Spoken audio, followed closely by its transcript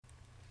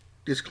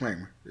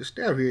Disclaimer: the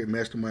staff here at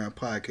Mastermind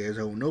Podcast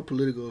hold no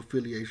political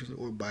affiliations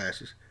or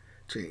biases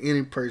to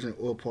any person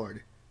or party.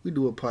 We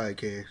do a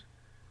podcast.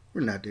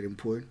 We're not that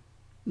important.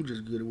 We're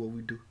just good at what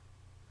we do.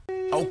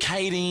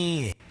 Okay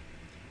then.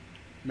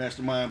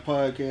 Mastermind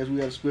Podcast. We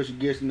got a special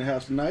guest in the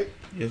house tonight.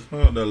 Yes,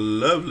 sir. The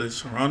lovely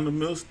Sharonda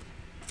Milster.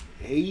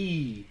 Hey.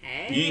 You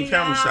ain't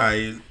camera shy,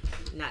 is it?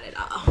 Not at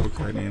all.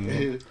 Okay,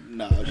 then.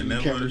 Nah, And she's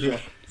that's what camera it is.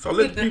 shy. So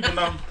let the people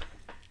know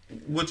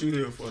what you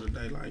here for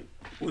today. Like,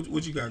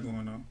 what you got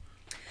going on?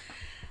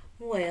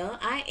 Well,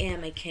 I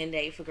am a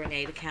candidate for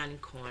Grenada County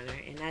Coroner,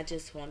 and I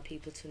just want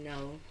people to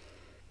know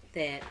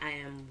that I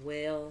am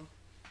well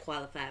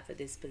qualified for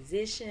this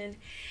position,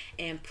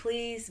 and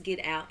please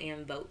get out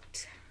and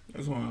vote.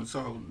 That's one.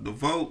 So the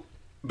vote,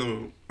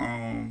 the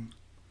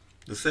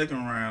second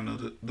round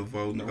of the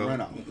vote, The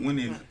runoff. when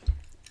is it?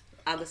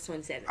 August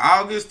 27th.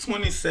 August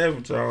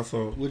 27th, y'all.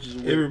 So Which is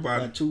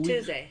everybody. like 2 weeks?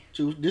 Tuesday.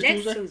 This Next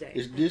Tuesday? Tuesday.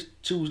 It's this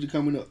Tuesday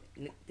coming up.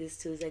 This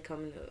Tuesday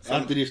coming up.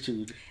 After this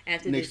Tuesday.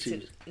 After next this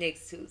Tuesday.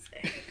 Next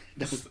Tuesday.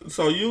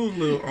 So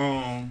usually,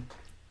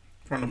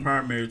 from the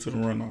primary to the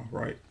runoff,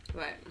 right?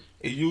 Right.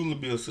 It usually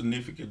be a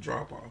significant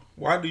drop off.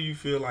 Why do you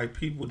feel like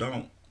people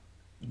don't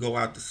go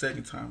out the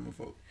second time and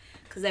vote?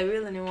 Because they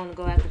really didn't want to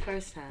go out the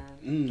first time.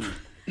 Mm.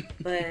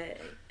 But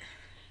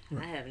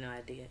I have no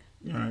idea.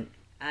 Right.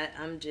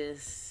 I'm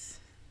just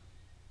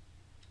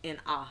in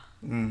awe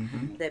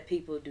Mm-hmm. that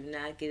people do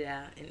not get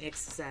out and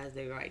exercise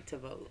their right to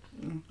vote.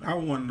 I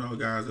was one of those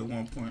guys at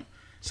one point.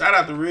 Shout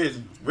out to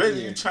Reggie.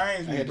 Reggie, Yeah. you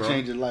changed I me, had to bro.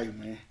 change his life,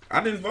 man.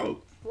 I didn't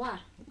vote. Why?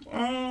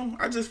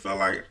 I just felt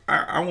like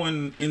I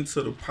wasn't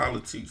into the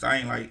politics. I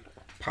ain't like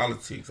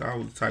politics. I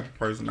was the type of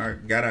person I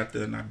got out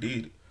there and I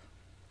did it.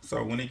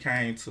 So when it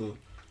came to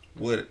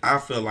what I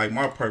felt like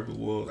my purpose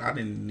was, I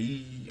didn't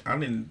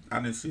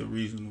see a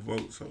reason to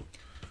vote.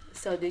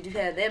 So did you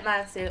have that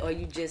mindset, or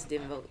you just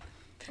didn't vote?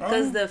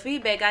 Because the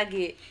feedback I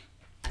get,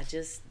 I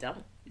just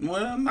don't.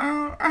 Well,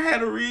 no, I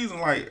had a reason.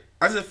 Like,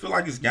 I just feel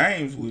like it's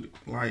games with it.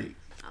 Like,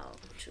 Oh,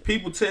 true.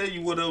 people tell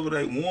you whatever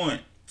they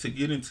want to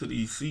get into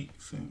these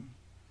seats, and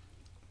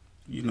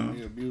you know,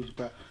 Yeah, abuse the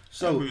power.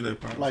 So, abuse their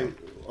power. like,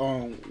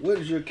 what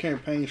is your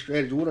campaign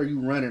strategy? What are you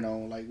running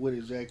on? Like, what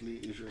exactly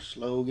is your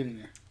slogan in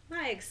there?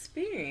 My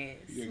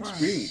experience. Your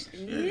experience.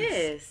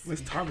 Yes.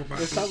 Let's talk about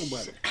Let's it. talk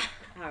about it.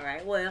 All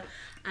right. Well,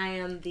 I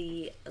am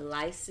the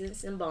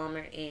licensed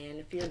embalmer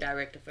and funeral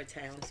director for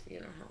Towns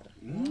Funeral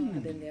Home.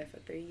 I've been there for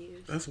 3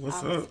 years. That's what's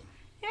Almost. up.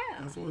 Yeah.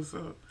 That's what's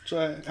up.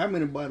 So, how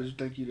many bodies you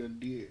think you done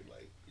did,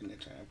 like, in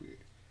that time period?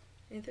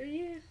 In 3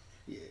 years?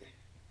 Yeah.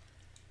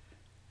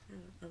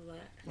 A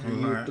lot. A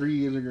lot. 3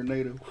 years in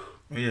Grenada.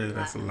 Yeah,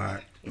 that's a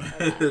lot. Yeah, a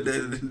lot. that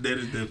is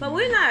definitely. But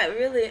we're not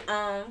really,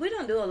 we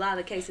don't do a lot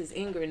of cases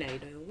in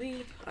Grenada.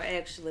 We are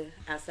actually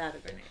outside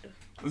of Grenada.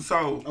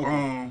 So,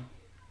 Okay.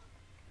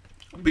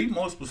 be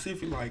more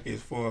specific, like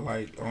as far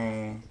like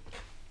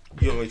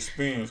your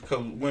experience,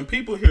 because when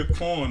people hear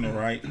coroner,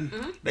 right,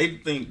 they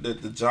think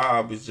that the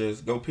job is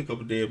just go pick up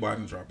a dead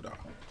body and drop it off.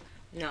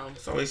 No.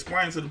 So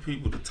explain to the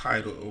people the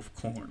title of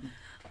coroner.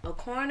 A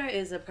coroner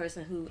is a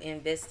person who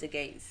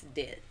investigates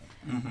death.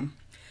 Mm-hmm.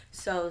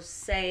 So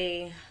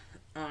say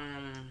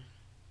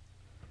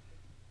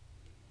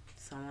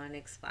someone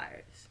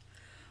expires.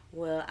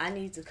 Well, I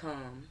need to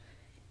come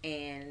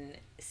and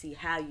see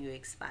how you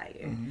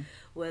expired,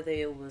 whether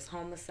it was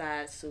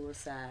homicide,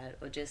 suicide,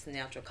 or just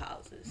natural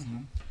causes.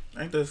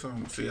 Ain't that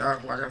something? See,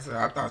 like I said,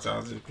 I thought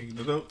y'all was just picking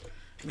it up.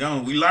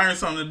 We learned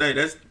something today.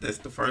 That's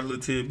the first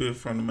little tidbit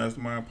from the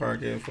Mastermind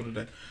Podcast for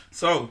today.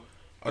 So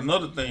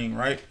another thing,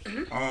 right?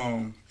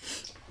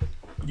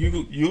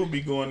 You'll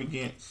be going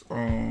against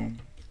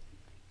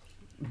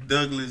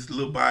Douglas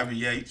Lil Bobby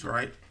Yates,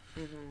 right?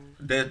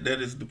 That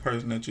is the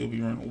person that you'll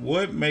be running.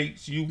 What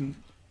makes you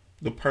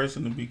the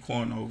person to be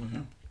coroner over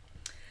him?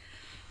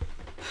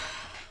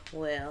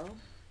 Well,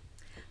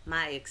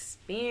 my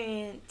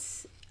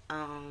experience,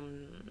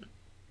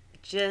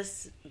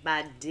 just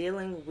by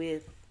dealing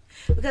with,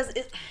 because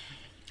it,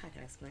 how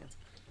can I explain?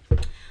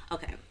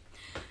 Okay,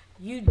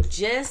 you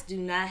just do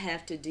not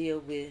have to deal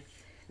with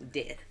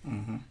death,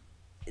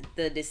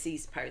 the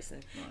deceased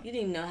person. Right. You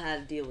didn't know how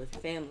to deal with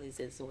families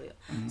as well.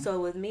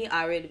 So with me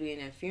already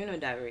being a funeral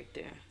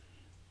director,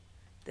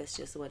 that's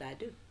just what I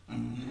do.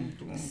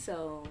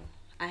 So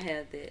I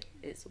have that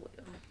as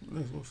well.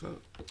 That's what's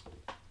up.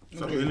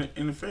 So, Okay.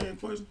 any fan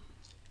question?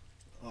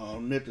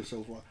 Nothing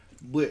so far.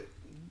 But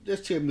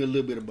just tell me a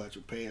little bit about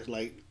your past.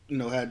 Like,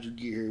 how'd you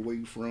get here? Where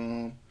you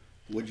from?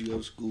 Where'd you go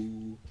to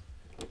school?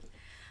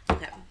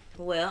 Okay.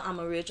 Well, I'm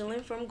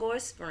originally from Gore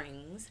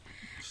Springs.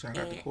 Shout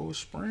out to Cold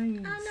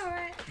Springs. I know,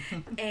 right?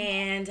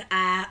 And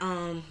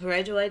I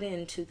graduated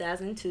in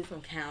 2002 from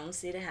Calhoun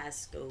City High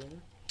School.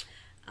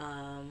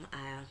 I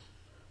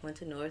went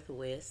to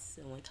Northwest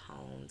and went to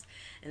Holmes.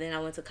 And then I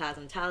went to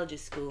cosmetology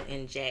school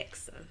in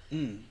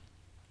Jackson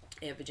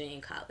at Virginia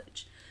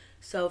College.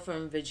 So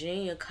from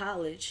Virginia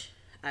College,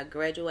 I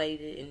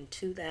graduated in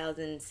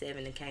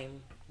 2007 and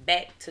came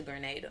back to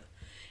Grenada.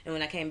 And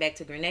when I came back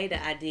to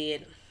Grenada, I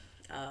did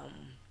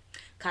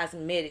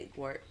cosmetic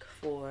work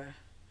for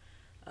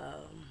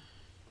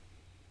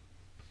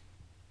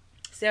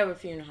several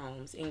funeral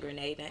homes in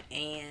Grenada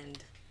and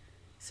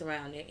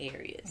surrounding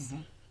areas.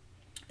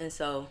 And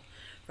so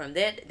from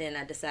that, then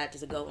I decided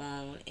to go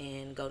on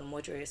and go to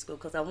mortuary school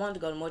because I wanted to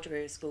go to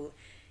mortuary school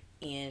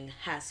in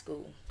high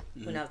school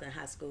when I was in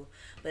high school,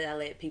 but I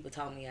let people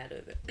talk me out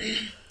of it.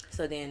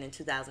 So then in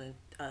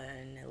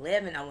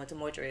 2011, I went to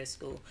mortuary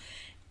school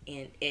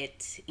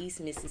at East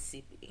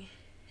Mississippi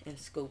in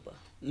Scuba.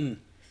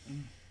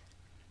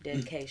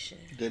 Dedication.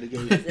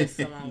 That's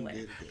a long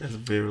way. That's a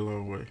very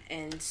long way.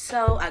 And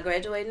so I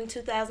graduated in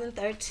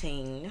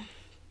 2013.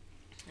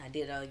 I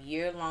did a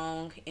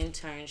year-long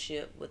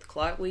internship with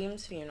Clark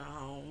Williams Funeral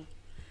Home.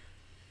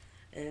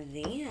 And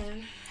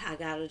then I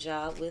got a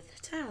job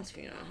with Towns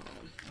Funeral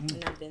Home.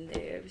 And I've been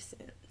there ever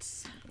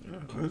since.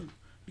 Yeah,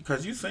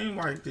 because you seem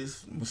like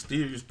this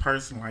mysterious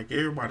person. Like,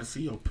 everybody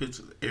see your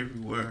pictures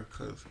everywhere.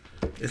 Because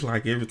it's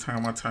like every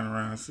time I turn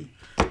around, I see,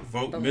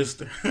 vote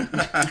Mr.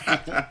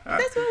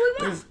 That's what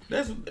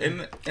we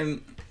want.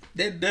 And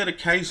that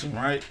dedication,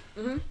 right?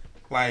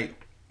 Like,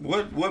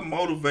 what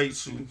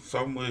motivates you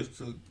so much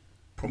to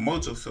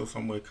promote yourself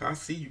somewhere? Because I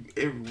see you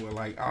everywhere,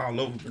 like all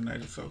over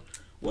Grenada. So,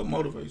 what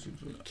motivates you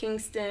to do that?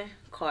 Kingston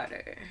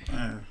Carter.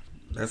 Man,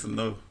 that's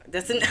enough.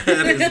 That's enough.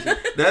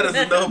 that is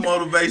enough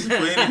motivation for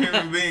any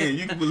human being.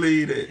 You can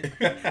believe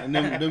that. And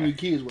them your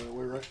kids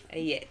were right?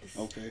 Yes.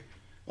 Okay.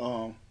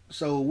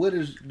 So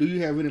do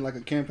you have any like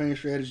a campaign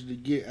strategy to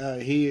get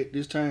ahead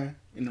this time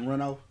in the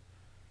runoff?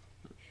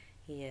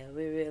 Yeah,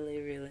 we're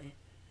really, really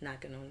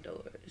knocking on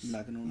doors.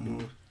 Knocking on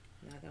doors.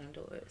 Knocking on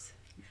doors.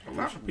 A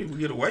lot of people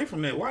get away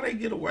from that. Why they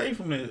get away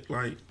from that?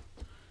 Like,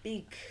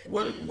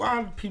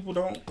 why people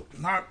don't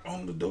knock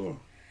on the door?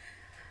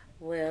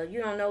 Well,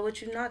 you don't know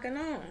what you're knocking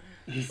on.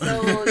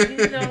 So,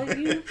 you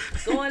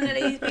go into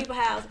these people's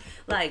house,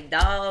 like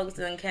dogs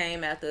done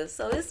came after us.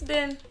 So it's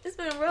been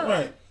rough.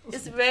 Right.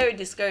 It's very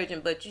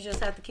discouraging, but you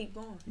just have to keep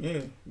going.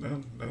 Yeah,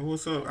 that's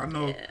what's up. I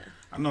know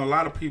a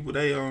lot of people,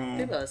 they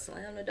people are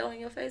slam the door in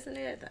your face and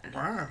everything.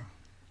 Wow.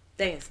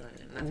 They ain't slamming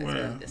in my face, but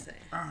I'm just saying.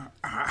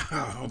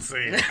 I'm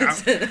saying,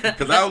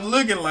 because I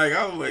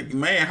was like,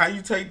 man, how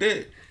you take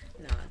that?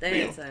 No,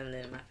 they ain't slamming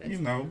in my face. You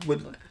know, but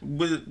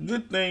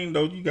good thing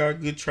though, you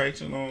got good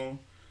traction on.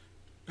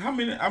 How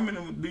many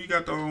do you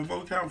got the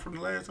vote count from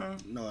the last time?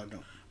 No, I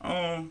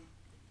don't.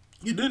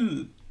 You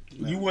didn't.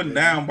 You wasn't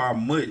down by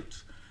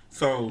much.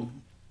 So,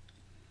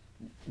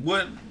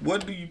 what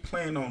do you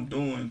plan on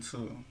doing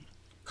to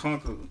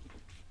conquer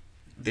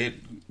that?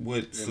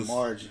 The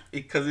margin?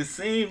 Because it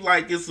seems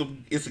like it's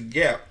a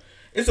gap.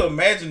 It's an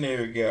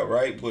imaginary gap,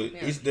 right? But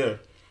it's there.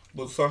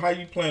 But so, how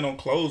you plan on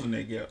closing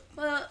that gap?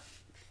 Well,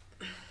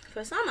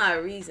 for some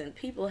odd reason,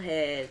 people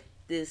had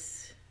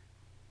this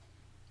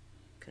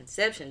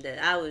conception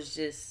that I was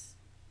just,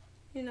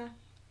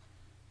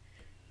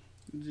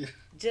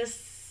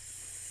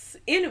 just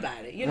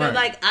anybody. Right.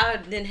 Like I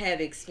didn't have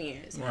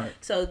experience. Right.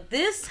 So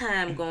this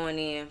time going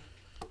in,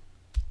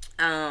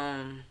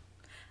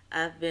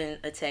 I've been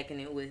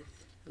attacking it with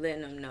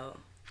letting them know,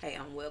 hey,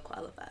 I'm well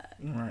qualified.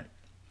 Right.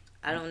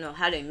 I don't know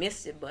how they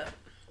missed it, but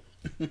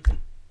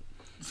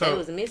so, they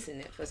was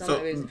missing it for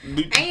some reason.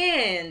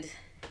 And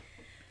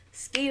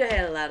Skeeter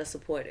had a lot of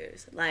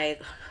supporters.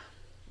 Like,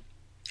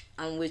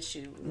 I'm with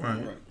you,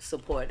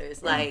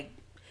 supporters. Like,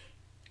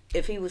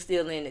 if he was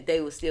still in it, they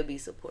would still be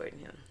supporting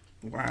him.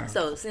 Wow.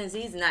 So, since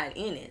he's not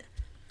in it,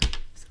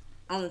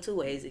 only two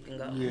ways it can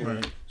go. Yeah.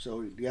 Right.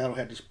 So, y'all don't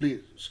have to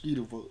split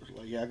Skeeter votes.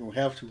 Like, y'all gonna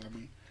have to,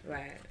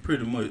 Right.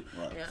 Pretty much.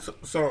 Right. Yeah.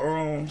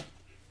 So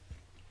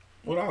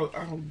what I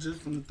was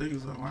just from the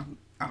things I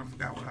don't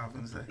forgot what I was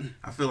gonna say.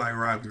 I feel like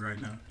Robbie right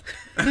now.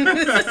 I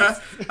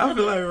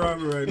feel like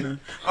Robbie right now.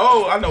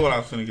 Oh, I know what I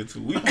was finna get to.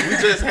 We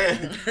just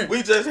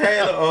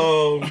had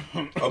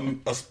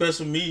a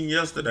special meeting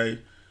yesterday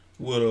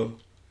with a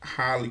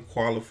highly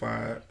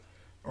qualified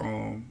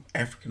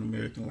African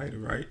American lady,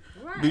 right?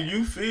 Right. Do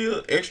you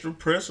feel extra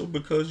pressure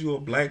because you're a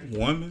black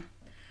woman?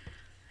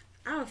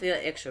 I don't feel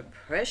extra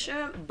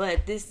pressure,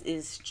 but this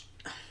is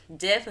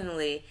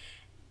definitely,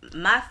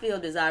 my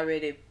field is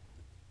already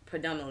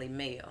predominantly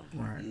male.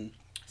 Right.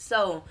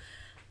 So,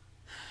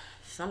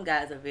 some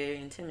guys are very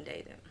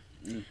intimidating.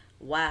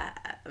 Why?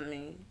 I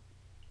mean,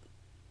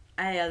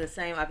 I have the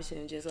same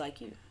opportunity just like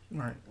you.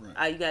 Right.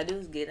 All you gotta do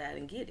is get out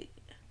and get it.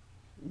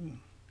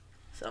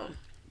 So,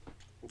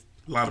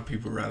 a lot of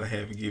people rather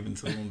have it given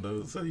to them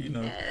though, so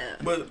Yeah.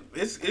 But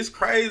it's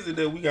crazy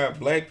that we got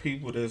black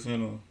people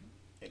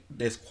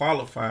that's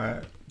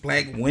qualified,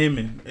 black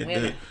women.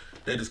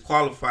 That is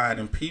qualified,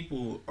 and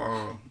people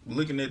are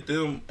looking at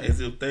them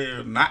as if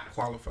they're not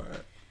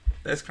qualified.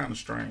 That's kind of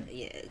strange.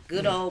 Yeah,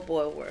 good old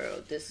boy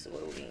world. This is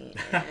what we in.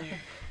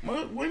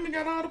 Well, women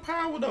got all the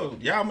power though.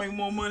 Y'all make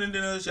more money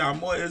than us. Y'all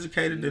more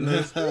educated than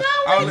us. No,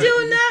 we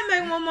do not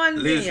make more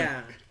money than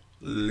y'all.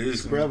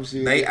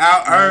 Listen, they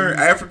out earn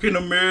African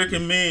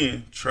American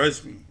men.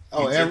 Trust me.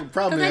 Oh,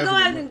 probably. Because they go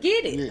out and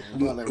get it. Yeah,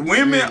 black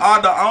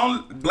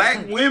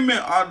women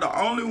are the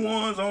only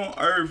ones on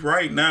earth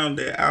right now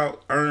that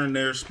out earn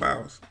their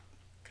spouse.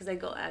 Because they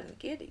go out and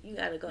get it. You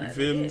got to go out You and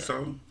feel get me? it.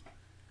 So,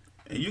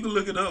 And you can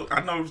look it up.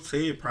 I know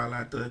said probably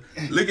out there.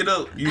 Look it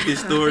up. You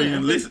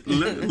historian. Listen,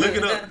 look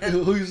it up.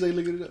 Who you say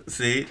looking it up?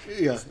 Said.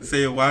 Yeah.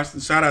 Said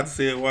Washington. Shout out to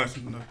Said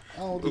Washington. I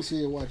don't think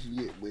Said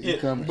Washington yet, but he Yeah,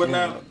 coming. but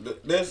now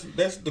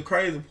that's the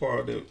crazy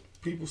part, that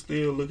people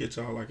still look at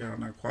y'all like y'all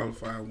not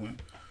qualified when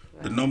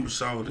the numbers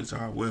show that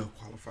y'all well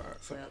qualified.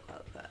 So, Well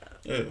qualified.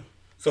 yeah.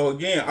 So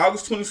again,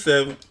 August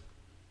 27th,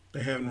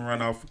 they having a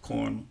runoff for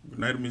Corner,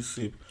 Grenada,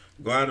 Mississippi.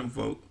 Go out and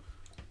vote.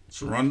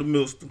 Sharonda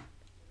Milster.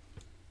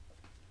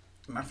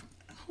 And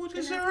who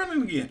is she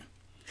running again?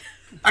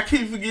 I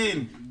keep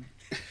forgetting.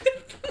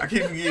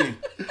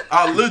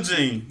 Oh, Lil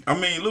Jean. I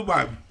mean, Lil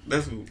Bobby.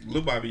 That's who.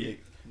 Lil Bobby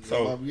Yates.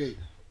 So, Bobby Yates.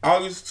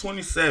 August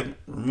 27th,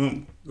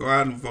 remember, go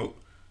out and vote.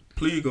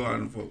 Please go out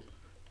and vote.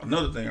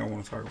 Another thing I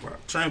want to talk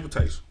about,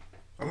 transportation.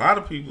 A lot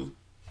of people's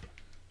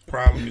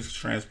problem is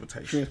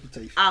transportation.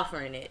 Transportation.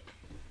 Offering it.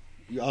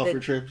 You offer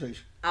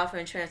transportation.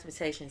 Offering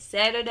transportation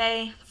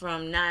Saturday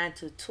from 9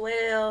 to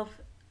 12,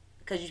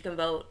 because you can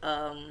vote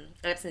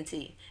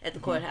absentee at the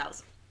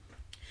courthouse.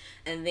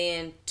 And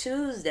then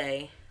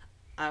Tuesday,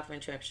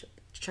 offering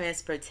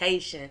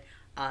transportation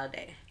all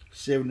day.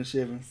 7 to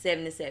 7.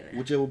 7 to 7.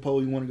 Whichever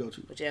poll you want to go to.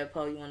 Whichever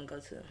poll you want to go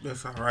to.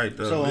 That's all right,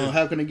 though. So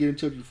how can I get in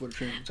touch with you for the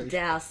transportation?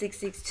 Dial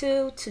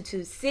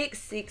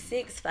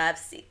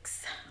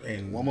 662-226-6656.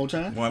 And One more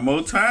time? One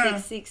more time.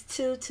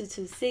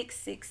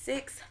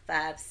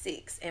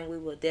 662-226-6656. And we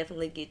will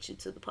definitely get you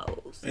to the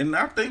polls. And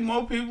I think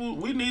more people,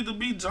 we need to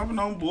be jumping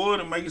on board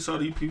and making sure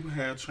these people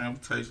have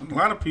transportation. A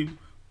lot of people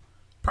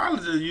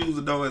probably just use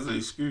it though as an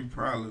excuse,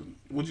 probably.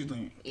 What you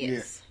think?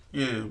 Yes.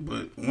 Yeah,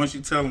 but once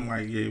you tell them,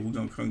 like, yeah, we're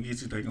going to come get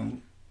you, they gonna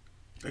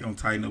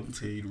tighten up and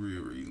tell you the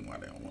real reason why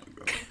they don't want to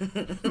go.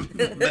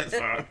 That's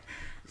all.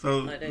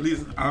 So, at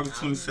least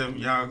August 27th,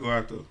 y'all go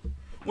out there.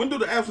 When do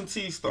the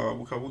absentees start?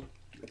 Because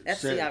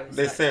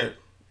they said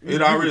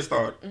it already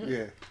started. Mm-hmm.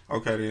 Yeah.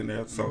 Okay, then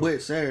that's so.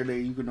 But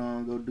Saturday you can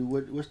go do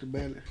what's the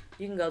ballot?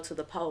 You can go to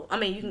the poll. I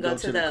mean, you can go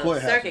to the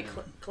courthouse. circuit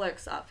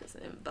clerk's office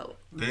and vote.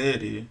 There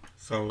it is.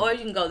 So. Or you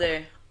can go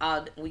there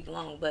all week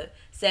long. But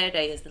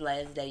Saturday is the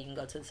last day you can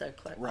go to the circuit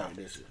clerk's Right, office.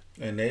 that's it.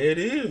 And there it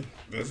is.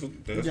 That's You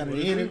got what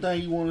it anything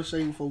is. you want to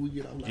say before we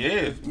get off?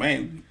 Yes,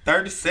 man.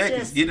 30 seconds.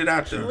 Just Get it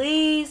out there.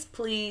 Please,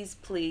 please,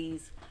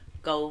 please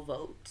go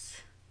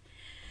vote.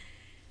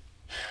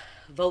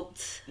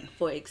 Vote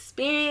for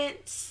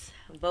experience.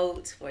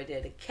 Vote for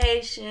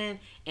dedication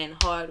and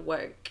hard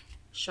work.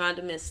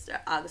 Sharonda Mister,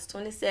 August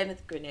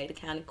 27th, Grenada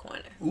County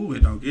Corner. Ooh,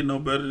 it don't get no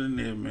better than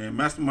that, man.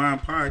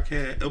 Mastermind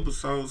Podcast,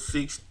 episode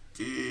 60.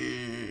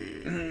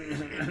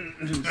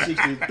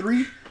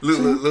 63?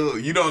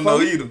 Look. You don't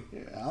know either.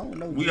 Yeah, I don't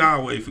know. We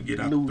always forget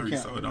our Lose 3,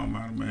 count. so it don't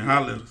matter, man.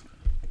 Holla at us.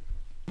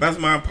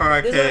 Mastermind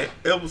Podcast,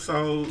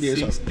 episode Yeah,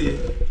 it's 60.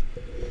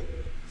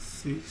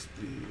 60.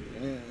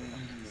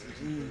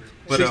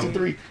 What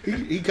 63.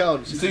 He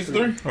called it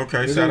 63? Okay,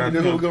 That's shout what- out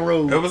that's to what we gonna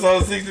roll with.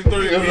 Episode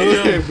 63.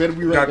 Yeah, better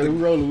be right. Got Better the-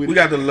 be rolling with We it.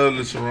 got the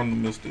lovely Sharonda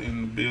Mister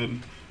in the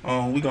building.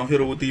 We gonna hit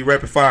her with the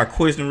rapid fire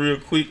question real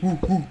quick.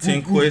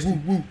 10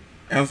 questions.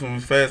 Answer them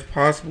as fast as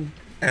possible.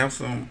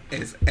 Answer them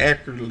as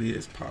accurately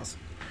as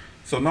possible.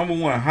 So number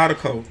 1, hot or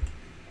cold?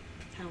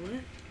 How what?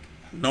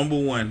 Number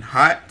 1,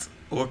 hot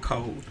or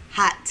cold?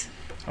 Hot.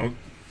 Okay.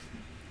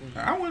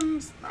 I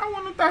wouldn't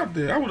have thought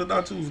that. I would have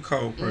thought you was a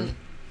cold person.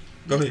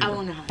 Go ahead. I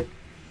want a hot.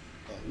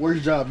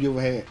 Worst job you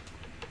ever had?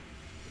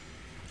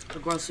 The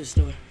grocery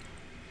store.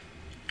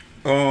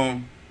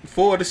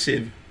 Ford or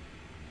Chevy?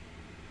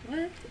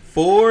 What?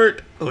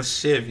 Ford or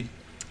Chevy?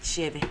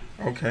 Chevy.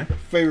 Okay.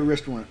 Favorite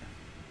restaurant?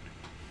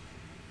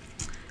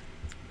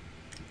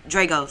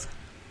 Drago's.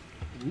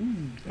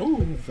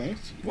 Ooh,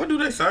 Fancy. what do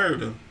they serve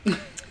though?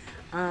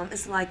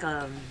 It's like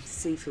a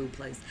seafood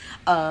place.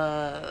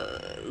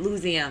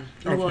 Louisiana.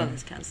 New Okay.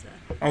 Orleans kind of stuff.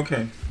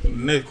 Okay.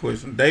 Next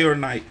question. Day or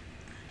night?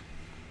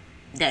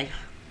 Day.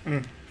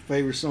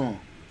 Favorite song?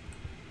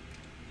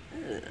 I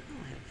don't have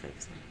a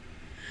favorite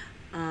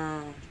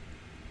song.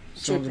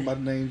 Songs Trippin'.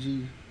 about the name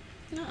G.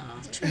 No,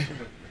 tripping.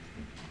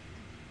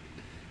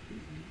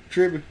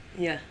 Tripping.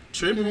 Yeah.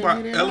 Tripping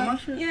by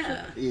Element?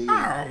 Yeah.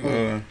 Yeah.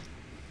 Oh,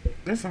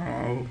 that's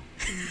all old.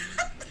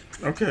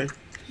 Okay.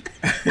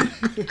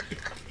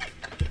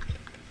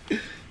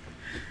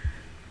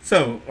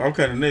 So,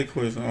 okay, the next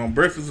question.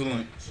 Breakfast or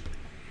lunch?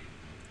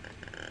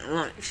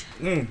 Lunch.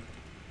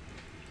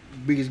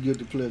 Biggest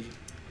guilty pleasure?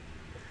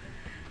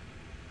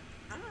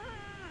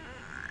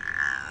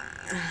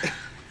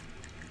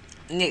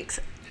 Nick's.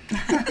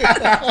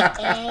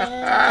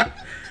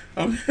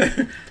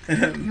 Okay.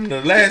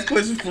 The last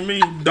question for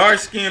me, dark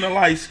skin or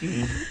light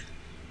skin?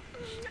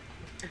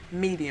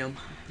 Medium.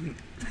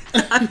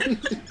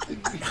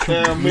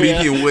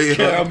 Medium well.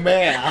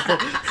 Caramel.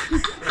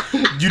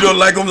 You don't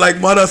like them like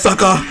mother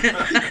sucker?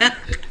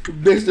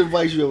 Best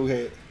advice you ever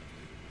had?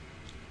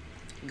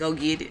 Go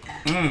get it.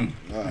 And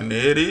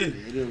there it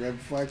is. It is rapid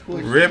fire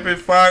question. Rapid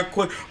fire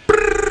quick.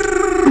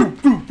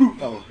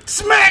 Oh,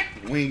 Smack!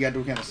 we ain't got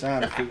no kind of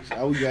sound effects.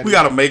 All we got. We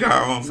gotta make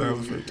our own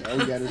sound effects. All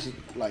we got is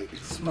like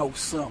Smoke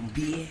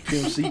something,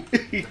 bitch. MC.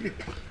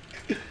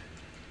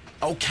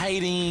 Okay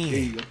There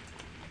then. you go.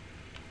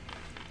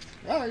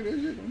 All right, that's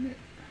it on that.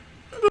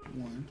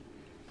 One.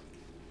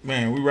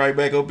 Man, we right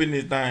back up in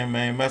this thing,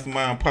 man.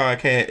 Mastermind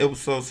Podcast,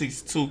 episode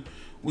 62.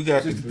 We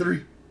got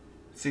 63.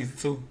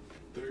 62.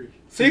 3.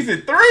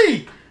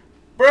 63!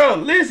 Bro,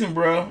 listen,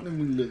 bro. Let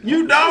me look.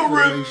 You don't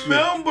Make sure.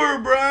 remember,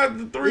 bro,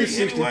 the 3 It's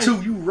 62.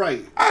 anyway. You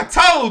right. I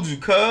told you,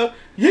 cuz.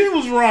 He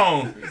was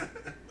wrong.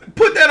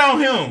 Put that on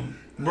him,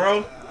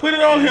 bro. Put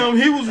it on him.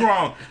 He was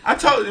wrong. I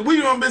told you, we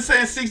done been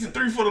saying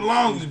 63 for the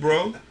longest,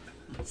 bro.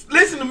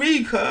 Listen to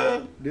me,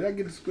 cuz. Did I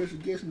get a special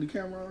guest in the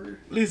camera already?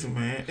 Listen,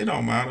 man. It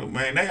don't matter,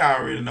 man. They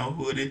already know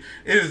who it is.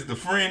 It is the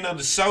friend of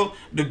the show,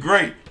 the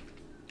great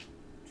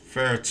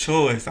Fair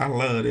Choice. I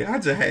love it. I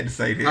just had to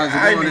say that. How's it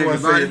I didn't going, even want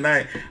to say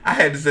everybody? his name. I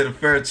had to say the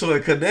Fair Choice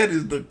because that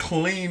is the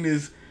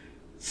cleanest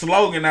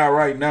slogan out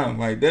right now.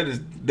 Like, that is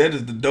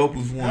the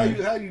dopest one.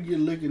 How you get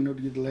lucky enough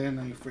to get the last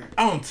name Fair?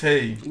 I don't tell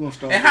you. We gonna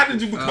start. And how with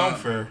did you become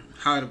Fair?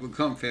 How to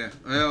become fair?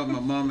 Well,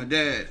 my mom and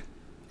dad.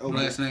 Okay.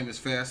 Last name is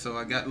Fair, so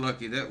I got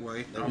lucky that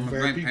way. They My were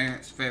fair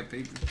grandparents, fair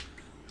people.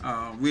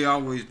 We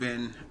always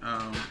been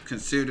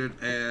considered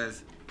by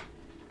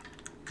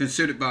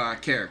our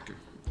character.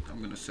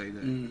 I'm gonna say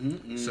that.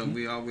 Mm-hmm, So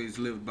we always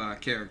lived by our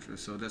character.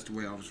 So that's the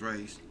way I was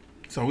raised.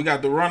 So we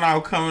got the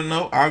runout coming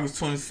up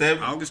August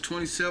 27th. August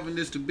 27th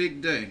is the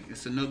big day.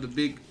 It's another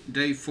big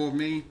day for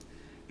me,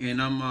 and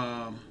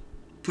I'm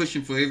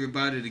pushing for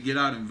everybody to get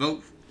out and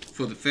vote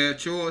for the Fair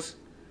Choice.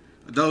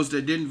 Those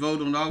that didn't vote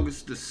on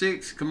August the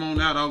 6th, come on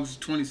out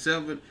August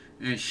 27th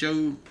and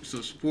show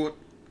some support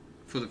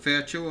for the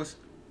Fair Choice.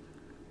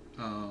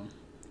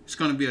 It's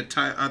going to be I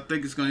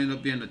think it's going to end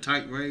up being a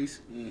tight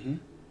race. Mm-hmm.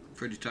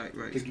 Pretty tight I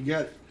race. think you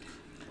got it.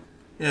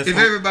 Yeah, If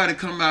everybody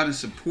come out and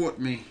support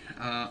me,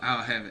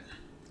 I'll have it.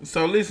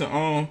 So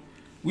listen,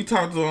 we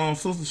talked to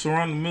Sister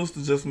Sharonda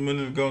Milster just a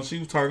minute ago. She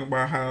was talking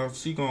about how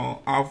she gonna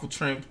offer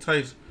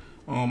transportation.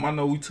 I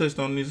know we touched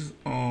on this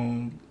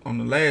on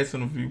the last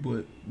interview,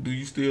 but do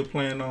you still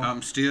plan on?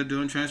 I'm still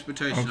doing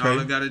transportation. Okay. All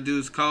I got to do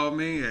is call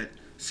me at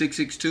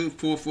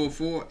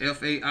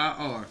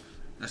 662-444-FAIR.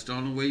 That's the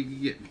only way you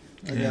can get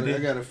me. I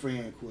got a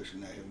fan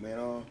question out here,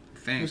 man.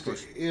 Fan Mr.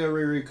 question. L.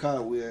 Ray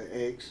Caldwell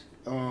asked,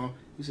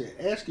 he said,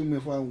 ask him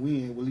if I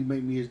win, will he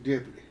make me his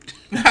deputy?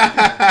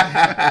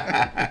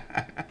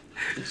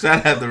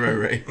 Shout out to Ray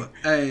Ray.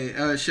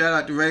 Hey, shout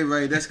out to Ray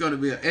Ray. That's going to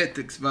be an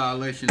ethics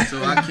violation,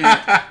 so I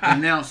can't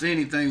announce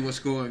anything what's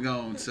going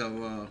on.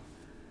 So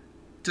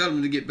tell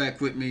him to get back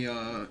with me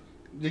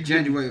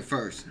January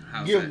 1st.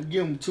 How's that?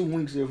 Give him 2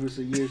 weeks if it's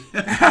a yes.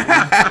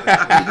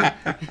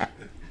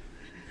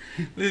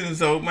 Listen,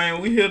 so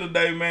man, we here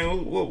today,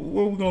 man. What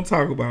we gonna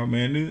talk about,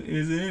 man?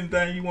 Is there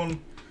anything you want to?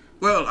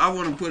 Well, I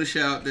want to put a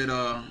shout that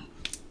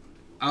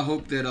I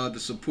hope that the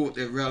support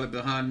that rallied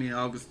behind me on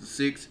August the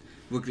 6th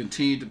will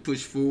continue to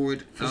push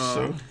forward. For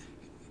sure.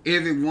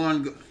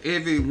 Everyone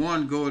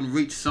go and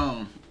reach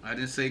some. I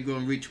didn't say go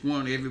and reach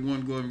one.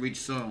 Everyone go and reach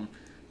some.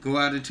 Go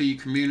out into your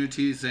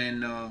communities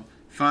and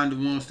find the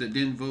ones that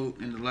didn't vote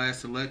in the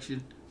last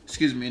election.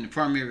 In the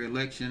primary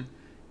election,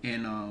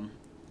 and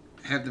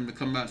have them to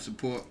come out and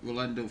support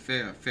Rolando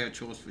Fair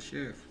Choice for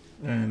Sheriff.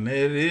 And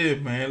there it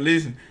is, man.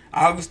 Listen,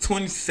 August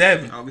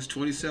 27th. August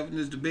 27th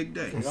is the big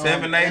day. From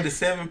 7A to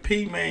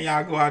 7P, man,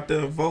 y'all go out there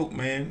and vote,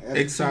 man.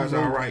 Exercise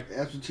all right.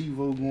 Absentee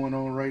vote going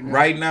on right now.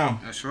 Right now.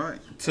 That's right.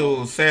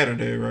 Till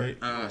Saturday, right?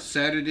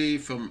 Saturday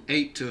from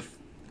 8 to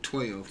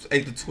 12.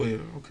 8 to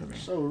 12. Okay, man.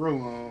 So,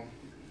 Ro,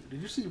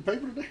 did you see the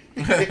paper today?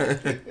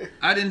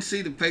 I didn't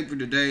see the paper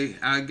today.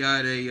 I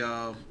got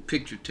a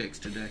picture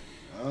text today.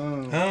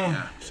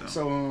 Yeah,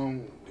 So,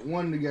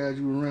 one of the guys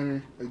you were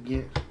running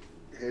against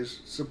has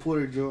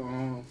supported your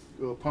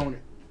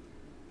opponent.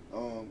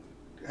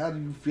 How do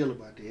you feel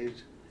about that?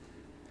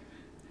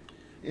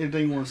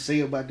 Anything you want to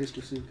say about this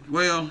specific?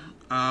 Well,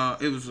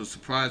 it was a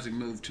surprising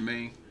move to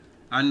me.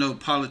 I know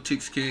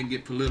politics can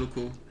get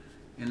political,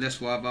 and that's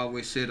why I've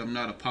always said I'm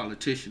not a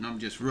politician. I'm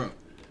just rough.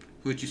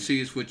 What you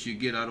see is what you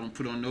get. I don't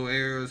put on no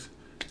airs,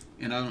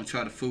 and I don't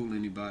try to fool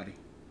anybody.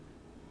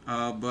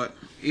 But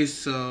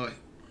it's up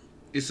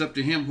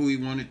to him who he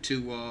wanted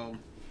to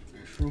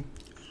That's true.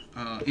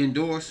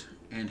 endorse,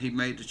 and he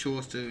made the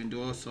choice to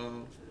endorse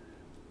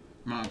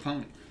my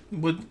opponent.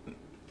 But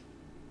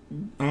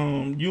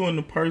you and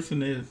the person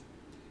that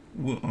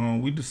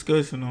we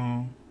discussing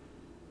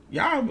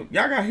y'all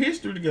got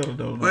history together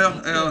though.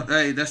 Well,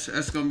 hey,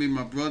 that's gonna be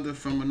my brother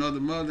from another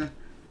mother.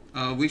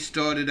 We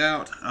started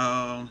out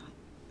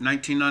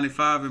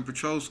 1995 in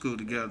patrol school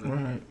together.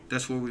 Right.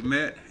 That's where we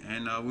met,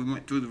 and we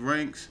went through the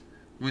ranks,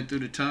 went through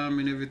the time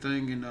and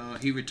everything, and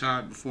he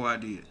retired before I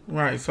did.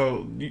 Right.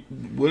 So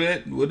would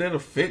that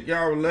affect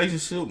y'all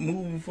relationship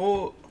moving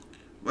forward?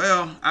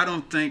 Well, I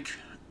don't think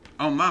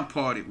on my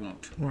part it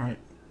won't. Right.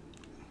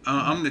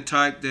 I'm the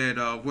type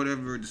that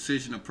whatever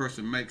decision a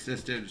person makes,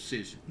 that's their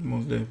decision.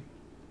 Most definitely.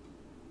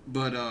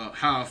 But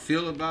how I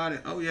feel about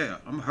it, oh yeah,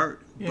 I'm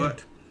hurt. Yeah.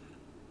 But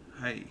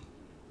hey,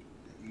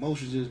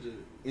 Emotions is the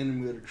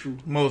enemy of the truth.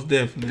 Most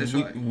definitely. That's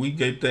right. We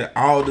get that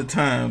all the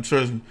time,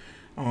 trust me.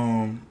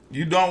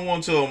 You don't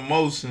want your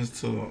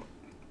emotions to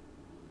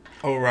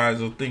overrides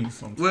your thinking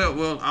sometimes.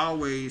 Well,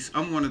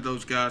 I'm one of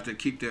those guys that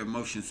keep their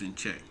emotions in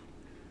check.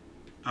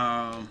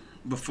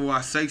 Before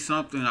I say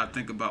something, I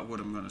think about what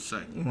I'm going to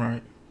say.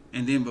 Right.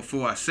 And then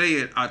before I say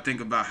it, I think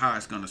about how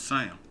it's going to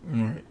sound.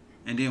 Right.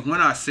 And then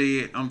when I say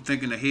it, I'm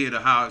thinking ahead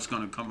of how it's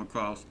going to come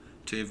across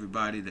to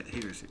everybody that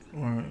hears it.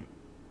 Right.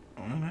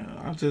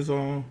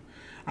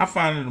 I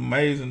find it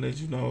amazing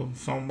that,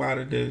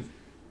 somebody that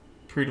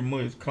pretty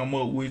much come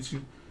up with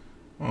you,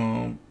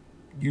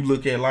 you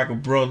look at like a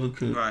brother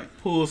could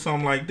pull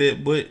something like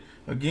that. But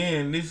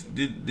again,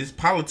 this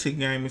politic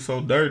game is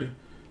so dirty.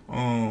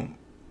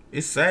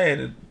 It's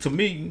sad to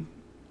me.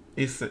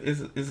 It's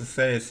a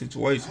sad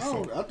situation.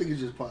 I think it's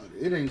just part of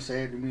it. It ain't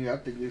sad to me. I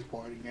think it's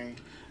part of the game.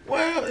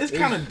 Well, it's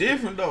kind of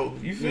different though.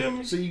 You feel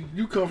me? See,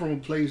 you come from a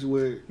place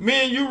where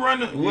me and you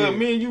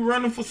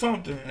running for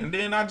something, and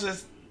then I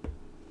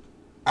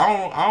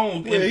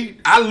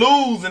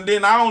lose, and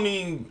then I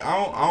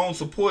don't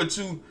support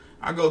you.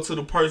 I go to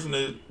the person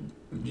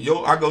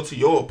I go to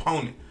your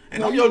opponent,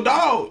 and I'm your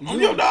dog.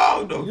 I'm your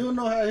dog though. You don't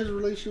know how his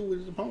relationship with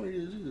his opponent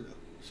is either.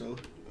 So.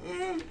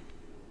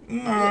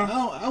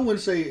 Nah. I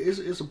wouldn't say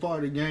it's a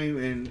part of the game,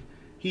 and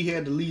he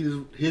had to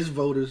lead his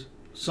voters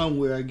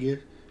somewhere, I guess,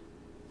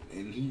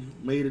 and he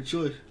made a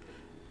choice.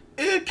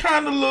 It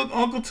kind of looked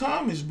Uncle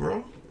Thomas,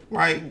 bro.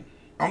 Like,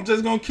 I'm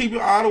just gonna keep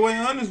it all the way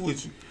honest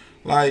with you.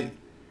 Like,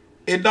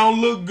 it don't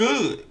look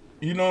good.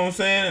 You know what I'm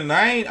saying? And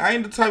I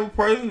ain't the type of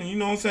person. You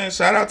know what I'm saying?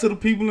 Shout out to the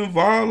people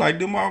involved. Like,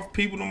 they're my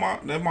people,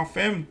 they're my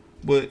family.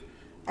 But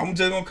I'm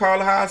just gonna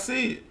call it how I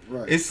see it.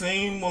 Right. It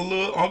seemed a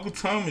little Uncle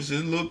Thomas.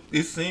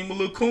 It seemed a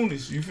little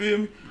coonish. You feel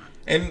me?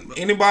 And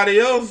anybody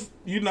else,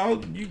 they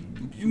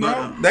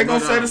gonna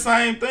say the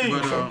same thing.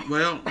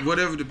 Well,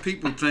 whatever the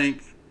people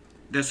think,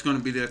 that's gonna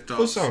be their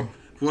thoughts. For sure.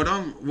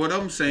 What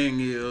I'm saying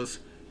is,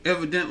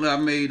 evidently, I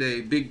made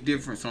a big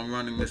difference on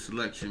running this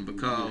election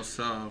because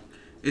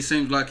it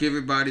seems like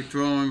everybody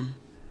throwing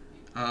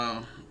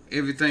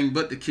everything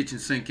but the kitchen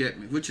sink at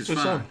me, which is fine.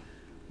 Sure.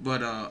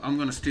 But I'm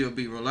gonna still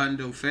be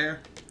Rolando Fair.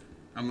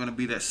 I'm going to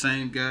be that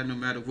same guy no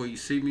matter where you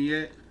see me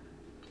at.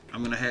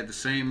 I'm going to have the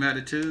same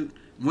attitude.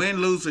 Win,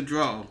 lose, or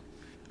draw,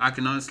 I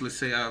can honestly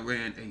say I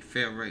ran a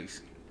fair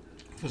race.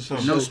 For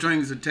sure. No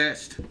strings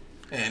attached.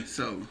 And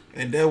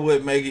that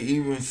would make it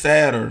even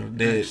sadder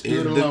that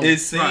it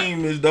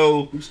seemed as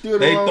though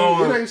they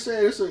throwing. It ain't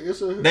sad. It's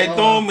a they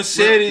throwing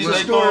machetes.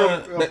 They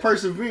throwing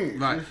perseverance.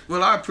 Right.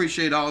 Well, I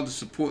appreciate all the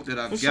support that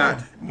I've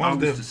got.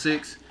 August the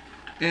 6th.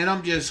 And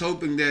I'm just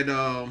hoping that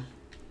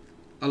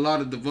a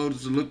lot of the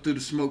voters will look through the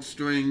smoke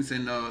strings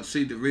and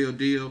see the real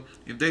deal.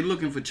 If they're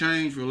looking for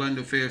change,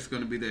 Rolando Fair is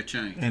going to be their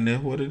change. And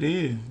that's what it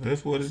is.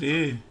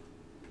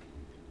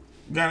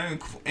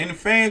 Got any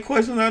fan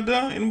questions out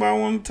there? Anybody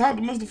want to talk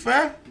to Mr.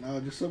 Fair? No,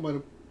 just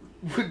somebody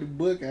put the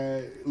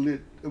Buckeye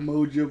lit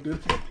emoji up there.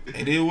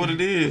 It is what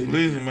it is.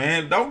 Listen,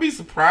 man, don't be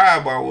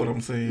surprised by what I'm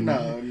saying.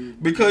 No.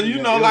 Because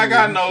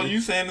I know you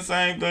saying the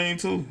same thing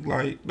too.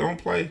 Like, don't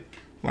play.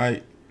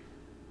 Like,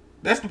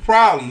 that's the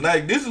problem.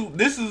 Like, this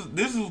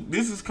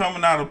is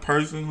coming out of a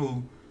person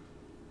who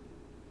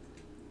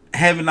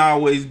haven't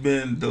always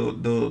been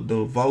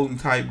the voting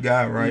type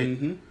guy, right?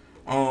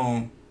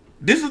 Mm-hmm.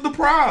 This is the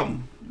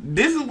problem.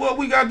 This is what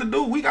we got to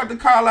do. We got to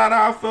call out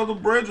our fellow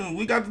brethren.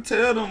 We got to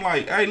tell them,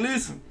 like, hey,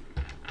 listen,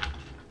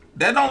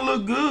 that don't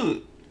look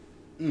good.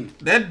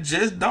 That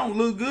just don't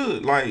look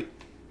good. Like,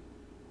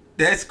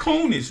 that's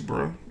coonish,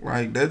 bro.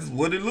 Like, that's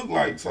what it look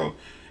like. So,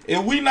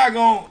 if we not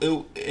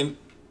gonna,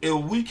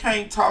 if we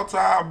can't talk to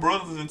our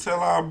brothers and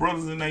tell our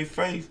brothers in their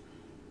face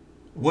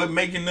what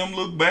making them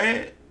look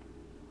bad,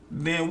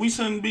 then we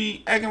shouldn't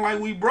be acting like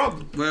we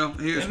brothers. Well,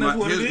 here's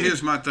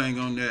my thing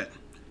on that.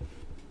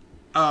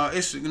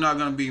 It's not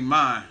going to be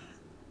my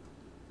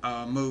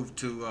move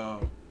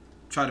to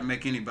try to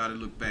make anybody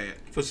look bad.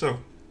 For sure.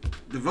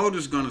 The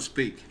voters going to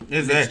speak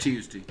next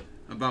Tuesday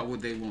about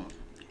what they want.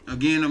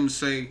 Again, I'm going to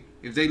say,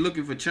 if they're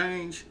looking for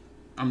change,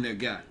 I'm their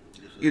guy.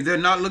 If they're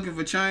not looking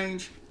for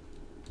change,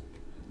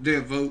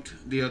 they'll vote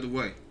the other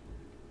way.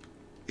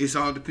 It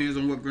all depends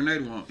on what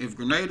Grenada wants. If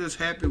Grenada's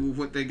happy with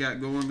what they got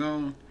going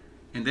on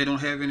and they don't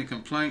have any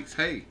complaints,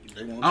 hey,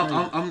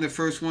 I'm the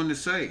first one to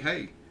say,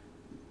 hey,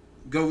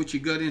 go with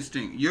your gut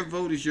instinct. Your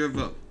vote is your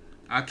vote.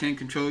 I can't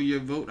control your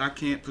vote. I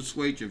can't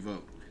persuade your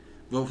vote.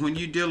 But when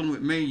you're dealing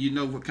with me, you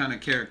know what kind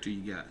of character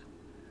you got.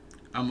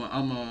 I'm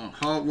a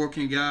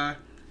hard-working guy.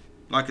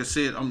 Like I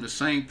said, I'm the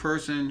same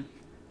person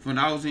when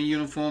I was in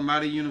uniform,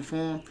 out of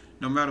uniform,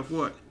 no matter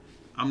what.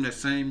 I'm that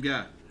same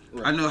guy.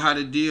 Right. I know how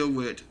to deal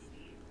with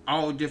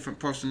all different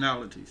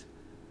personalities.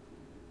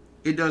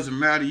 It doesn't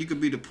matter. You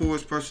could be the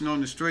poorest person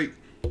on the street,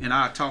 and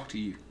I'll talk to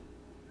you.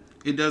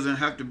 It doesn't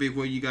have to be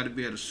where you got to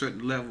be at a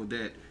certain level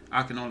that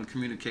I can only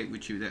communicate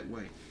with you that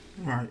way.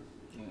 Right.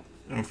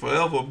 And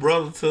forever,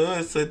 brother, to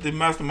us at the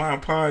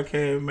Mastermind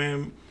Podcast,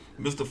 man,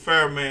 Mr.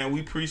 Fair, man, we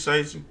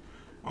appreciate you.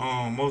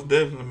 Most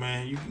definitely,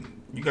 man.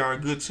 You got a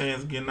good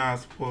chance of getting our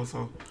support.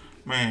 So,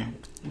 man,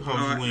 we hope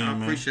you win,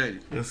 man. I appreciate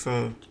it. Yes,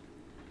 sir.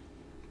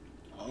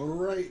 All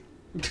right.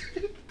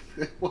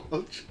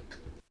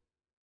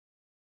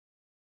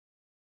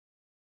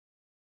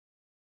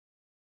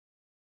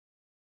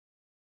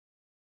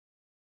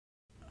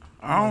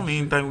 I don't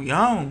even think we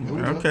on. There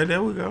we go. Okay,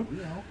 there we go.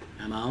 We on.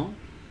 Am I on?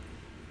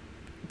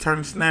 Turn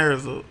the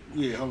snares up.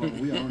 Yeah, hold on.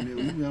 We on there.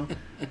 We on.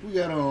 We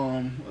got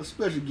a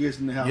special guest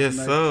in the house Yes,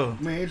 tonight. sir.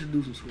 Man,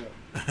 introduce himself.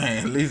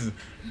 Man, listen.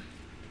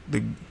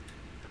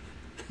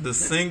 The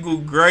single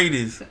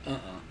greatest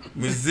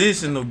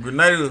musician of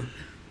Grenada,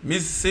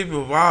 Mississippi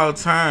of all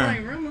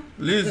time. Rumor.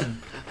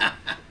 Listen.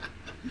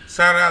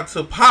 Shout out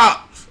to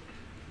Pops,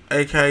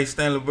 aka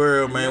Stanley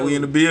Burrell, man. We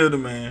in the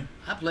building, man.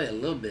 I play a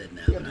little bit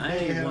now, but I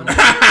ain't one.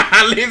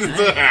 Listen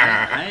to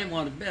I ain't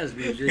one of the best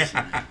musicians,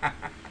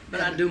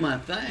 but I do my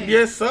thing.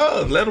 Yes,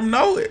 sir. Let them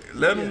know it.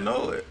 Let them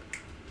know it.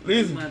 do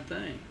Listen. my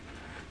thing.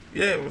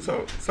 Yeah,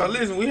 so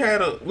listen, we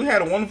had a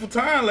wonderful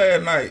time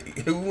last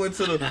night. We went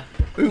to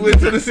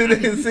the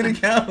city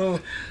council.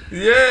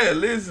 Yeah,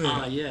 listen.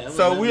 Oh, yeah, it was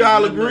So we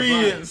all nothing but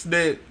agreed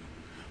that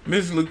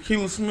Miss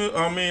LaKeela Smith,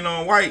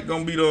 White,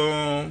 gonna be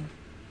the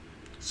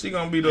she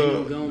gonna be Ain't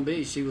no the. gonna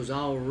be. She was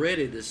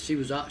already.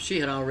 She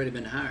had already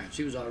been hired.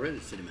 She was already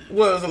the city manager.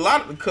 Well,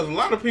 it's because a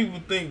lot of people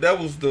think that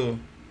was the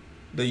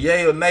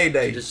yay or nay To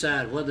day.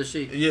 decide whether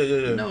she.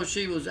 Yeah. No,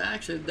 she was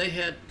actually. They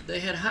had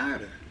hired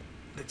her.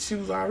 She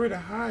was already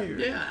hired.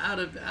 Yeah, out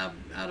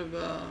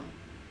of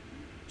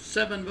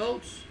 7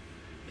 votes,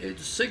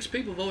 6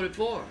 people voted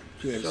for her.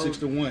 She had So,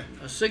 6-1.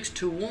 A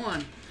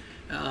 6-1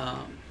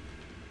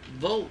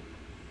 vote.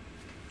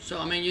 So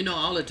I mean,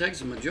 all it takes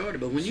is a majority.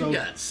 But when So- you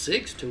got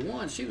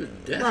 6-1, she was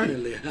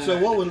definitely hired. So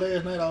what was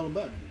last night all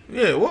about?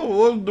 Yeah. What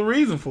was the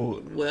reason for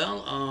it?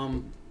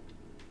 Well,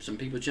 some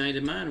people changed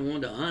their mind and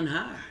wanted to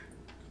unhire.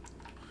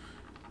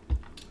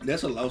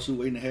 That's a lawsuit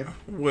waiting to happen.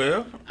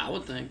 Well, I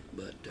would think,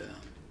 but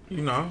I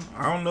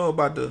don't know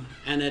about the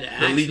and it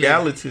actually,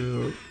 legality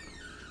of it.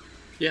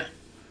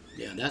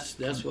 Yeah,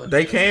 that's what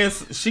They can.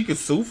 She could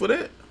sue for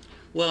that.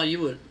 Well, you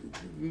would.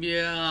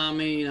 Yeah, I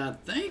mean, I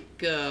think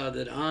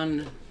that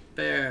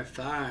unfair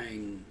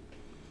firing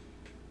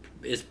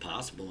is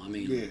possible. I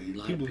mean, Yeah,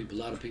 a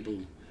lot of people.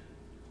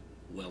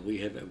 Well,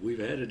 we've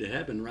had it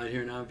happen right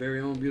here in our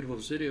very own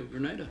beautiful city of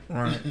Grenada.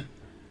 Right.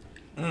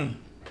 Ain't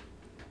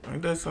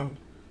that something?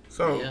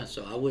 So Yeah,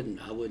 so I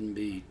wouldn't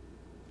be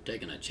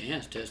taking a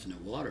chance testing the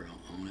water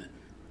on it.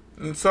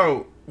 and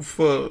so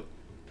for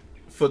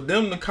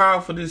them to call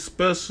for this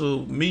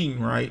special meeting,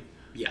 right?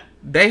 Yeah.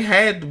 They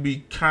had to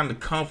be kind of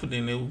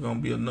confident there was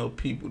gonna be enough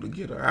people to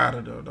get her out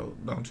of there, though,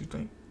 don't you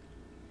think?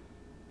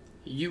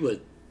 You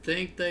would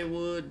think they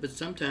would, but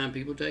sometimes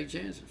people take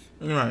chances.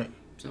 Right.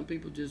 Some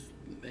people just,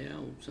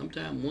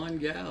 sometimes one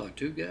guy or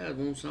 2 guys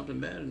want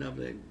something bad enough,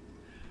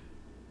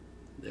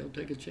 they'll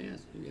take a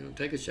chance,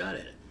 take a shot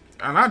at it.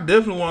 And I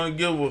definitely want to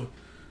give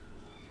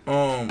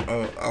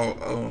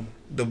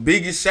the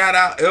biggest shout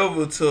out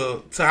ever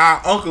to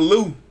our Uncle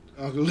Lou.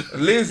 Uncle Lou.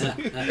 Listen,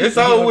 it's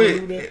over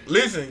with.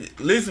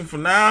 Listen.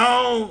 From now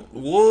on,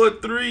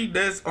 Ward 3,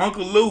 that's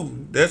Uncle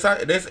Lou. That's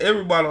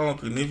everybody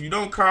uncle. And if you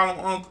don't call him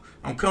uncle,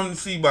 I'm coming to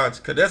see about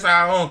you, cause that's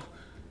our uncle.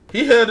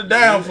 He held it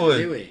down for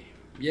you.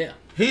 Yeah.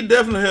 He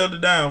definitely held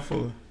it down for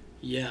you.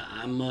 Yeah,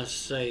 I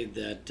must say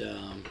that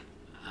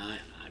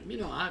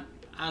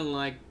I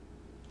like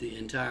the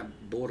entire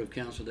board of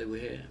council that we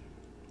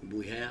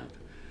have.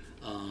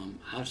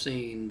 I've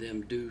seen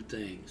them do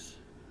things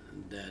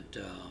that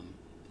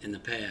in the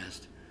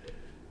past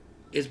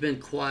it's been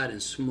quiet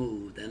and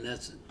smooth, and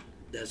that's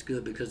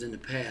good, because in the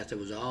past there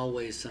was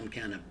always some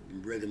kind of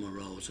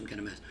rigmarole, some kind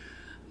of mess.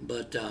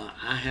 But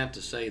I have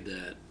to say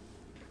that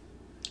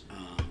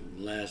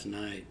last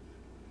night,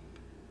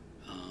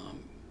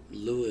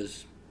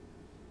 Lewis,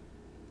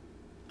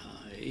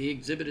 he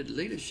exhibited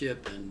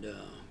leadership, and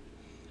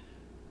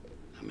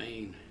I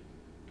mean,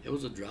 it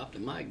was a drop the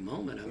mic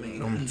moment. I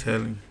mean, I'm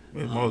telling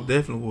you, it most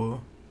definitely was.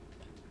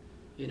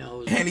 it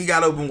was, And he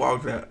got up and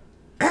walked out.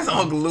 That's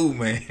Uncle Lou,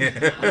 man. I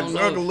don't That's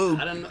know. Uncle Lou.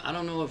 I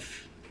don't know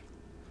if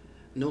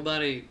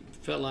nobody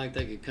felt like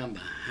they could come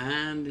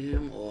behind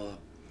him, or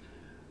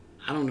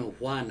I don't know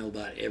why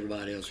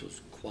everybody else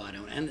was quiet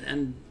on.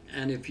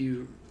 And if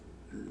you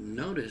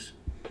notice,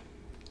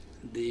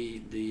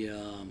 the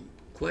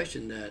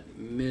question that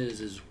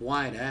Mrs.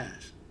 White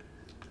asked,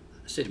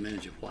 City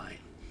Manager White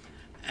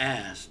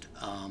asked,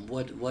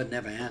 what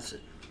never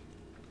answered,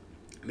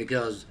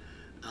 because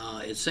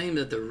it seemed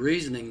that the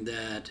reasoning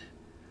that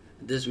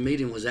this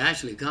meeting was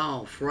actually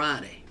called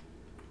Friday,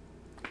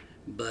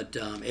 but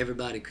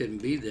everybody couldn't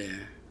be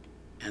there,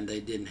 and they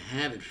didn't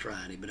have it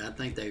Friday. But I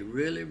think they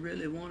really,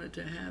 really wanted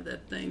to have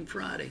that thing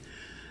Friday,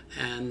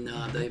 and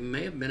they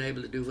may have been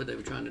able to do what they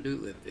were trying to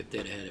do if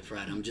they'd had it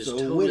Friday. I'm just So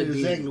totally what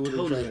exactly being were they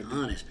totally trying to do?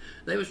 honest.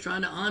 They was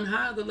trying to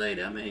unhire the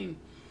lady. I mean,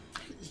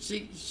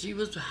 she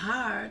was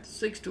hired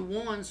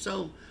 6-1,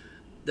 so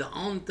the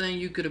only thing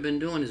you could have been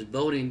doing is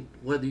voting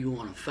whether you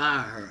want to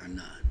fire her or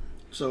not.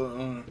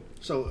 So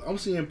I'm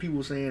seeing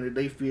people saying that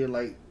they feel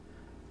like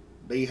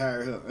they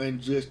hired her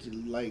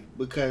unjustly, like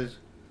because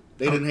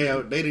they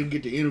didn't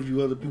get to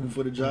interview other people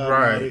for the job.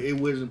 Right. It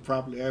wasn't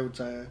properly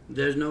advertised.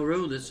 There's no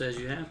rule that says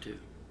you have to.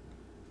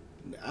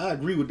 I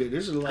agree with that.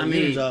 This is like I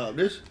mean, any job.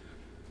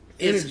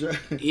 Any job.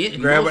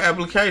 Grab an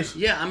application.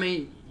 Yeah, I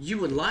mean, you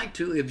would like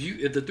to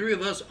if the 3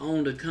 of us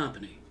owned a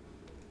company,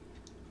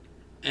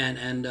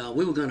 and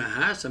we were going to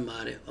hire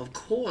somebody. Of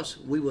course,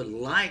 we would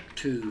like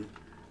to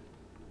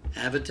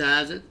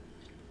advertise it,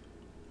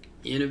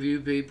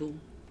 interview people,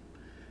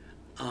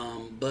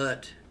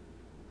 but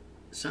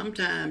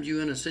sometimes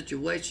you're in a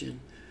situation,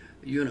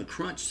 you're in a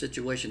crunch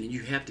situation, and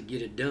you have to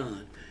get it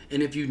done.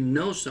 And if you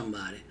know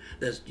somebody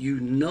that you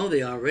know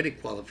they already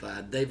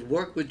qualified, they've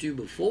worked with you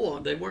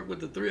before, they worked with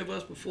the three of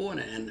us before,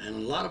 and a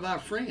lot of our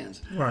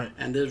friends. Right.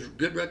 And there's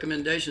good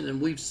recommendations, and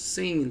we've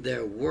seen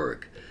their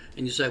work.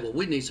 And you say, well,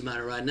 we need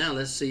somebody right now.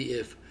 Let's see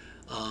if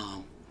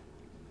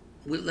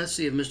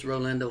Mr.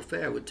 Orlando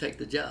Fair would take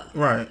the job.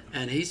 Right.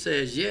 And he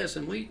says yes,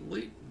 and we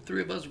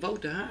three of us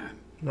vote to hire him.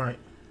 Right.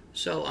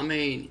 So, I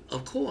mean,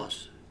 of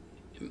course,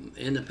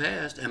 in the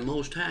past and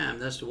most time,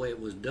 that's the way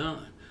it was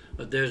done.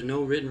 But there's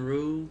no written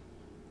rule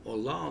or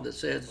law that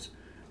says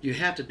you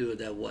have to do it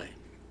that way.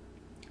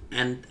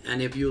 And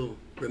if you'll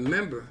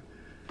remember,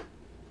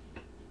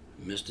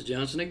 Mr.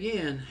 Johnson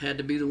again had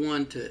to be the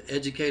one to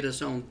educate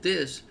us on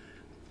this.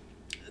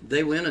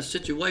 They were in a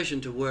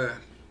situation to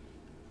where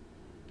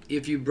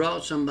if you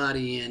brought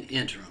somebody in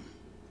interim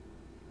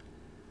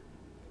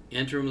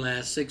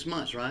lasts 6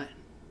 months, right?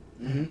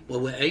 Mm-hmm. Well,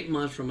 we're 8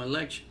 months from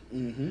election.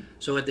 Mm-hmm.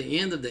 So at the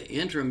end of the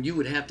interim, you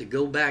would have to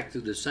go back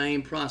through the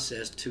same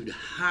process to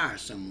hire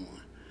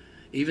someone,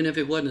 even if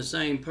it wasn't the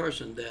same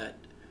person that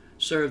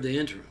served the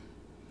interim.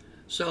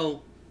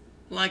 So,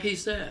 like he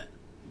said,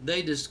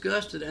 they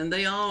discussed it and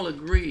they all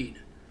agreed.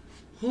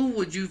 Who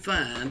would you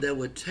find that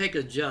would take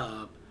a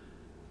job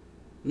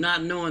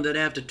not knowing that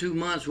after 2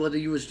 months whether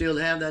you would still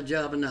have that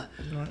job or not?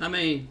 Right. I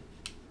mean,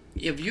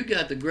 if you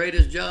got the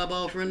greatest job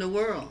offer in the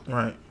world,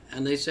 Right.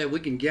 and they said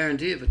we can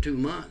guarantee it for 2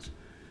 months,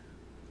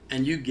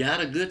 and you got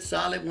a good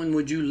solid one,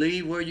 would you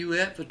leave where you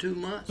at for 2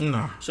 months?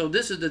 No. So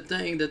this is the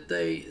thing that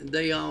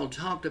they all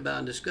talked about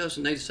and discussed,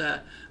 and they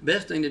decided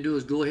best thing to do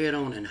is go ahead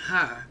on and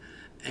hire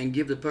and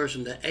give the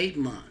person the 8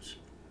 months,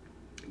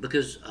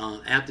 because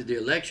after the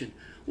election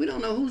we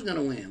don't know who's going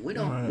to win. We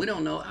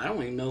don't know. I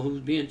don't even know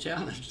who's being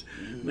challenged.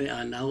 I mean,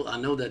 I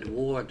know that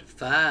Ward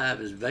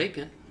 5 is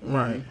vacant.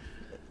 Right.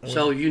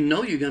 So you're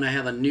going to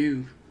have a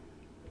new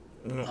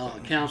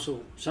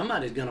council.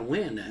 Somebody's going to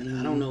win that.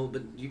 I don't know,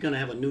 but you're going to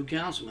have a new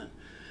councilman.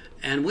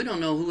 And we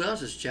don't know who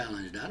else is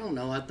challenged. I don't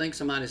know. I think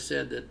somebody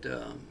said that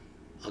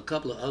a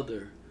couple of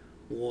other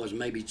wards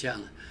may be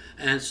challenged.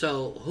 And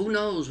so who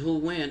knows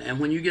who'll win. And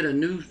when you get a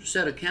new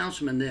set of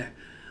councilmen there,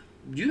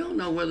 you don't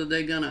know whether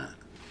they're going to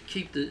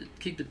keep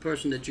the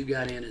person that you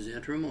got in as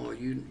interim, or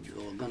you're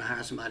going to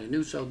hire somebody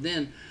new. So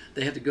then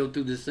they have to go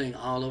through this thing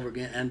all over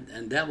again.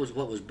 And that was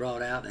what was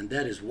brought out. And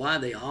that is why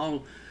they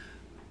all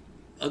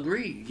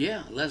agreed,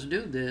 yeah, let's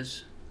do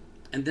this.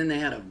 And then they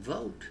had a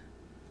vote.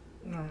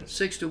 Right.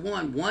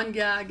 6-1. One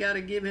guy got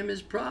to give him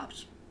his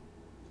props.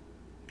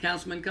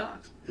 Councilman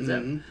Cox. Is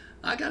that?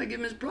 I got to give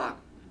him his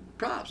props.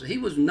 He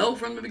was no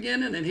from the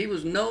beginning, and he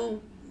was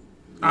no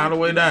All the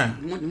way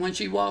down. when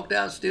she walked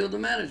out, still the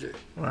manager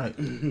Right.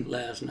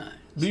 last night.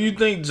 Do you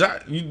think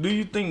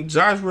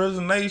Josh's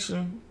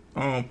resignation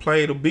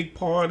played a big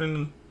part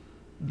in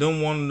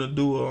them wanting to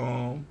do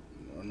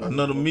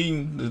another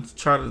meeting to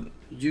try to?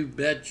 You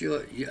bet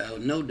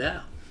no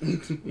doubt.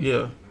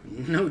 Yeah.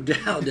 No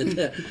doubt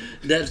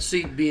that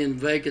seat being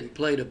vacant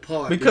played a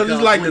part. Because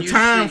it's like when the you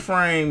time see-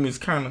 frame is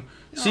kind of.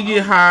 She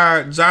get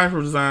hired, Josh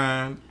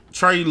resigned,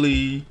 Trey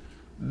Lee,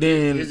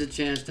 then Here's a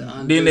chance to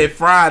undo. then that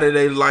Friday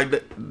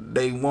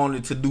they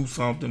wanted to do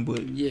something,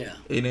 but Yeah.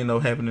 it ended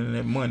up happening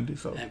that Monday.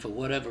 So And for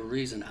whatever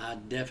reason, I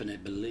definitely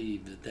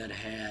believe that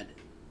had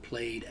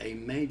played a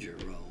major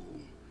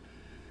role.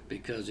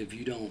 Because if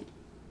you don't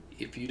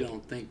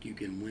think you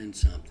can win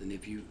something,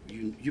 if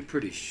you're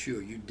pretty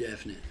sure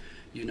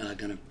you're not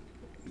gonna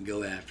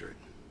go after it.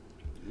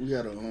 We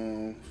got a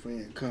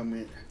fan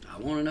comment. I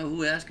want to know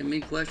who asking me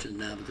questions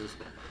now, because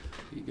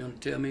you're gonna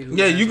tell me who.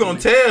 yeah, you gonna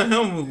asking tell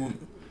him.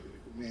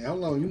 Man, how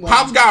long you might?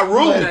 Pops got me.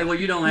 rules. Okay, well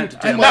you don't have to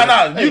tell me.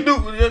 No, you do.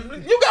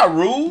 You got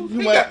rules. You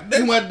He might, got-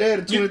 you might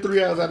dad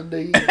 23 hours out of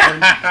the day.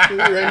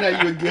 Right now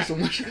you would get so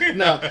much.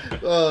 No,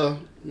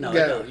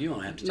 you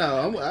don't have to.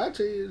 Tell me. I'll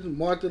tell you.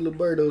 Martha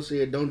Liberto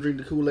said, "Don't drink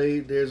the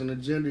Kool-Aid. There's an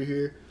agenda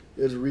here.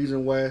 There's a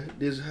reason why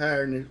this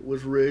hiring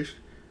was rushed.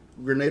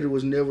 Grenada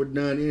was never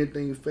done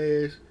anything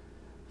fast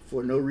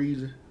for no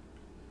reason."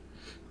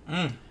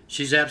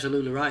 She's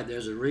absolutely right.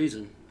 There's a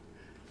reason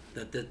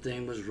that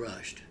thing was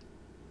rushed.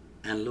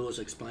 And Lewis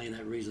explained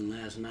that reason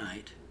last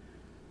night.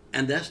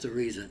 And that's the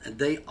reason. And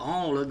they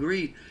all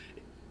agreed.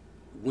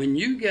 When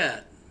you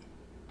got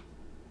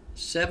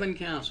 7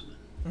 councilmen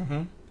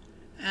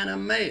and a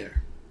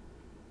mayor,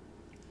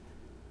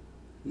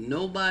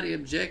 nobody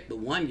object but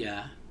one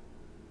guy.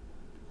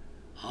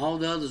 All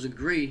the others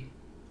agree.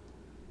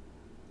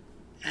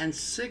 And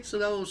 6 of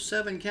those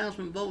 7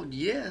 councilmen voted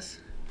yes.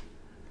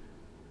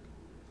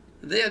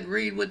 They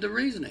agreed with the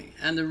reasoning.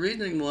 And the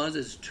reasoning was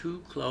it's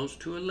too close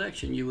to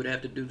election. You would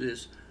have to do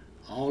this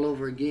all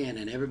over again,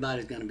 and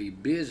everybody's going to be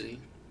busy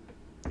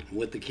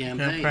with the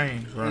campaign.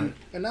 Campaigns, right?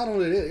 And not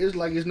only that, it's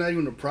like it's not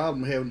even a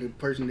problem having the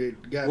person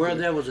that got Where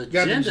the, there was got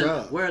the agenda,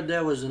 job. where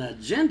there was an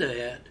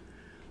agenda at,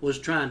 was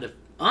trying to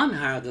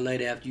unhire the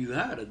lady after you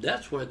hired her.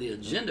 That's where the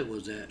agenda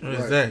was at.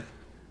 Exactly.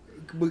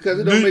 Because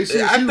it don't make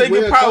sense. I She was think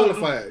it well probably-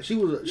 qualified. She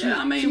was. She, Yeah,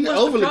 I mean, she what's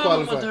overly the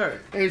problem qualified.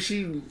 with her? And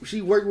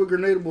she worked with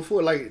Grenada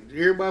before. Like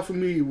everybody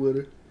familiar with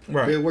her.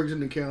 Right. They worked in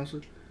the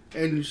council,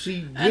 and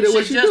she And did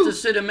what she's she just do. a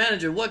city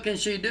manager. What can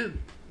she do?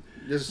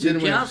 Just The sit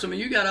around. councilman,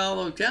 you got all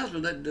those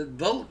councilmen that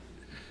vote,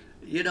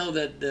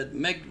 that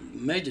make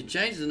major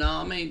changes and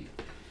all. I mean,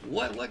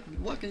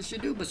 what can she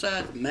do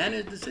besides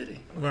manage the city?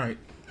 Right.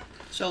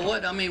 So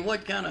what? I mean,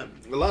 what kind of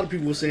A lot of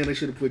people were saying they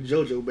should have put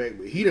JoJo back,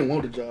 but he didn't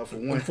want the job for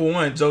one. For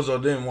one,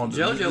 JoJo didn't want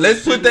the JoJo? job.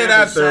 Let's was put sitting that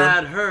out there.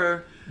 beside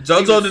her. He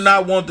JoJo was- did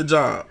not want the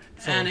job.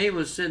 And he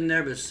was sitting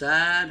there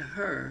beside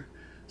her,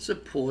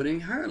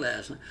 supporting her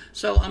last night.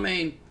 So I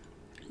mean,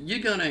 you're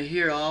gonna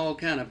hear all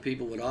kind of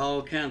people with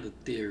all kinds of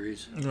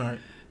theories, Right.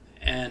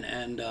 and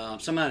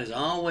somebody's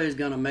always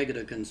gonna make it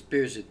a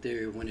conspiracy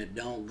theory when it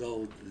don't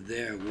go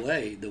their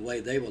way, the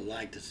way they would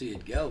like to see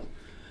it go.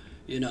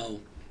 You know,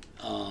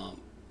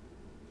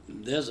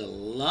 there's a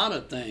lot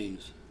of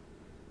things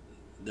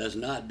that's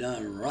not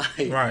done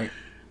right, Right.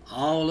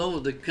 all over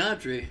the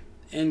country,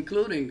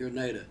 including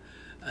Grenada.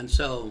 And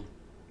so,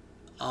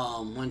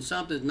 when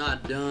something's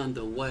not done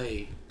the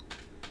way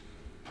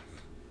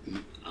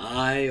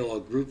I or a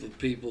group of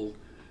people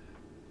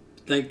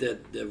think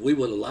that we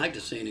would have liked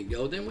to seen it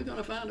go, then we're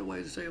gonna find a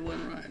way to say it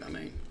wasn't right. I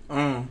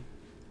mean,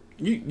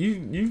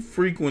 You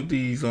frequent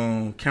these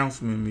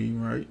councilman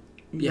meetings, right?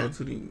 You Yeah. Go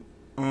to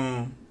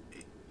the,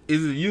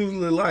 is it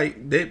usually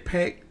like that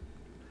packed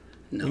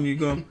no. when you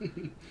go?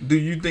 Do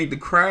you think the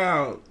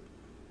crowd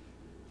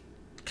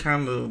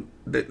kind of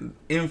that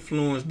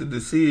influenced the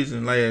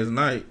decision last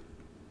night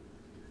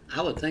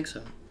I would think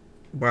so.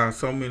 by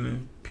so many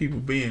people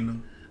being there?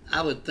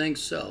 I would think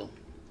so,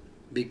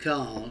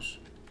 because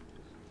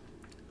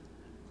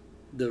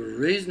the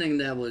reasoning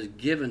that was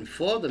given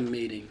for the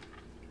meeting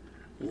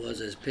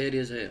was as petty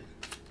as hell.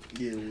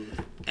 Yeah, well,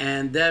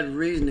 And that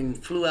reasoning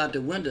flew out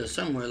the window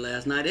somewhere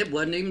last night. It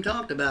wasn't even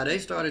talked about. They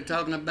started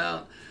talking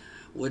about,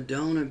 well,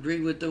 don't agree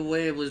with the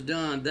way it was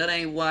done. That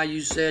ain't why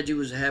you said you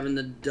was having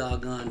the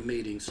doggone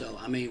meeting. So,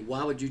 I mean,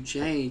 why would you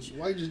change?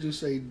 why you just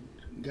say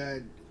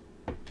God?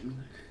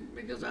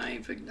 Because I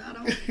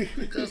don't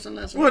because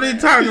unless What are you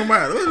talking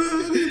about? What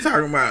are you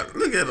talking about?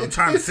 Look at him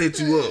trying to set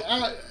you up.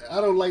 I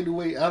don't like the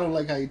way. I don't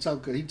like how he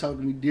talk. Cause he talked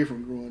to me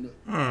different growing up.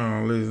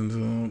 Oh, listen to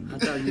him. I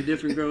thought you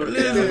different growing up.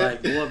 I was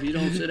like, boy, if you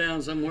don't sit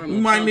down somewhere, I'm We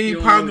gonna might thump need you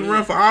on Pop your to head.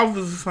 run for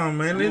office or something,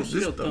 man. I'm gonna This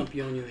still stuff. thump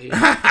you on your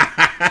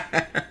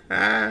head.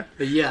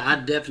 But yeah, I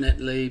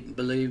definitely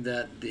believe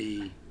that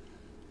the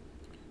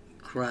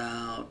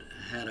crowd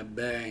had a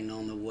bearing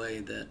on the way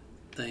that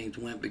things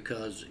went,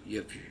 because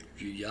if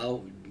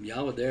y'all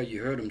were there,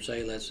 you heard them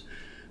say, let's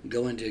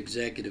go into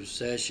executive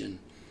session.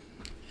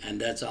 And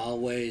that's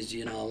always,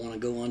 I want to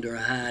go under a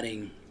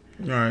hiding,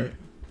 Right.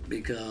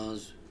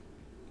 because,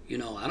 I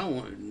don't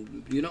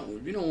want, you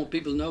don't want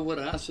people to know what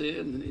I said.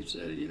 And he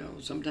said,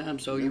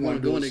 sometimes, so you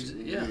want to go in,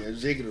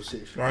 executive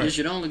session. Right. you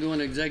should only go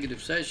into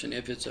executive session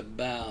if it's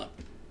about,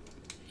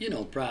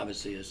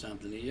 privacy or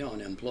something. An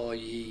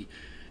employee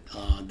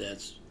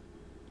that's,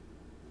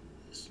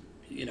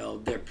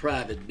 their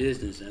private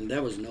business. And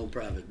there was no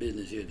private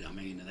business here. I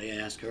mean, they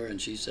asked her and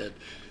she said,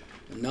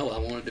 no, I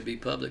want it to be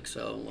public.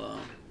 So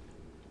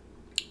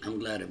I'm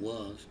glad it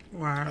was.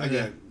 Wow. I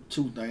got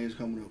two things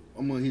coming up.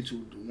 I'm gonna hit you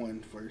with the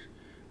one first.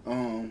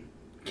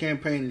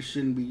 Campaigning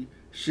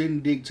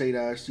shouldn't dictate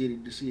our city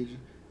decision.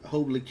 I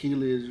hope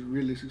Lakila is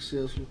really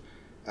successful.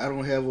 I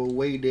don't have a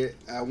way that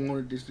I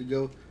wanted this to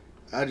go.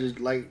 I just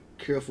like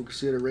careful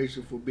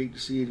consideration for big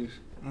decisions.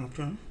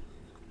 Okay.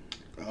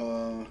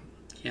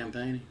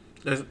 Campaigning.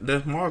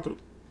 That's Martha.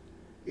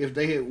 If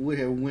they would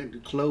have went to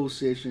closed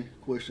session, ?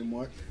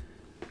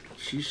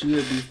 She should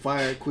be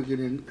fired quicker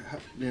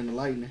than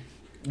lightning.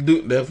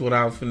 That's what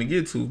I was finna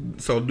get to.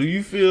 So, do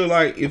you feel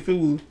like if it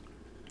was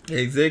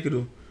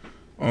executive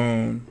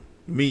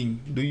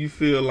meeting, do you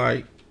feel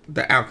like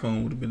the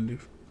outcome would have been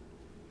different?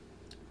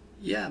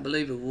 Yeah, I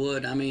believe it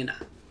would. I mean,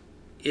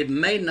 it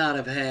may not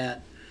have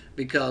had,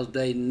 because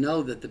they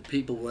know that the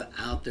people were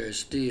out there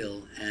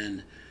still,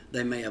 and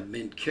they may have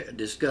been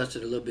discussed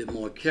it a little bit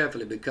more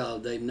carefully,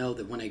 because they know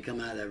that when they come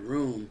out of that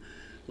room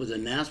with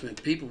an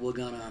announcement, people were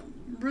going to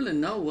really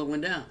know what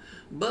went down.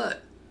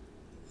 But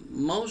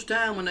most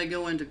time when they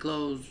go into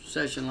closed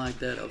session like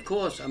that, of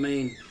course, I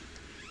mean,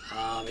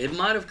 it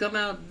might have come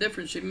out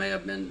different. She may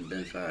have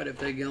been fired if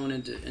they gone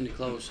into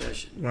closed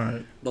session.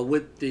 Right. But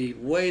with the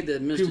way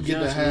that Mr. People get to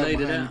Johnson hide laid it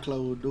behind out,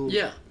 closed doors.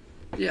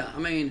 yeah. I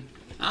mean,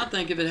 I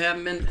think if it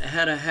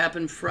had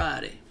happened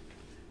Friday,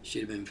 she'd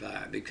have been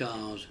fired,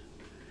 because,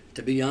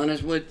 to be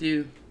honest with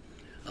you,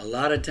 a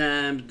lot of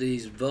times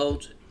these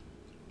votes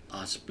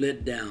are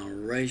split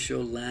down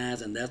racial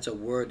lines, and that's a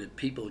word that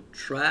people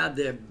try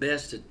their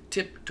best to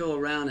tiptoe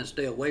around and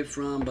stay away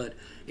from, but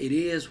it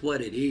is what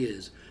it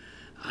is.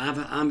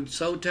 I'm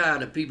so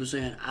tired of people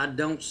saying, I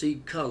don't see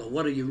color.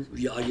 What are you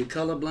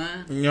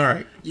colorblind? All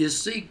right. You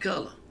see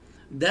color.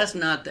 That's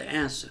not the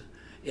answer.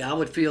 Yeah, I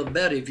would feel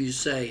better if you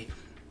say,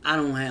 I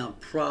don't have a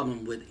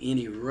problem with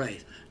any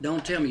race.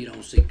 Don't tell me you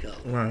don't see color.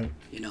 Right.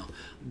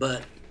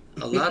 But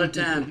a lot of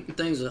times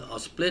things are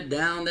split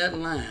down that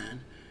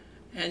line,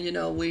 and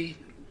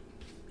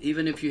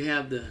even if you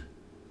have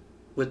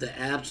with the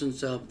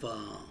absence of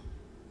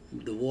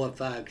the Ward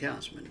 5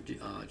 councilman,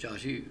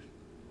 Josh Hughes,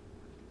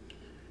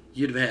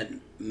 you'd have had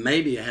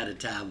a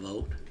tie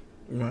vote.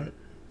 Right.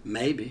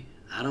 Maybe.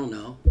 I don't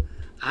know.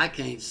 I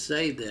can't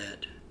say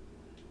that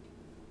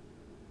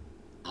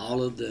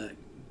all of the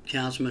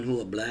councilmen who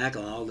are black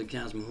or all the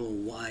councilmen who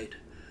are white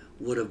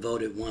would have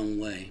voted one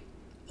way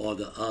or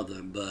the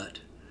other, but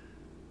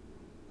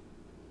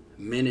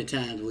many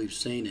times we've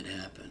seen it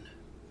happen.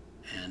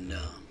 And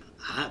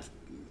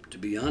to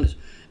be honest,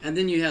 and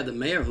then you have the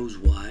mayor who's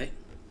white,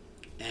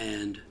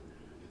 and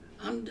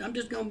I'm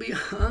just going to be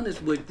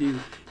honest with you.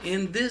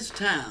 In this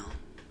town,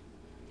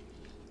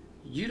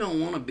 you don't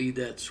want to be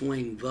that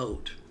swing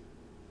vote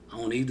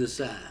on either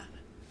side.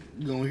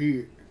 You gonna hear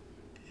it.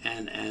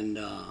 And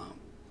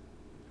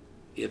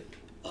if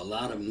a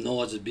lot of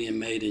noise is being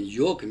made in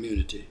your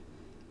community,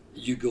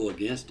 you go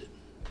against it.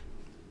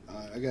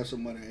 I got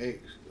somebody to ask.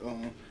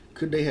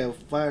 Could they have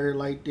fired her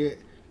like that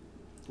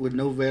with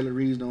no valid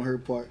reason on her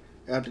part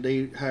after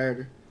they hired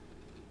her?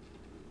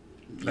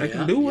 They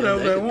can do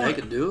whatever they want. They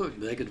could do it.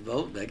 They could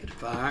vote. They could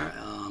fire.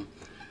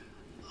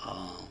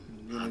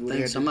 I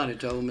think somebody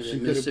told me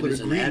that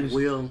Mississippi's an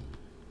at-will.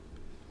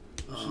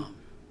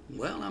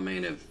 Well, I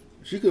mean, if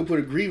she could put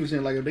a grievance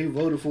in, like if they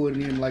voted for it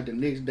and then like the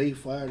next day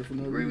fired her for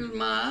no reason. Grievance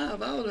my eye.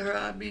 If I was her,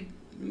 I'd be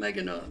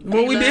making a.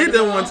 Well, we did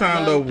that one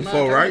time though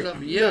before, right?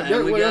 Yeah,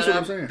 and we that's got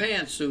what I'm our saying.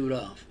 pantsuit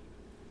off.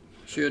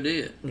 Sure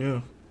did.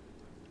 Yeah.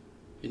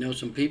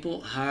 Some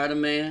people hired a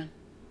man,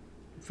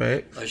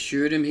 Facts.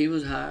 assured him he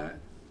was hired.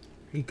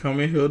 He come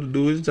in here to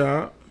do his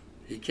job.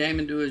 He came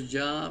and do his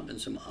job, and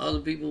some other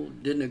people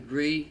didn't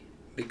agree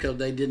because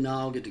they didn't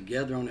all get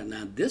together on it.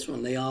 Now, this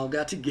one, they all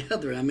got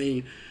together. I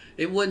mean,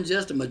 it wasn't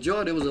just a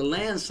majority; it was a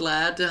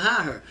landslide to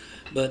hire her.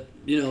 But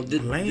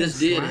this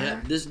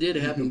did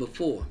happen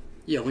before.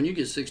 Yeah, when you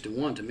get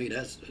 6-1, to me,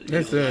 that's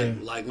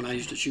like when I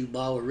used to shoot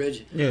ball with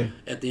Reggie. Yeah.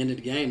 At the end of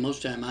the game,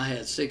 most of the time I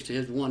had 6 to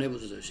his 1. It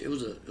was a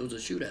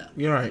shootout.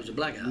 You're right. It was a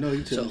blackout. No,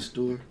 you tell the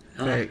story.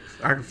 Facts.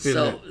 I can feel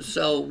that.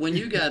 So when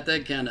you got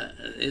that kind of,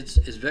 it's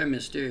very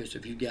mysterious.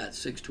 If you got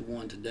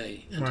 6-1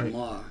 today and Right.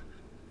 tomorrow,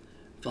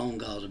 phone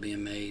calls are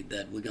being made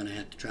that we're going to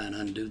have to try and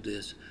undo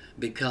this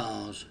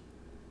because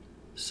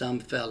some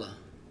fella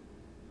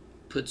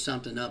put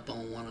something up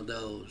on one of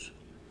those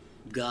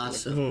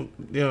gossip.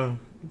 Yeah.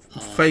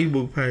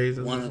 Facebook page.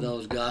 or One of something.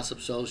 those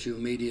gossip social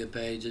media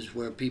pages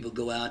where people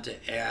go out to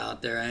air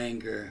out their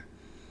anger.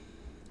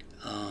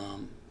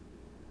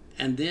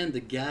 And then the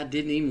guy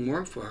didn't even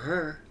work for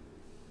her.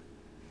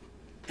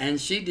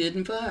 And she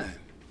didn't fire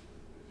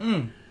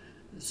him.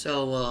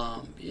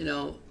 So,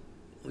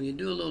 when you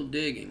do a little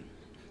digging.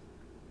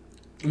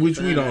 Which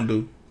we don't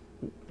do.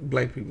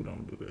 Black people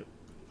don't do that.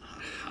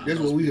 That's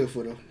what we here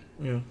for, though.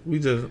 Yeah. We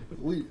just.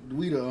 We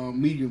the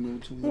medium in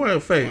between. Well,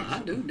 facts. I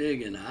do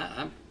digging.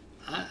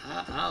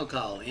 I'll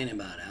call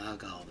anybody. I'll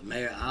call the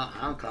mayor.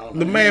 I'll call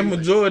The mass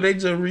majority, they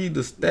just read the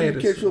Let status.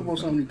 me catch you up on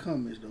some of the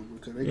comments, though,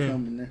 because they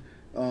come in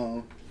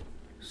there.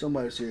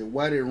 Somebody said,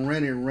 why did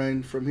Randy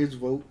run from his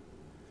vote?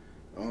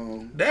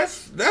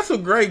 That's a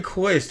great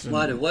question.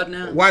 Why did what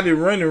now? Why did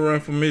Randy run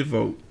from his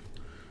vote?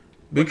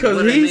 Because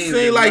What he it mean,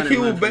 seemed like Randy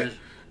he run was from back.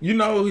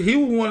 his- He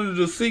was one of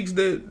the 6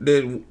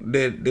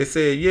 that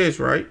said yes,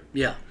 right?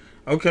 Yeah.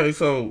 Okay,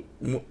 so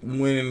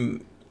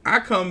when I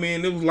come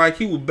in, it was like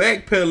he was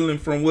backpedaling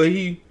from where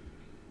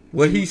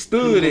he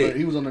stood at.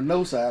 He was on the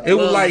no side. It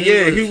was Well, like,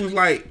 he he was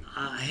like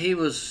he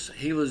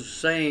was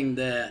saying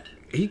that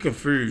he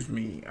confused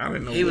me. I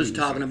didn't know. he what was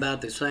talking saying.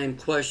 about the same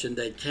question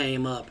that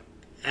came up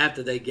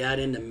after they got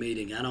in the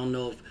meeting. I don't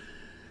know if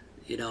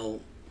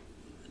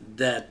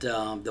that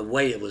the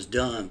way it was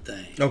done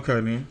thing. Okay,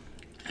 then.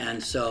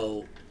 And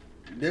so,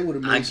 They would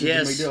have I made sense to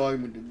guess- make that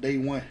argument the day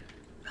one.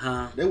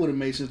 They would have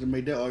made sense to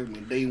make that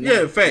argument day one.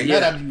 Yeah, fact.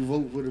 Not Yeah. after you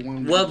vote for the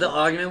one. Well, the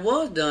argument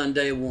was done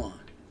day one.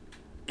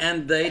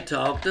 And they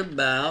talked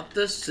about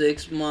the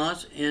 6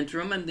 months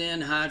interim and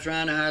then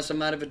trying to hire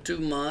somebody for 2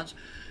 months.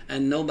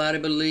 And nobody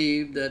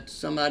believed that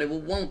somebody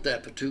would want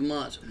that for 2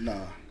 months.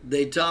 Nah.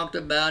 They talked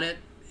about it.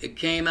 It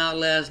came out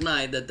last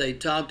night that they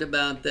talked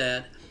about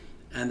that.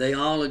 And they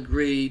all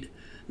agreed,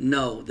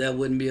 no, that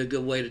wouldn't be a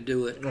good way to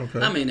do it. Okay.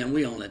 I mean, and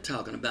we only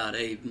talking about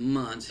 8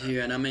 months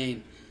here. And I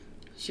mean,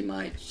 she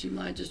might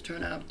just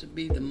turn out to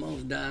be the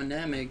most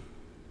dynamic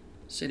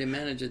city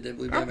manager that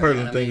we've I ever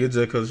personally had. think it's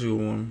just because you're a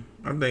woman.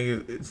 I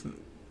think it's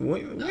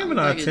women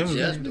are think it's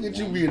just intimidated. Look at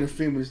you being a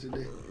feminist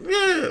today.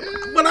 Yeah,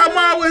 but I'm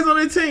always on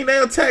their team. They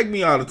attack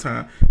me all the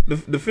time.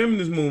 The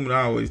feminist movement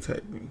always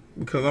attack me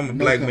because I'm a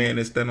black man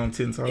that stand on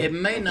 10 toes. It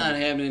may not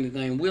have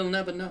anything. We'll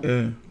never know.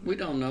 Yeah, We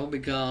don't know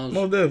because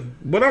most definitely.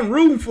 But I'm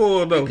rooting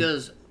for her though.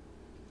 because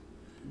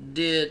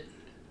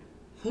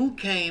who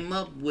came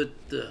up with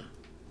the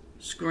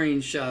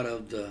screenshot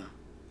of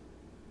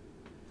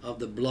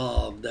the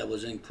blog that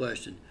was in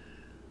question?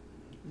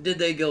 Did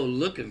they go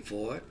looking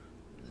for it?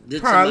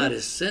 Did Probably.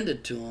 somebody send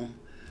it to him?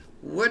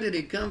 Where did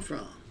it come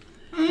from?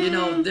 You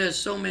know, there's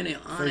so many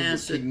Facebook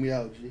unanswered. kicked me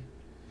out, G.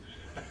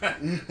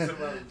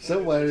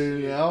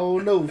 Somebody, I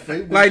don't know.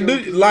 Facebook Like,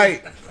 kicked do, me.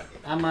 like,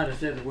 I might have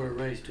said the word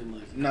race too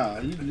much. Nah,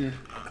 you can.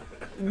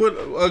 but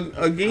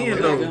again Oh,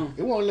 though, there you go.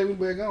 It won't let me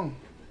back on.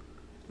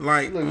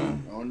 like, Look,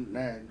 on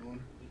 9.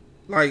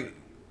 like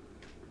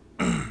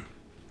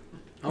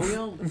Oh, we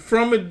on?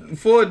 from it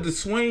for it to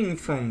swing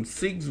from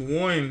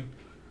 6-1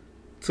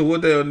 to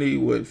what they'll need,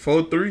 what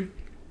 4-3.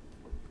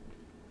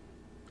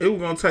 It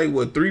was gonna take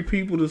what 3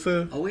 people to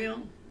sell. Are we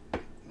on? I'm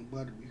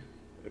about to be.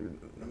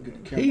 I'm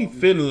getting the camera He on me.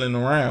 fiddling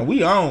around.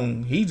 We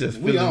on. He just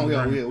We fiddling on, yeah,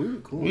 around. we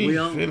were cool. We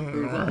on? fiddling We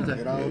around. on?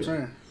 At all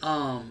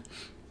time.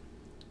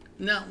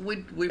 No, we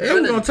It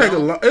really was gonna take a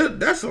don't. lot.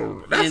 That's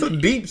a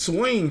And- deep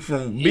swing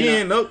from You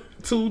being know- up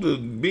 2 to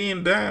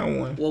being down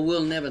 1. Well,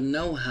 we'll never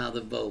know how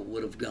the vote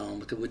would have gone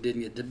because we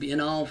didn't get to be. In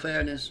all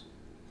fairness,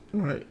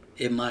 Right.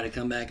 it might have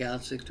come back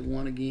out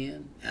 6-1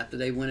 again after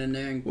they went in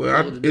there and.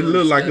 Well, voted it during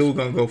looked like it discussion.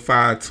 was gonna go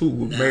 5-2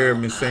 with No,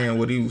 Merriman saying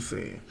what he was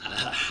saying.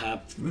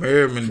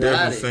 Merriman Friday.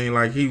 definitely seemed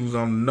like he was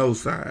on the no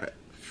side.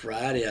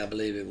 Friday, I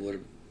believe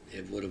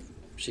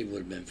she would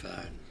have been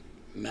fired.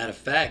 Matter of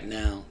fact,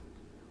 now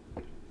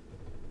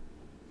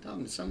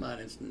talking to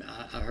somebody,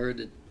 I heard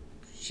that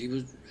she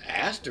was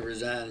asked to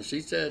resign, and she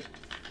said,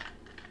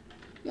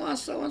 "Why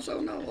so and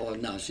so no?" Or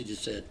no, she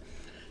just said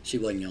she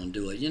wasn't gonna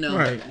do it. You know,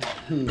 Right.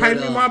 Pay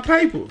me my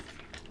paper.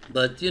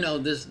 But you know,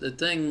 the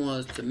thing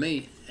was to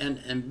me,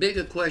 and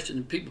bigger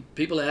question.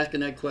 People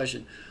asking that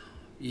question.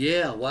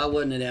 Yeah, why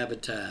wasn't it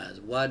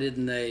advertised? Why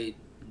didn't they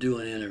do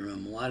an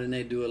interim? Why didn't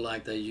they do it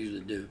like they usually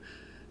do?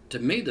 To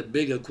me, the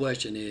bigger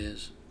question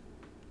is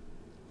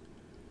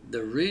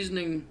the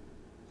reasoning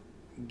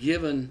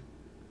given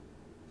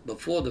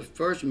before the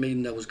first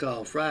meeting that was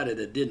called Friday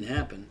that didn't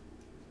happen.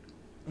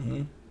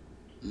 Mhm.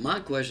 My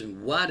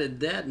question: why did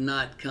that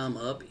not come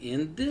up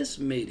in this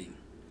meeting?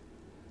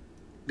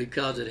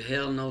 Because it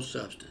held no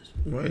substance.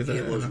 What is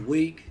It was that?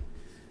 weak,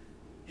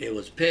 it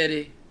was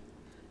petty,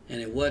 and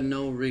it wasn't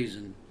no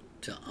reason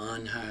to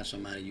unhire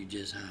somebody you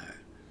just hired.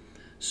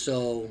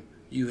 So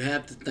you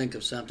have to think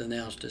of something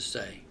else to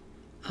say.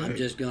 I'm Right.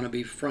 just going to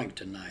be frank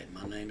tonight.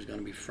 My name is going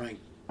to be Frank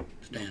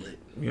Stanley.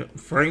 Yeah,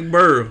 Frank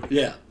Burr.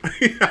 Yeah.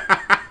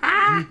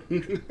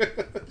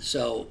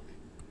 So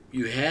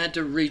you had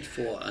to reach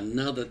for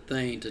another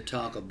thing to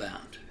talk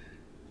about.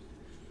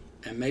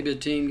 And maybe the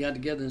team got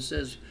together and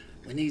says,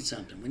 we need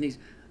something.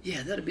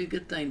 Yeah, that'd be a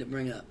good thing to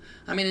bring up.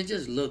 I mean, it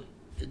just looked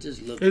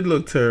It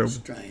looked terrible.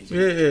 strange. Yeah,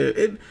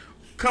 it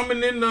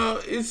coming in.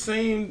 It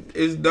seemed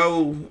as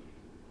though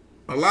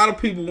a lot of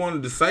people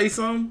wanted to say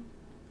something,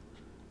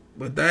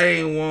 but they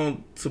ain't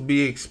want to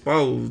be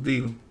exposed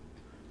either.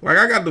 Like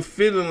I got the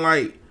feeling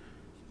like,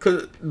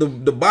 cause the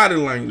body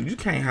language, you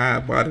can't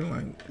hide body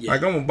language. Yeah.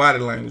 Like I'm a body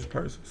language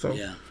person, so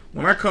Yeah.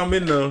 when I come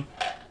in there,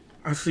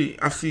 I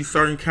see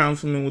certain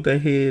councilmen with their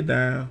head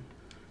down,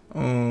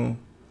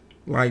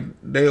 like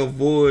they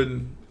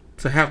avoid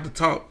to have to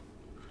talk.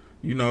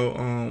 You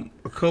know,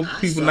 a couple I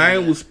people saw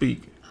name that. was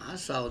speaking. I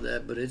saw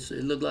that, but it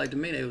looked like to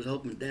me they was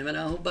hoping, damn it,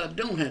 I hope I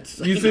don't have to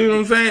say You see what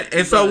I'm saying?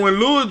 And so But- when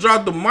Lewis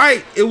dropped the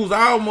mic, it was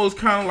almost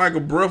kind of like a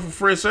breath of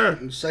fresh air.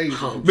 Say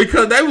something.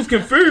 Because they was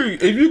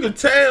confused. If you could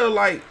tell,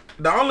 like,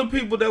 the only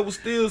people that was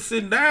still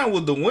sitting down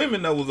was the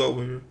women that was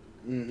over here.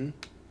 Mm-hmm.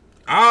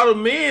 All the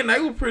men, they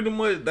were pretty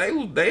much,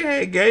 they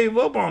had gave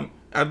up on it.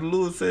 After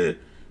Lewis said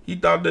he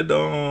thought that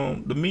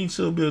the meeting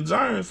should be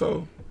adjourned,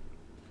 so.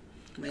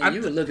 Man,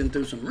 you were looking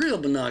through some real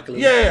binoculars.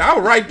 Yeah, I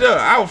was right there.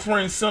 I was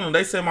front and center.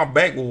 They said my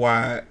back was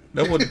wide.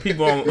 That's what the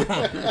people on.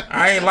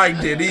 I ain't like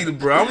that either,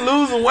 bro. I'm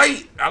losing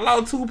weight. I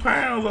lost 2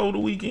 pounds over the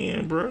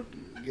weekend, bro.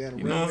 You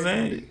know what I'm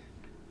saying?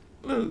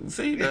 Look,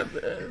 see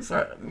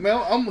that?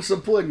 Man, I'm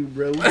supporting you,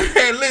 bro.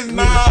 Hey, listen,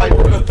 nah.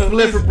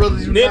 Fluffy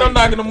Brothers Unite. Then I'm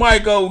knocking the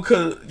mic over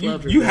because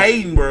you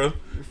hating, bro.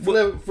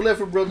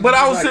 Fluffy Brothers But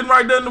I was Unite. sitting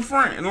right there in the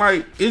front, and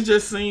like it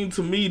just seemed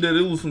to me that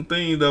it was some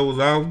things that was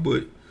off.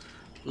 But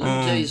Let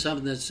me tell you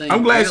something that's saying.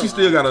 I'm glad real she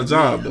still got a odd to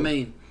job, me. though. I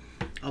mean,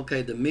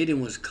 okay, the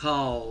meeting was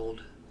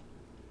called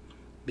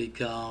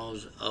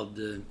because of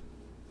the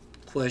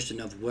question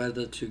of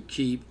whether to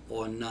keep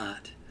or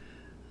not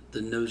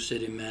the new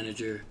city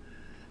manager,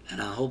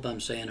 and I hope I'm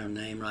saying her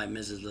name right,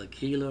 Mrs.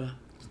 Lakila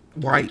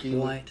white,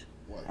 White.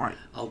 white.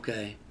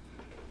 Okay.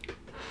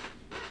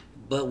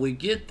 But we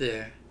get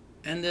there,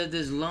 and there's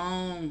this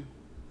long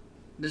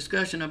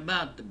discussion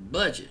about the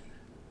budget.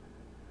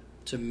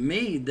 To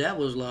me, that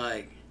was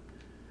like,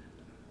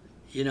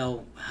 you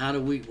know, how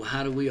do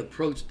we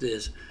approach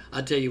this?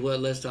 I tell you what,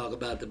 let's talk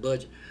about the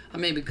budget. I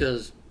mean,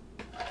 because,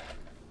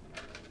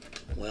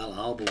 well,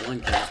 all but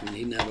one councilman,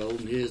 he never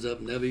opened his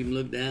up, never even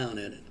looked down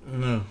at it.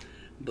 No.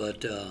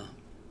 But,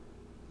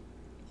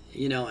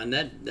 you know, and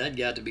that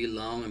got to be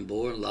long and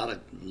boring. A lot of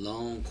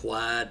long,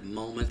 quiet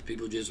moments.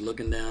 People just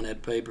looking down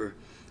at paper.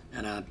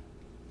 And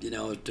you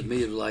know, to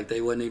me, it was like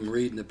they wasn't even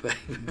reading the paper.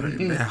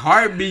 That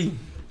heartbeat.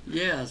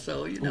 Yeah,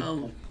 so, you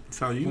know,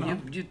 So you know.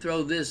 you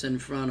throw this in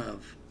front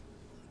of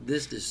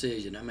this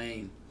decision. I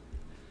mean,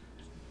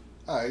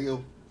 All right,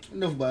 yo.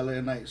 enough about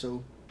last night.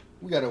 So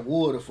we got a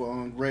water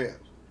for grabs.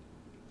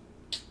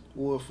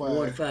 Ward 5.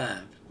 Ward 5.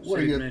 What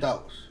are your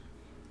thoughts?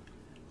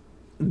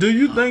 Do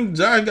you think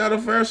Josh got a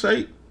fair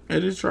shake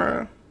at his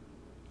trial?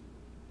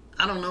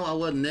 I don't know. I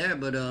wasn't there,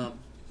 but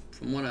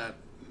from what I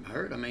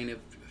heard, I mean, if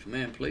a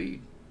man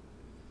pleads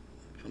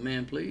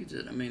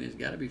it, I mean, it's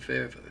got to be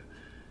fair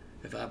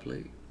if I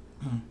plead.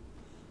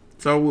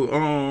 So with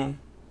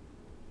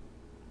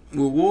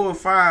Ward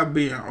 5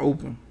 being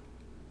open,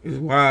 it's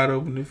wide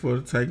open for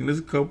the taking.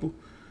 There's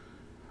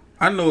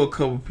I know a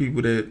couple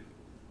people that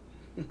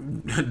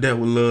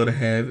would love to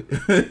have it.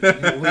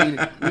 We ain't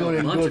A bunch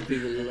endorse of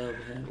people love it.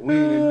 We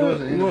ain't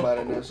endorsing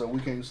anybody now, so we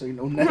can't say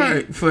no name.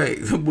 Right,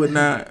 facts. But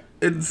not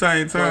at the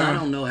same time. Well, I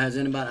don't know. Has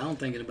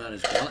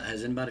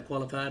anybody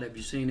qualified? Have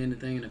you seen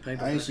anything in the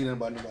paper? I ain't seen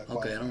nobody qualified.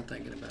 Okay, I don't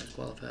think anybody's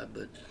qualified,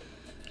 but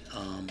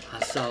I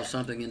saw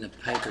something in the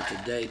paper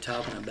today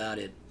talking about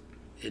it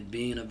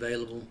being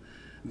available,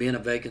 being a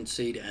vacant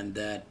seat, and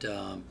that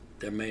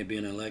there may be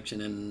an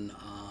election in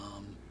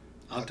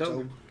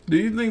October. Do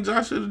you think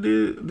Josh should have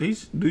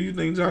Do you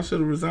think Josh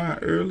should have resigned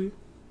early?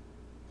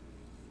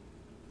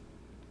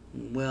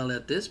 Well,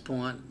 at this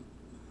point,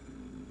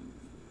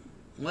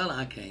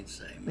 I can't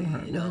say,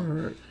 man.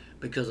 Right.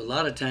 Because a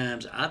lot of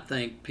times I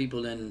think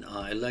people in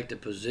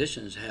elected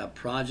positions have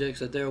projects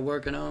that they're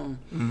working on,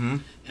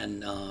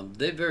 and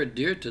they're very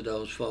dear to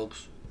those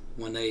folks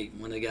when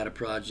they got a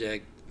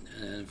project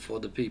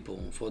for the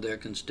people, for their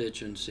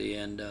constituency,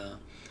 and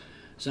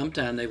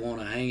sometimes they want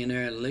to hang in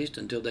there at least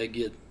until they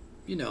get,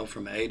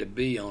 from A to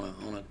B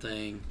on a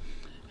thing,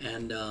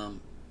 and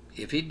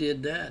if he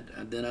did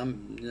that, then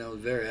I'm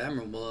very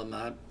admirable of him.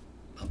 I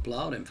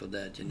applaud him for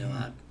that.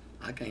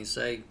 I can't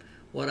say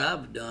what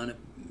I've done.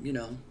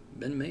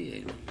 Been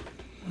me.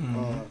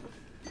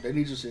 They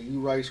need to say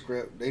you right,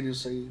 Scrap. They didn't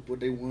say what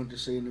they wanted to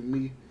say to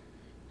me.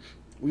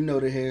 We know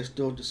they had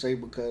stuff to say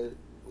because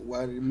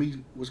why the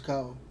meeting was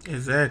called.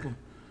 Exactly.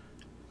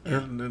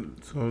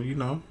 So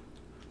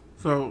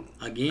So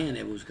again,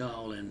 it was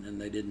called,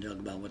 and they didn't talk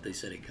about what they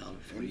said it called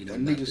it for. A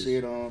nigga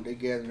said they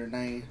gathered their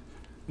name.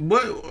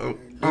 But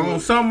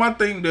something I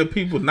think that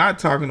people not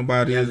talking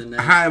about is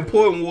how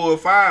important Ward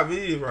 5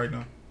 is right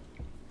now.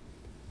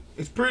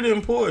 It's pretty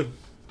important.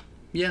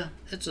 Yeah,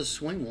 it's a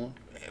swing one.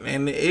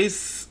 And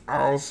it's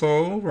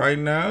also right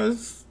now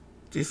it's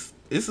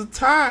a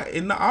tie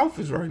in the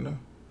office right now.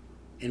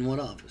 In what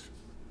office?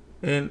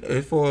 And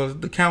as far as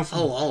the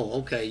council. Oh,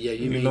 okay, yeah.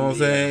 You mean, know what I'm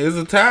saying? It's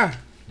a tie.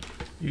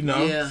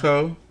 Yeah.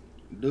 So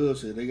Doug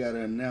said they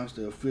gotta announce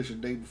the official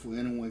date before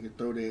anyone can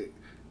throw that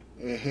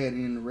hat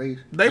in the race.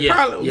 They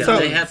probably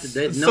they have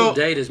to. No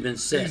date has been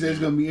set. It's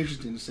gonna be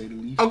interesting to say the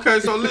least. Okay,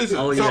 so listen.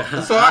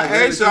 So I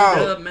I asked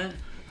y'all,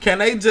 can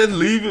they just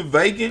leave it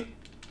vacant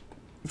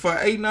for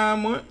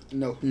 8-9 months?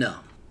 No.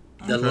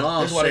 The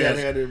law That's why says.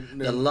 they gotta have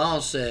The law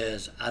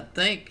says. I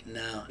think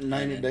now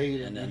 90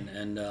 days.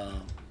 And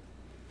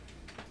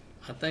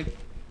I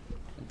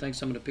think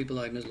some of the people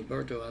like Ms.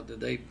 Liberto out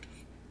there,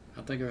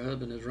 I think her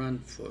husband has run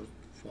for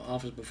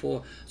office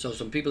before. So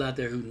some people out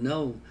there who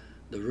know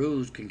the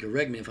rules can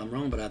correct me if I'm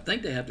wrong, but I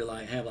think they have to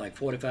have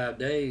 45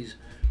 days.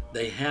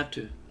 They have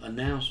to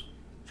announce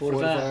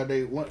 45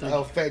 days.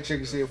 Our fact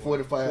checker said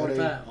 45 days.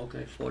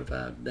 Okay,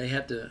 45. They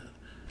have to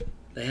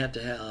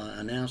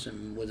announce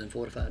them within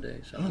 45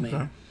 days. So, I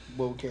mean,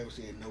 Bo Cap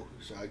said no,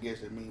 so I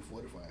guess that means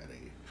 45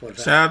 days.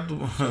 45.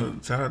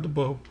 Shout out to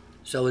Bo.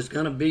 So it's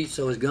gonna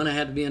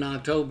have to be in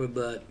October,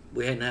 but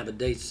we hadn't have a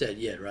date set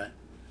yet, right?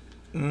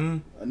 A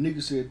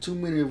nigga said too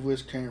many of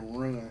us can't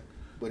run,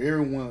 but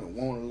everyone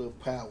want a little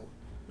power.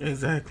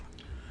 Exactly.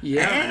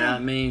 Yeah, and I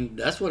mean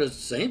that's what it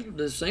seems.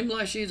 It seems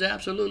like she's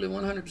absolutely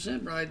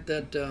 100% right.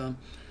 That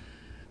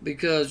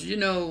because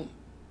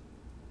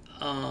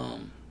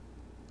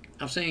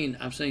I've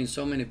seen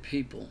so many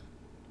people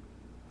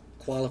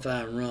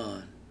qualify and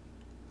run,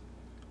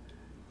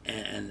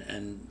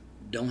 and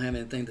don't have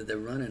anything that they're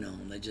running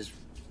on. They just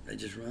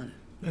run it.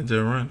 They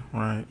just run,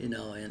 right? And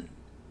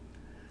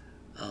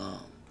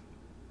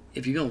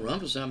if you're gonna run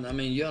for something, I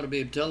mean, you ought to be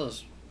able to tell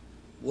us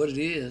what it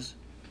is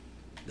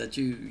that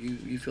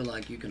you feel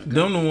like you can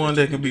accomplish. Them the one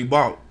that can be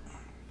bought.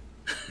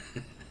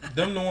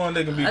 Them the one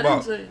that can be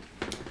bought.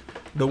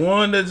 The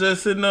one that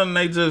just sitting up and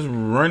they just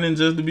running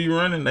just to be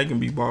running, they can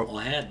be bought.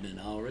 Or had been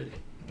already.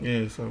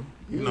 Yeah, so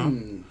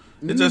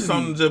it's just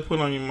something to just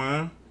put on your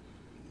mind.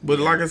 But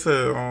like I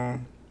said,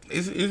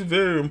 it's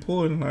very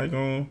important. Like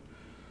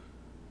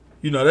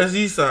that's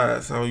East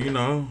Side, so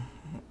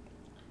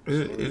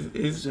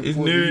it's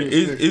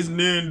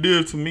near and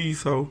dear to me.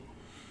 So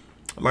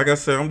like I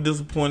said, I'm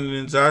disappointed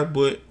in Josh,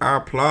 but I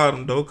applaud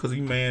him though because he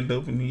manned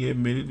up and he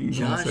admitted.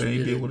 Know what I'm saying?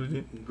 He did what he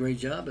did. Great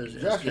job as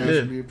Josh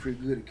counselor. did pretty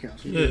good at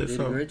counseling. He did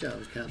a great job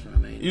as counselor. I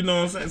mean, you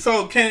know what I'm saying?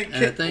 So can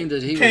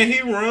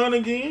he run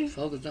again?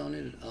 Focused on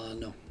it?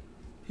 No.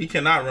 He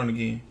cannot run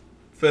again.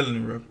 Felony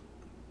record.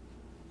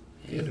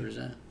 He had to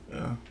resign.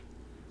 Yeah.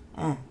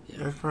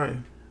 That's right.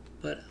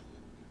 But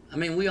I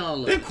mean, we all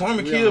love. Then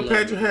Kwame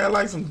Kilpatrick had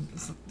like some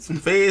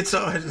Fed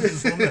charges or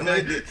something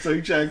like that. So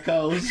you trying to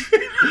cause?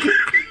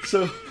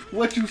 So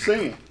what you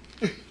saying?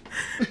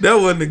 That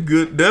wasn't a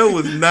good. That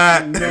was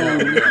not.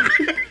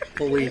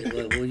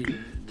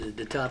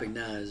 The topic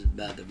now is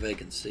about the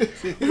vacancy.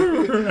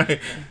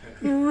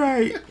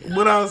 Right.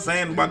 What I was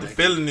saying about the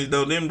felonies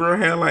though, them bro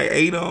had like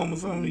 8 of them or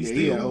something.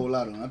 He had a whole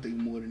lot of them. I think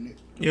more than that.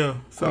 Yeah.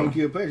 So So.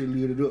 kill Patrick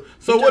leave it up.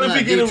 So what if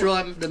he get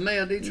Detroit, the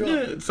mayor of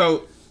Detroit? Yeah.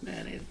 So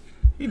Man,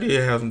 he did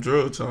have some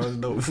drug charges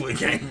though before he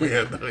came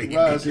here though.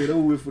 Ryan said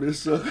over for this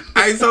sucker.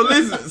 Hey, so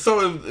listen.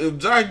 So if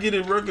Josh get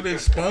his record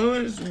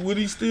expunged, would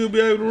he still be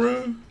able to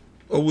run,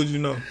 or would you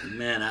know?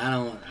 man, I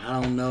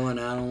don't know, and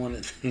I don't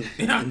want to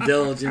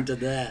indulge into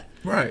that.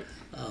 Right.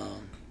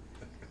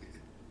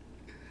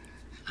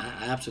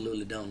 I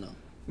absolutely don't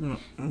know.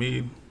 I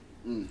mean,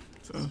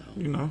 so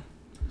you know.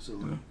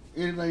 So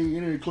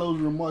any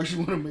closing remarks you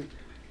want to make?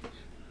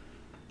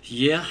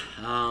 Yeah,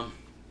 I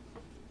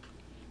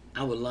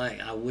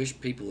wish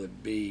people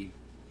would be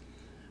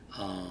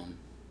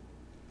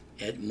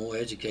more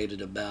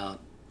educated about.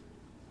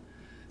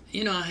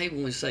 You know, I hate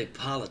when we say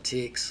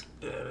politics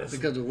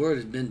because the word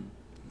has been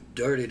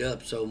dirtied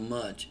up so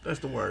much. That's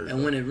the word.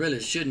 And when it really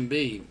shouldn't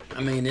be.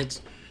 I mean,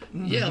 it's,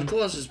 yeah, of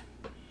course it's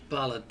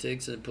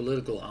politics and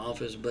political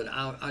office, but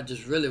I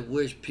just really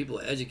wish people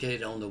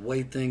educated on the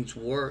way things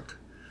work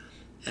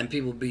and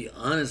people be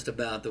honest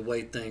about the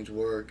way things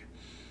work.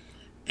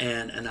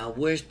 And I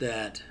wish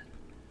that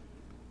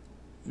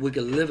we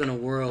could live in a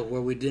world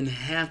where we didn't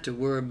have to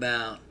worry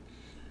about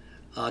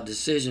a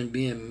decision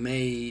being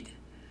made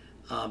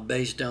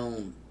based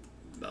on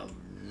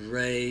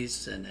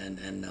race and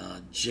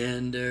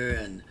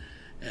gender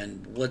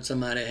and what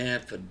somebody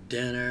had for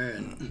dinner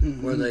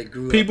and where they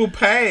grew People up.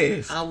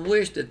 pass. I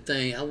wish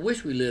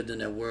we lived in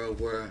that world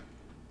where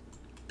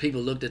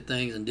people looked at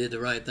things and did the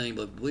right thing,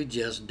 but we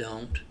just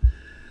don't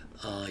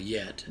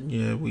yet.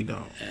 Yeah, we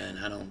don't. And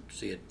I don't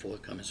see it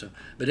forthcoming soon.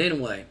 But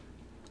anyway,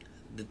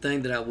 the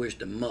thing that I wish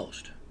the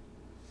most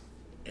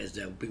is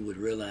that we would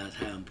realize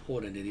how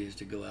important it is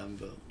to go out and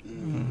vote.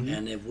 Mm-hmm.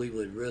 And if we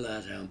would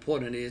realize how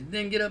important it is,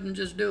 then get up and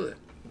just do it.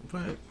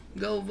 Right.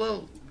 Go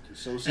vote.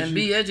 So And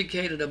be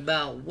educated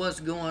about what's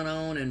going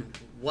on and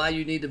why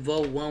you need to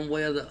vote one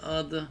way or the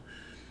other.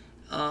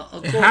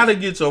 Of And course, how to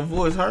get your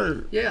voice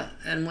heard. yeah,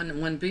 and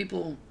when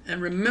people,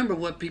 and remember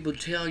what people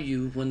tell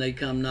you when they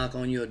come knock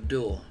on your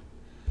door.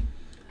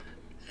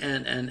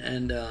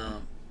 And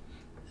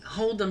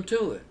hold them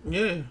to it.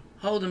 Yeah.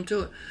 Hold them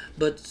to it.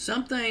 But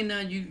something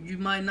that you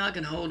might not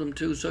can hold them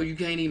to, so you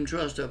can't even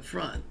trust up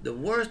front. The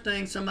worst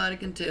thing somebody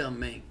can tell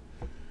me,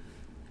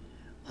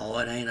 oh,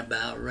 it ain't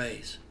about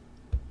race.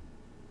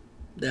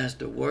 That's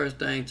the worst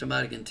thing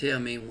somebody can tell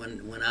me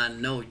when I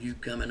know you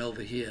coming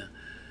over here,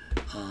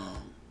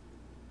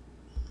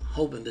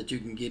 hoping that you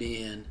can get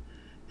in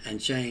and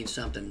change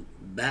something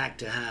back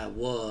to how it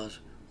was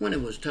when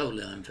it was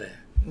totally unfair.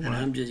 Right. And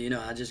I'm just,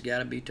 I just got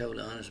to be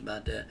totally honest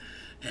about that.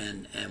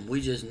 And we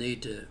just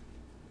need to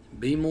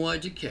be more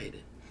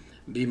educated,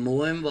 be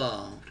more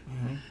involved,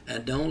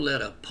 and don't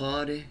let a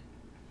party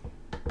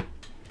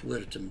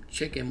with some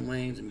chicken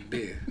wings and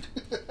beer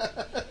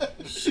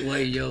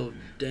sway your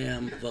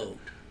damn vote.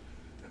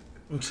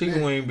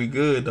 Chicken wing be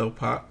good though,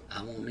 Pop.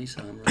 I want me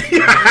some right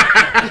now.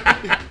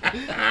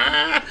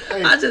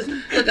 I just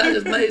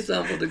made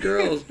some for the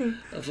girls,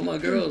 for my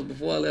girls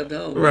before I left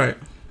home. Right.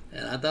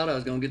 And I thought I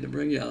was gonna get to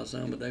bring y'all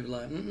some, but they were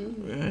like,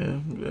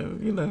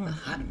 Yeah,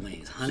 hot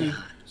wings, honey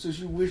hot. Since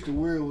you wish the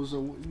world was,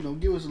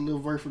 give us a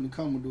little verse from the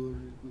Commodore.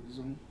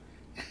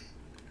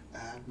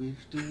 I wish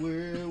the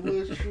world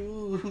was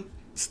true.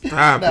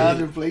 Stop I'll it.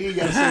 just play. You ain't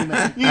gotta sing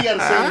that. You ain't gotta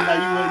sing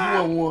tonight. You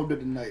want warmed up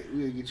tonight.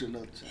 We'll get you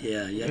another time.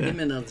 Yeah, give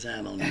me another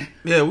time on that.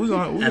 Yeah, we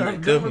And gotta the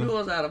definitely.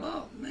 Commodores out of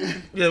all,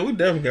 man. Yeah, we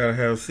definitely gotta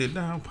have a sit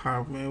down,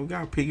 Pop, man. We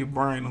gotta pick his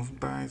brain on some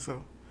things,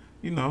 so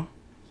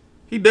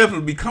he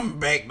definitely be coming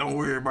back. Don't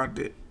worry about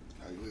that.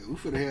 We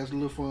finna have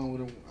some little fun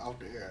with him off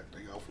the air. I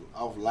think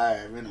off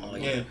live. Anyway. Oh,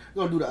 yeah.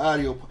 We're gonna do the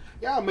audio.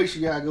 Y'all make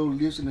sure y'all go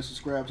listen and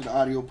subscribe to the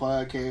audio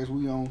podcast.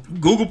 We on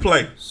Google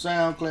Play,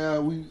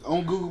 SoundCloud. We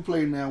on Google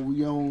Play now.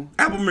 We on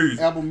Apple Music.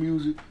 Apple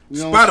Music.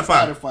 We on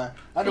Spotify. Spotify.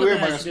 I know Let me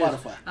everybody on ask you this.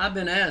 Spotify. I've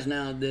been asked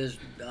now, do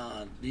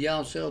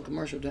y'all sell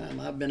commercial time?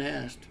 I've been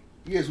asked.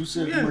 Yes, we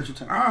sell Yeah, commercial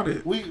time. all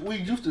that. We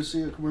used to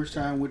sell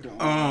commercial time with the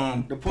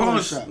Pawn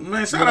pawn shop.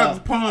 man, shout But out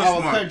to Pawn our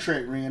Smart.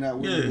 contract ran out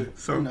with Yeah, it.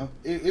 so-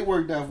 It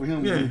worked out for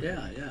him. Yeah. Man.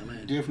 Yeah,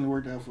 man. Definitely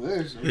worked out for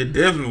us. So. It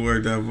definitely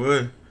worked out for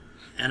us.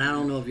 And I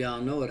don't know if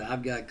y'all know it.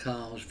 I've got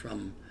calls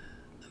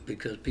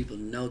because people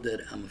know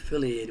that I'm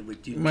affiliated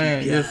with you.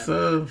 Man, two yes, guys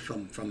sir.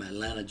 From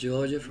Atlanta,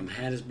 Georgia, from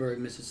Hattiesburg,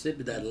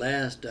 Mississippi. That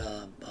last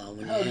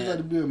when How would you like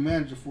to you be a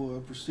manager for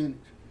a percentage?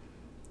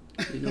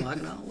 had, I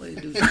can always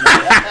do The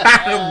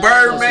some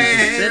Birdman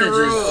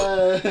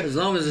percentages as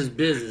long as it's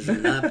business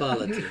and not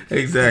politics.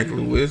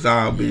 Exactly. It's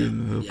all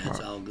business. Yeah, it's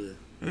all good.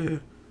 Yeah.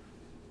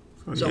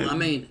 So yeah. I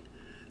mean,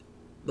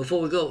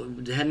 before we go,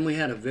 hadn't we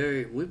had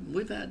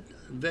we've had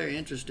a very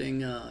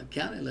interesting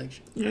county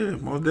election, Yeah,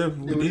 most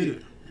definitely we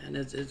did. and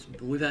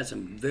we've had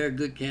some very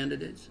good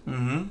candidates.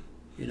 Mm-hmm.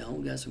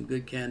 We got some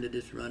good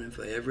candidates running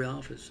for every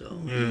office. So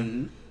Yeah.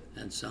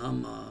 and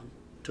some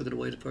took it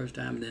away the first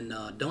time. And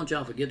then don't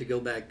y'all forget to go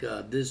back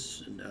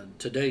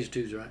today's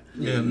Tuesday, right?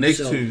 Yeah, next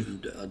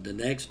Tuesday. The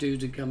next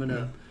Tuesday coming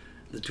up,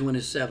 the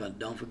 27th.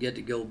 Don't forget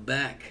to go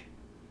back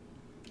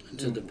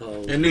to the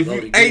polls. And if vote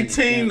you're again.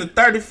 18 to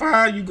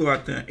 35, you go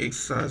out there and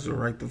exercise your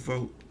right to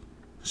vote.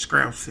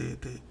 Scrap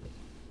said that.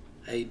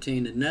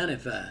 18 to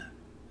 95.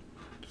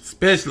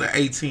 Especially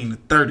 18 to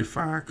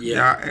 35. 'Cause Yeah.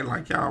 y'all act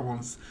like y'all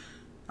want to.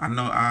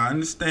 I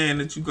understand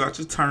that you got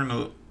your turn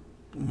up.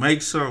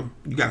 Make sure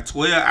you got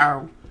 12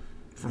 hours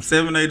from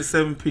 7A to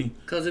 7P.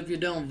 Because if you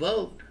don't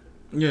vote,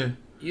 Yeah.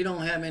 you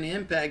don't have any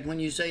impact when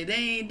you say they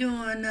ain't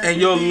doing nothing. And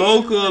your they ain't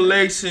local doing nothing."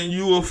 election,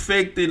 you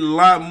affected a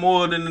lot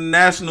more than the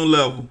national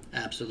level.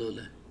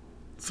 Absolutely.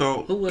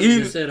 So, Who was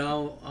it that said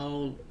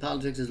all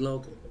politics is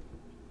local?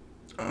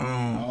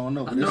 I don't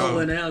know. I know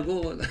when Al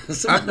Gore.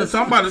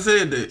 somebody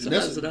said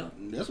that.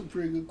 That's a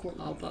pretty good quote.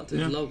 All politics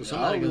Yeah. is local.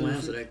 Somebody gonna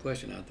answer that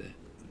question out there.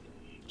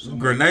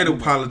 Grenada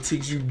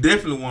politics, you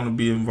definitely want to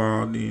be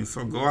involved in.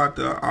 So go out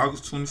there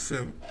August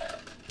 27th.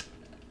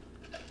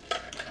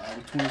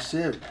 August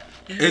 27th.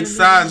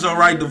 Exercise your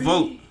right to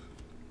vote. Wait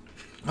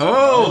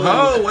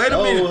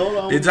a minute. Hold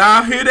on. Did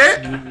y'all hear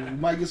that? We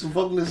might get some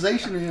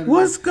vocalization in.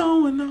 What's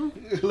going on?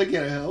 Look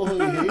at it. Oh,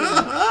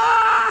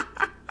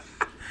 yeah.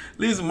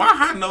 Listen, my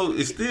high note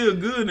is still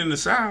good in the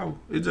shower.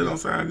 It just don't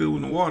sound good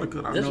when the water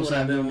cut off. This is what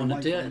I've been on wanting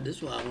the to tell. microphone. This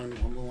is what I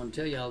want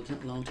to tell y'all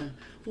a long time.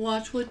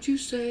 Watch what you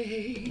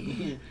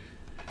say.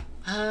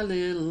 Our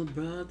little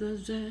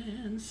brothers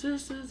and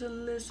sisters are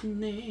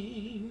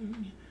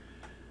listening.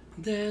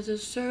 There's a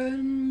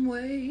certain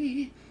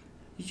way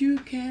you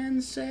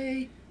can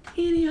say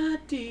any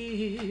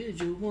ideas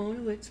you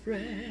want to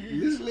express.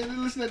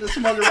 Listen to the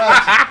smoking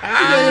rocks.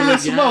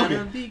 Let's You gotta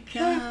smoking. be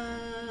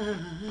kind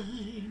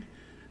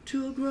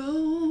to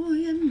grow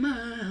your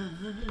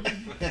mind.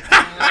 Let's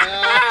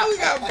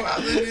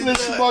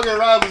smoking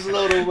rocks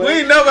slow though, man. We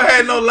ain't never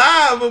had no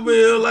live up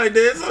here like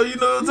that, so you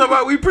know what I'm talking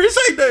about. We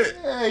appreciate that.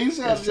 Yeah, you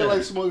sound just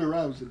like Smoking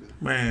Robinson.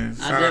 Man,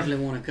 I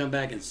definitely want to come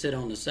back and sit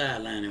on the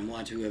sideline and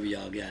watch whoever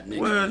y'all got next.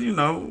 well, you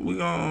know, we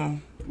gonna.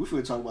 We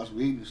finna talk about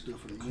some eating stuff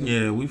for the minute.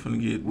 Yeah, we finna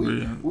get We real.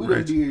 done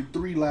ratchet. did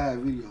 3 live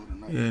videos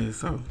tonight. Yeah,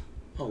 so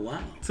Oh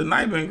wow!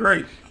 tonight been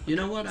great. You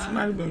know what?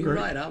 Tonight been You're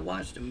great. right. I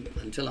watched them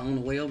until on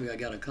the way over here. I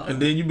got a call. And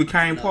then you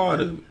became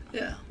part of it.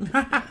 Yeah.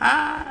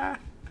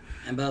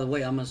 And by the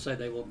way, I must say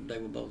they were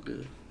both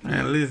good.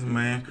 Man, listen,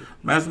 man.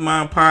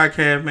 Mastermind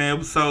Podcast, man,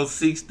 episode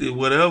 60,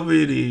 whatever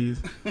it is.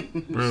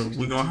 Bro,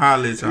 we gonna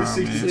holler at y'all, It's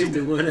man.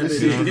 62. Whatever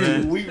It's it is.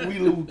 62. We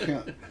lose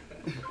count.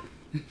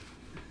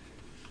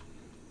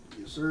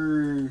 Yes,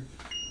 sir.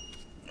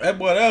 That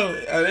boy,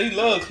 they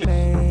love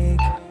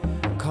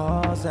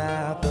Calls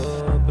out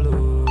the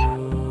blue.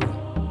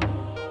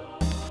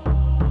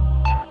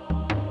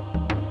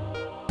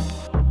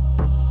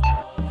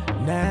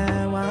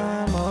 Now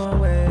I'm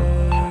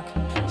awake,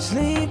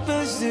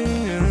 sleepless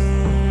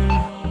soon.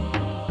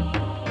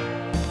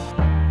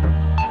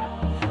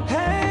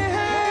 Hey,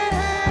 hey,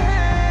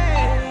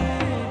 hey,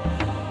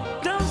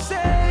 don't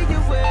say you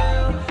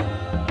will,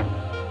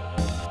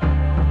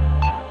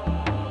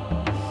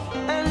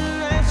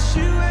 unless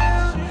you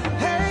will.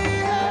 Hey,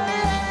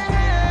 hey,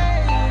 hey,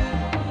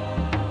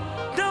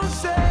 don't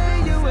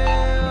say you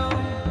will,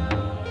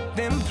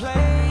 then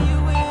play you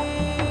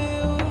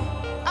will.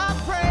 I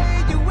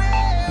pray you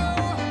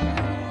will.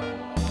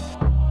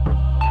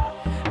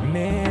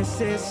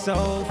 Mrs.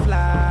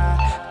 Soulfly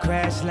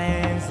crash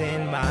lands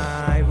in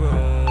my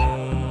room.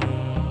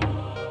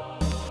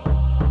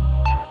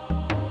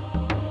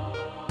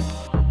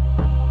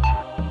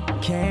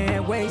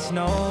 Can't waste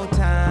no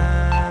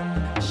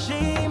time.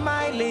 She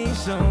might leave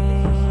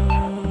soon.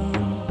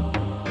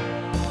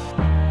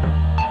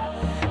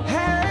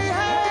 Hey,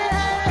 hey,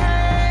 hey,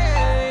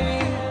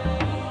 hey,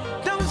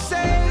 don't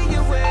say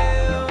you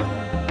will.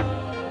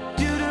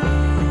 You do.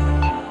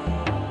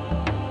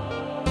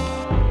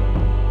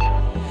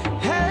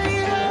 Hey,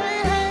 hey,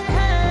 hey,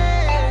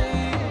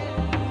 hey,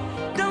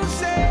 don't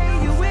say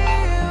you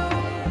will.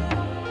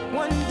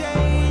 One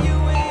day you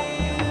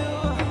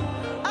will.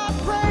 I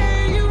pray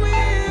you will.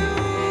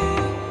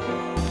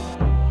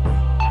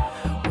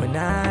 When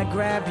I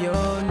grab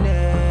your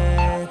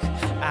neck,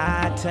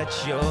 I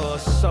touch your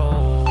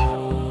soul.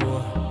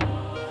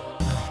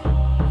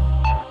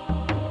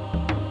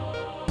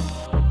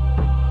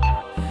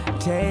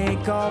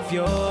 Take off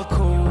your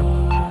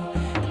coat,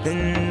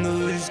 then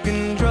lose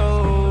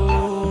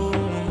control.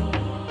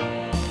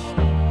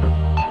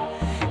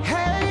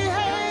 Hey,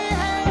 hey,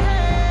 hey,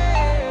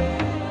 hey,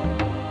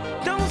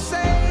 don't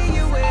say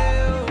you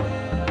will.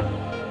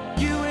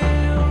 You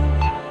will.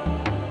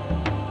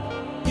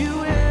 You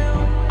will.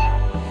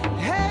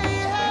 Hey,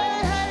 hey,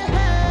 hey,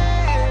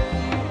 hey,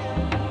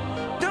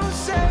 don't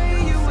say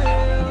you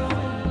will.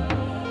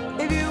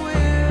 If you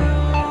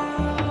will,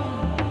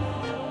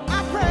 I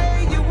pray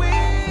you will.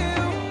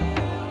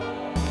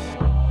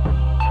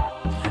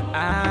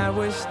 I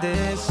wish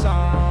this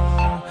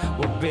song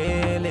would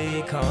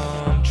really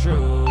come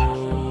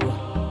true.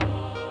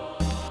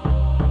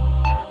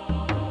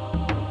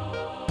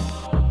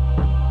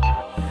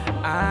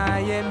 I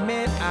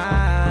admit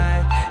I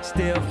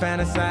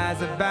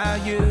fantasize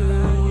about you.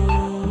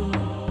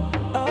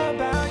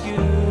 About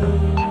you.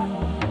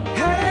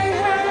 Hey,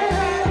 hey,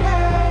 hey,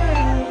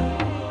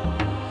 hey.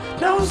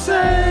 Don't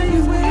say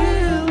you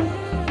will.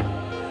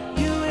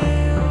 You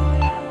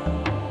will.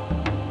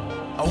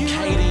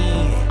 Okay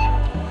then.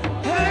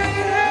 Hey,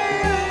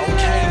 hey, hey.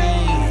 Okay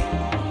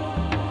then.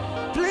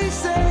 Please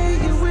say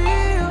you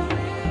will.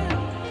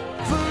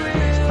 For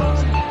real.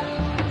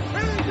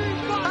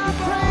 I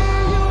pray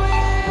you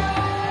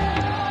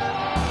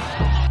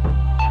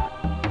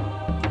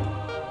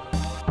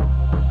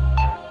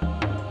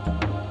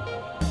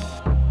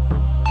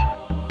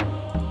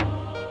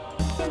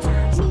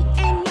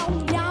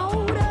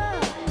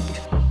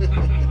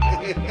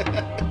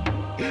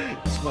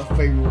It's my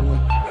favorite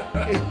one.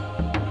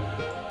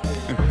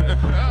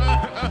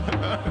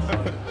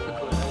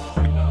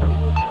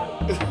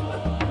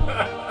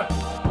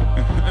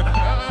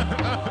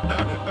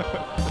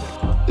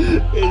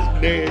 It's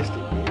nasty,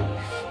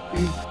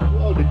 man.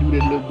 Why would they do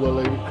that little boy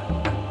like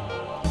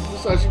that? You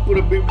saw she put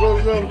her big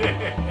brothers on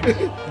him?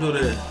 Do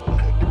that.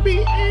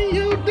 Me and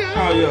your dog.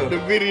 Oh, yeah. The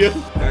video.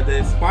 Got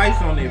that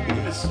spice on it,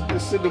 bitch.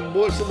 It's send the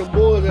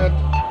boys out.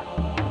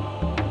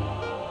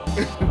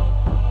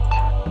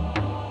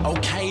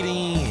 okay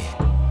then.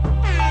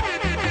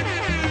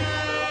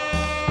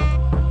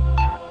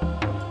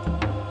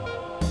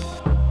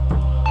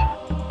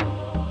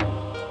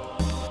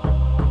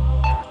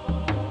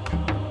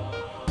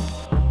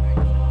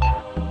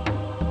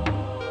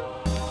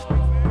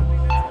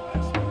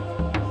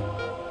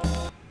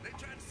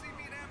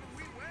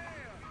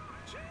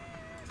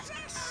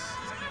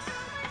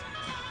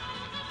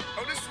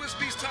 Oh, this Swiss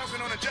Beats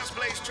talking on a Just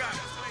Blaze track.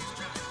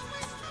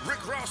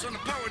 Rick Ross on the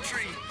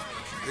poetry.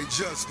 Hey,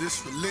 Just,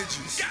 this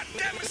religious. God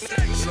damn it, say.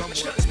 Somewhat.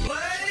 Just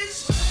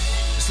Blaze.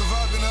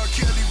 Surviving R.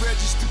 Kelly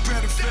registered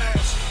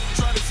pedophiles.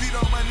 Try to feed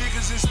all my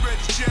niggas and spread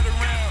the chat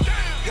around.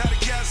 Got a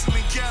castle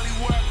in Cali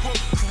where I quote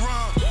the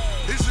Quran.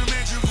 It's a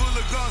mansion full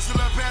of guns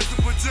till I pass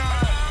the baton.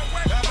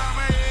 I bow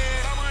my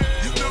head,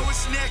 you know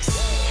what's next.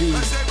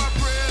 I say my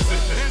prayers,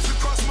 hands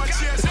across my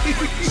chest.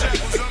 Breaking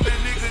shackles on that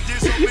nigga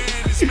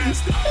disobeying his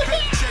master.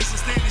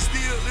 Chasing standing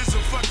still is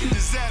a fucking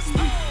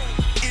disaster.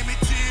 Emmett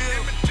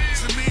Till,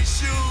 cement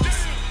shoes.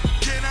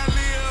 Can I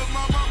live?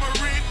 My mama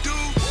rent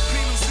due.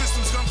 Penal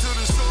systems come to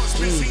the source.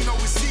 Messino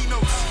with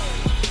C-notes.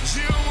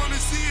 She don't wanna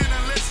see it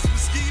unless it's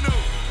mosquito.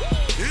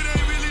 It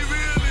ain't really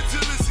real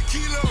until it's a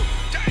kilo.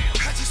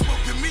 I just spoke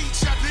to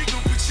Meech, I think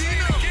I'm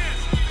Pacino.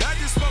 I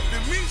just spoke to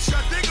Meech,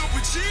 I think I'm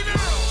Pacino.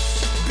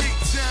 Big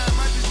time,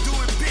 I just do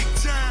it big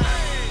time.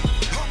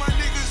 All my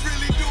niggas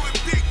really do it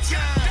big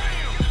time.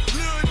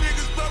 Little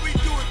niggas, but we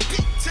do it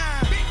big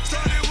time.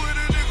 Started with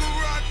a nigga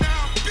right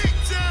now, big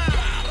time.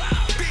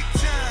 Big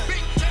time.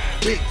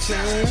 Big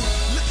time.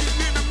 Looking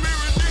in the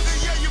mirror, nigga,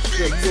 yeah, you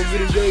Yeah, big you gonna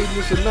get engaged in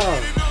this or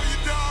not?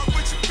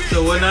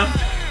 So what now?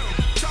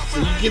 So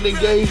you get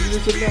engaged in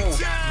this or not?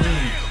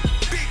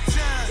 Big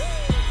time,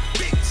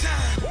 big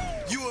time.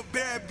 You a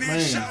bad bitch, Man.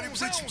 shout it,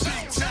 but you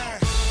big time.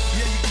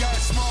 Yeah, you got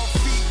small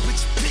feet, but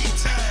you big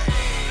time.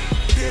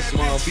 Yeah, Bad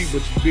small bitch, feet,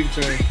 but you big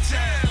time. big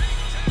time.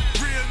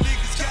 Real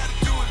niggas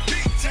gotta do it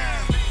big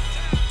time.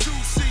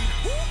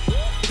 Two-seater,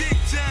 big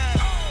time.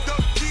 Throw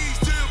keys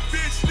to a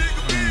bitch,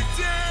 nigga, big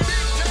time.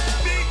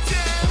 Big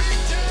time,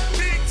 big time,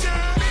 big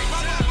time.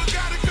 My mama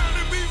gotta come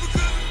to me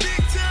because of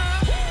big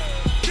time.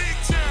 Big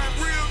time,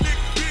 real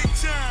nigga, big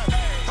time.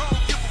 I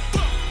don't give a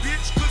fuck,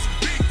 bitch, cause I'm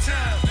big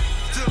time.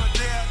 Till the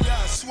day I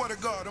die, I swear to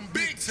God, I'm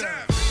big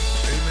time.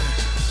 Amen.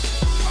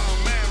 Oh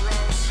man,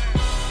 Ross.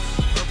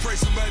 I pray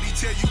somebody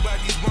tell you about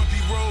these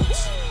bumpy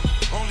roads.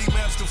 Only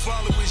maps to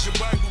follow is your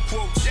Bible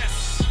quotes.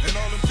 Yes. And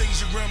all them things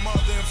your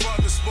grandmother and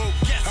father spoke.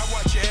 Yes. I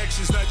watch your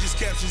actions, not just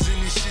captions in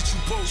this shit you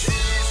post.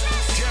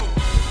 Yeah.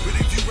 But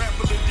if you rap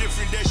a little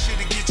different, that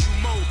shit'll get you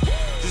more.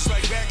 Just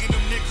like bagging them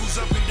nickels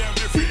up and down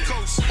different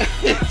coasts.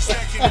 I be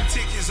stacking them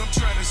tickets, I'm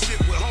trying to sit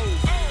with hoes.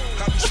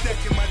 I be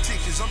stacking my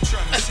tickets, I'm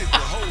trying to sit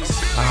with hoes.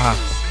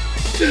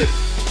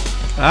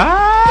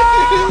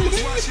 I was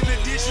washing the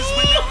dishes,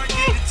 but now I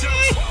get the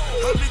toast.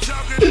 I've been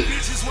talking to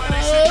bitches while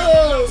they sit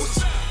on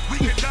the we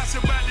can dance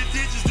about the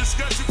digits,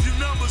 discuss a few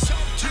numbers.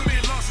 You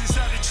been lost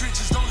inside the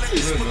trenches, don't let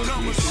this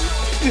become us.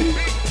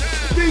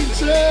 Big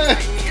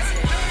time.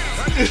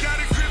 I just got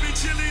a crib and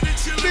chillin' and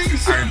chillin'. Big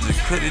time. I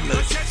just cut it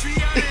up. Catch me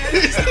out there,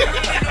 it's the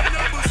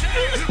numbers.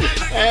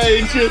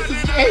 Hey, just a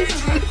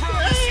Jason.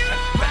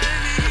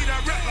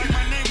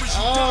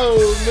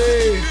 Oh,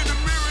 man.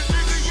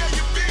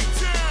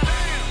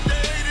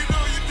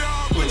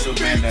 Put your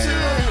band down.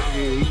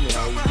 Yeah, you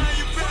know.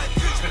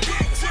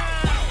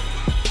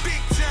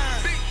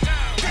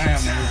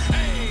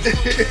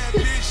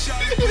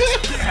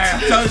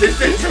 I told you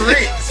this is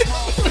Tariq.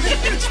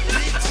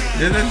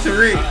 This is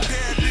Tariq.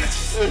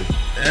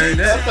 Hey, I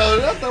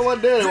that. thought my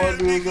daddy wanted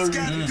to do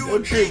something.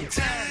 What trick?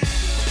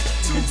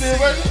 You see it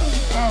right now?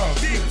 Oh,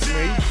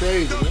 Man, you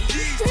crazy, man.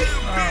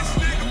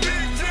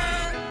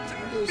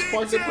 Just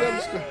spark that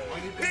pepper.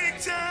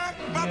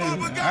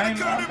 I ain't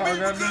know I probably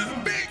got that.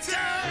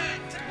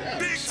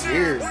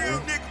 Weird,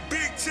 man.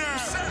 Big time.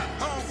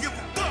 I don't give a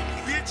fuck,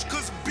 bitch,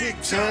 cause I'm big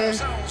time?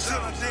 Till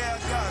the day I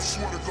die, I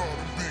swear to God,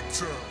 I'm big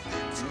time.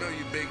 You know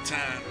you big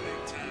time.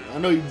 I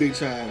know you big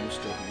time and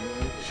stuff,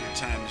 man. It's your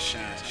time to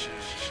shine.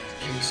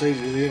 Can't say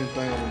just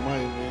anything on the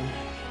mic, man.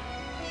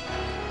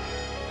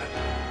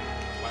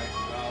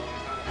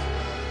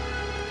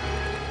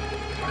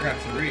 I got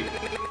to read.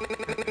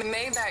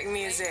 Maybach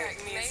music.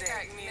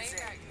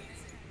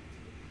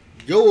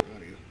 Yo.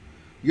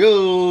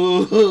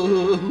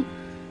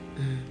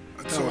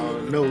 I told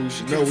her, No, we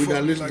she not can't fuck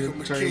me listening like to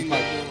I'm a Turnpike. king,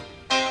 boy.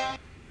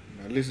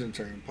 Not listening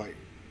to Turnpike.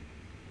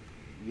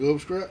 You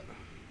up, Scrap?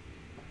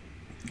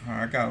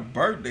 I got a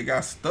birthday,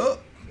 got stuck.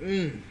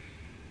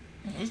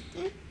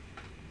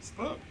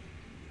 Stuck.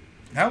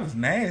 That was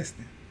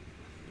nasty.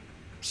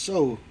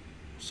 So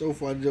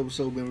far this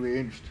episode been very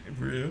interesting.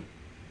 Real.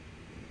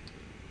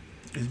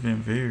 It's been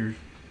very,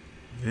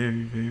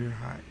 very, very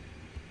hot.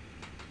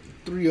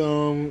 3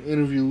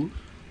 interviews.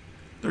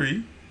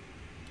 3.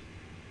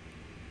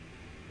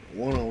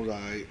 One of them was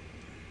alright.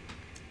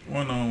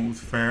 One of them was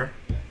fair.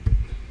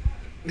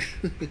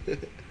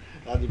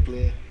 I just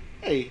playing.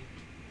 Hey,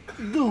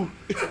 dude,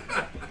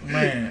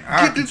 Man,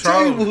 I get the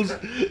control. tables.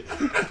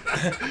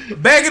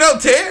 Bag it up,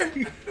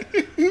 Terry.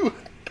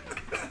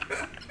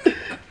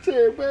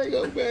 Terry, bag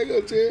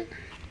up, Terry.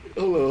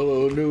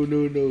 Hold on. No.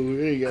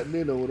 It ain't got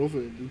nothing on what I'm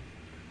finna do.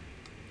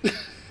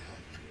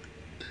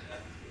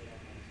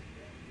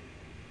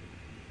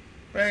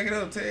 Bag it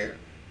up, Terry.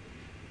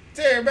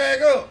 Terry,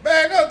 bag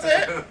up,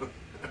 Terry.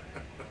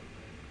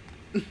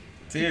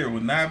 Terry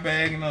was not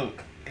bagging up.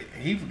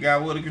 He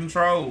forgot what the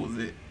control was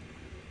at.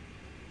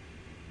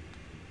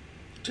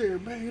 Terry,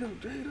 bag it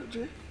up,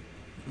 Terry.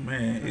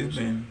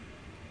 Man,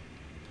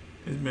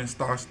 it's been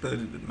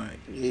star-studded tonight.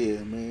 Yeah,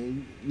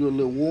 man. You a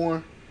little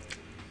worn?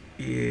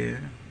 Yeah,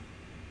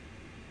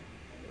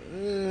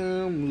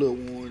 I'm a little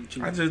worn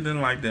too. I just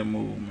didn't like that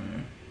move,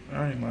 man.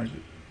 I ain't like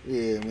it.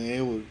 Yeah,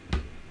 man.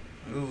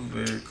 It was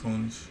very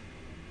coonish.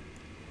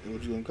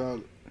 What you gonna call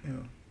it? Yeah.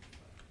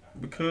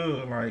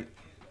 Because, like,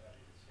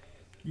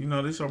 you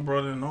know, this your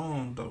brother in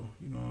arms, though.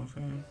 You know what I'm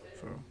saying?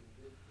 So,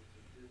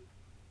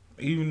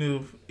 even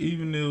if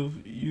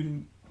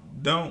you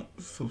don't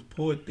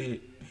support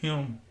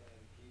him,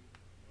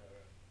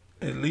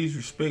 at least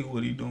respect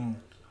what he doing.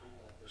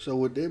 So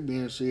with that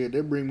being said,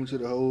 that brings me to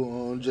the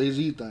whole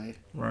Jay-Z thing.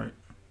 Right.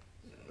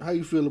 How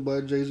you feel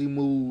about Jay-Z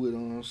move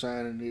with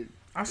signing it?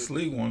 I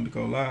sleep wanted to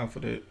go live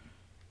for that.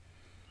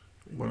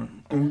 But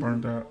I'm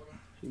burnt out.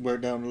 He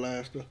burnt down the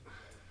last stuff.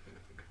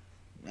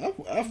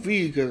 I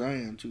feel because I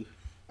am too.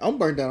 I'm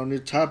burnt out on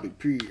this topic,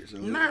 period. So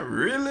Not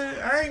really.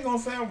 I ain't gonna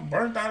say I'm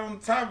burnt out on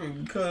the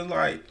topic because,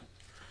 like,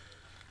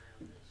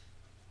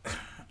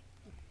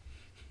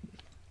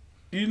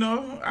 you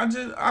know,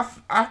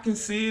 I can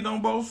see it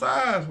on both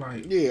sides.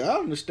 Like, yeah, I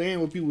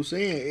understand what people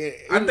saying.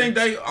 I think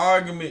their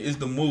argument is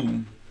the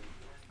move.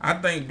 I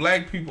think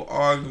black people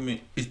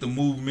argument is the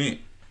movement.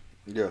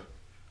 Yeah.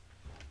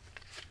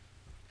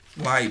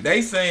 Like,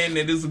 they saying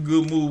that it's a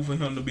good move for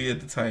him to be at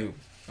the table.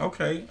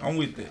 Okay, I'm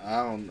with that.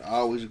 I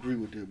always agree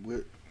with that,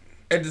 but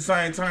At the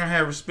same time,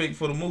 have respect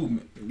for the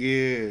movement.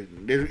 yeah,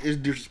 it's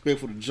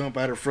disrespectful to jump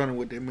out in front of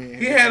what that man.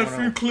 He had a going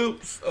few on.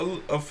 clips,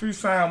 a few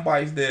sound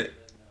bites that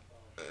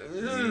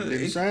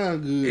Didn't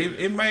sound good.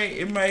 it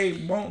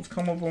made bumps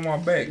come up on my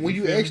back. When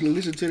you feel me? actually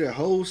listen to that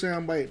whole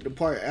soundbite, the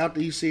part after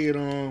he said,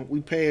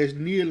 we passed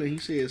Neil, and he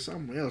said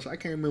something else. I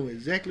can't remember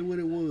exactly what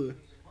it was.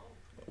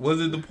 Was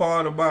it the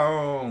part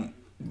about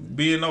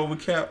being over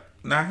cap,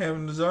 not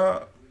having the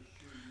job?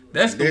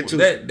 That's That too.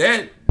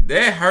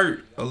 that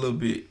hurt a little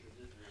bit.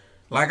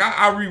 Like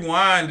I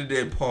rewinded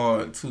that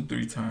part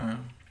 2-3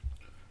 times.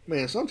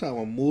 Man, sometimes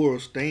a moral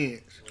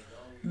stance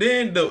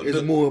Then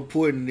is more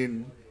important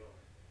than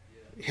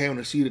having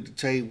a seat at the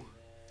table.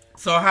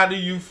 So how do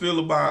you feel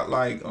about,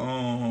 like,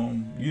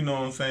 you know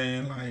what I'm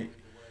saying? Like,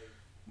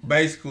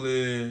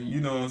 basically, you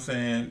know what I'm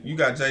saying? You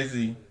got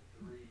Jay-Z,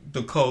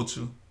 the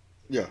culture.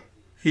 Yeah,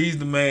 He's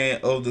the man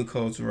of the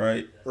culture,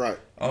 right? right.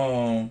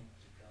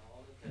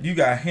 You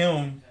got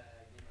him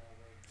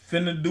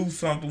finna do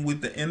something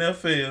with the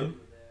NFL,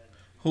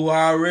 who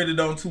I already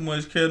don't too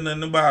much care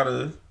nothing about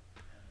us.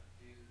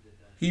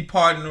 He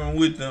partnering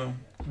with them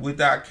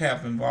without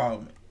cap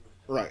involvement.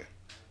 Right.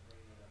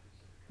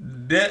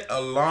 That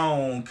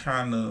alone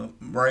kind of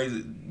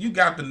raises. You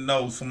got to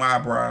know some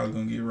eyebrows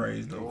gonna get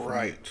raised up.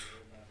 Right.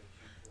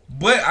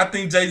 But I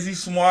think Jay-Z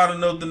smart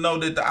enough to know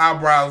that the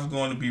eyebrows are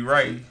going to be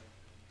raised.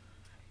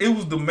 It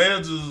was the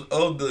measures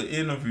of the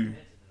interview.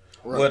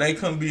 Right. Where they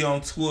couldn't be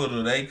on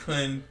Twitter. They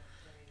couldn't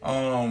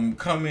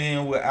come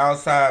in with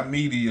outside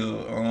media.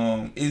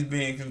 It's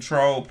being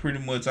controlled pretty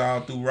much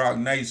all through Rock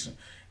Nation.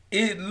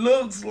 It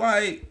looks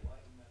like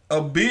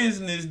a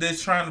business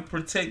that's trying to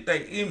protect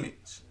their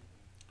image.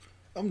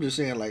 I'm just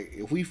saying, like,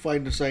 if we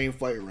fight the same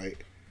fight, right,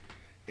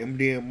 and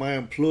then my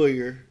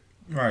employer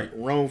Right.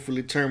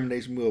 wrongfully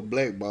terminates me or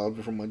blackballs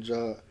me from my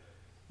job,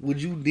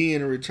 would you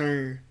then in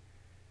return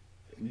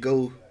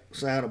go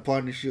sign a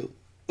partnership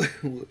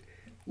with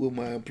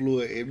my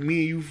employer? And me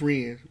and you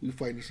friends, we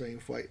fight the same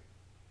fight.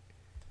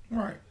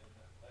 Right.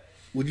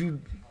 Would you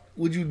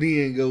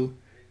then go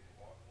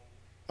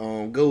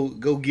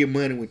go get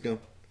money with them,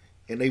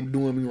 and they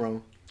doing me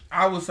wrong.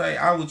 I would say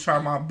I would try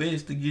my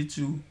best to get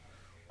you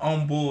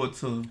on board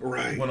to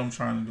Right. what I'm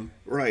trying to do.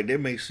 Right, that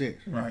makes sense.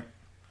 Right.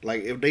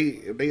 Like if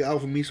they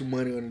offer me some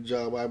money on the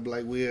job, I'd be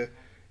like, well,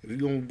 if you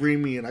gonna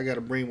bring me in, I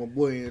gotta bring my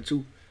boy in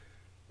too.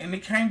 And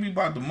it can't be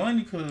about the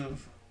money, cause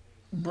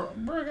bro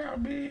gotta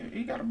be,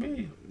 he gotta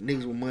be.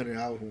 Niggas with money,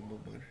 I always want more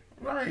money.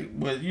 Right,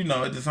 but you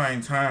know, at the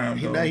same time,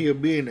 He though, not here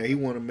being there. He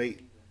want to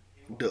make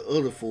the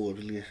other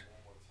Forbes list,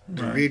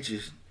 the Right.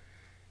 richest.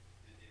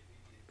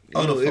 You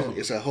Other know, Forbes.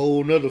 it's a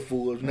whole nother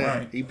Forbes now.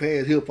 Right. He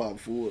passed hip hop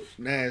Forbes.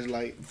 Now it's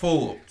like,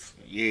 Forbes.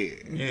 yeah,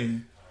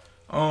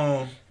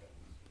 Yeah.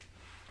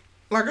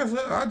 Like I said,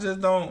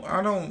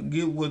 I don't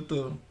get what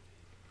the.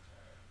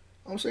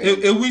 I'm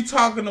saying If we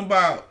talking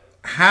about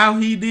how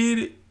he did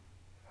it,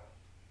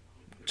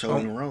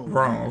 totally wrong.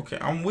 Wrong. Okay,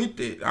 I'm with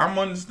it. I'm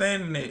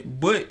understanding it.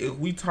 But if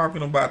we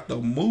talking about the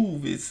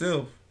move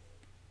itself,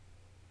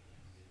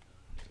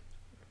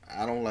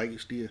 I don't like it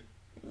still.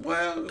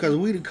 well, Cause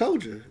we the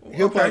culture,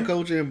 hip hop Okay.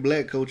 culture and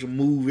black culture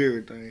move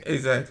everything.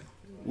 exactly.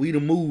 We the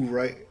move,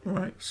 right?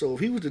 Right. So if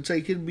he was to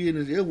take his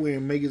business elsewhere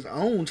and make his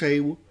own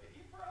table,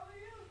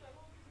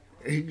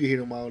 he could hit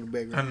him all in the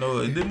I background. know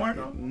it. Did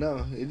Marco?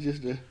 No, it's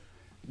just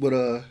but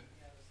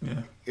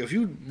Yeah. if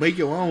you make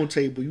your own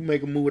table, you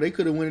make a move. They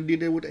could have went and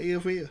did that with the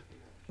AFL.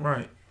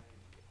 Right.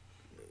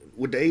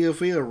 With the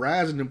AFL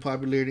rising in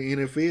popularity,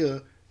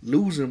 NFL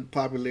losing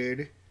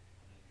popularity,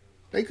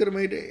 they could have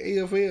made the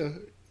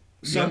AFL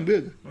something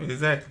bigger.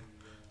 Exactly.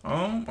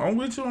 I'm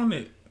with you on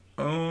that.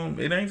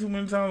 It ain't too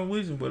many times I'm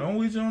with you, but I'm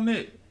with you on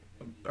that.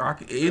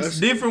 It's That's-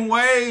 different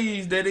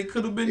ways that it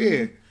could have been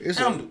Yeah, it's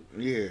handled.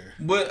 yeah.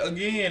 But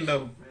again,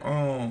 though,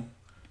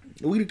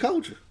 We the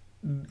culture.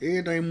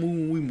 Everything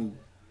moving, we move.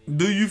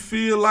 do you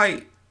feel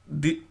like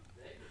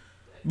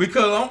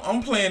because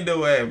I'm playing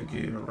devil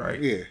advocate, right?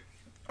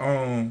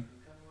 Yeah,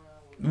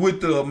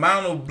 With the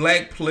amount of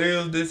black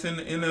players that's in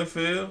the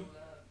NFL,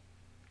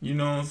 you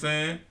know what I'm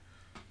saying?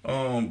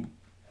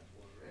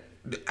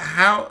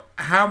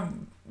 How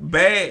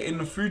bad in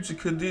the future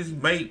could this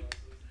make?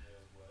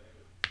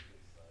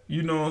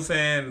 You know what I'm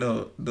saying?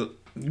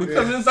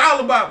 Because it's all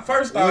about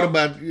first what off.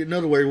 about? In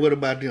other words, what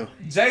about them?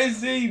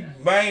 Jay-Z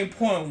main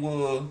point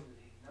was,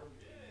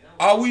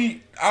 are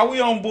we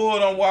on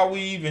board on why we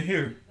even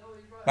here?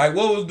 Like,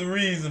 what was the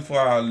reason for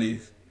all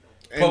this?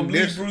 And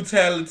Police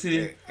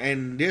brutality.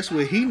 And that's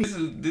what he needs.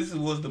 This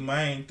was the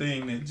main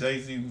thing that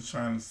Jay-Z was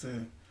trying to say.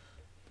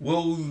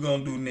 What we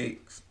gonna do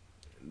next?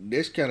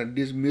 That's kind of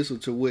dismissal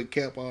to what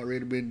Cap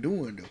already been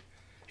doing though.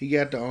 He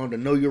got the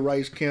Know Your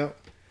Rights camp.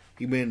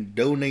 He been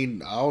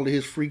donating all of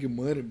his freaking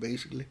money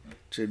basically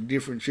to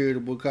different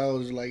charitable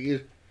causes. Like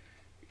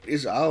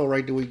it's all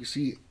right the way you can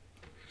see it.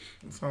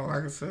 So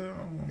like I said,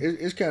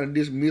 It's kind of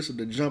dismissal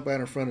to jump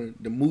out in front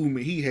of the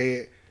movement he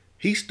had.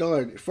 He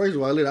started, first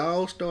of all, it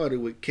all started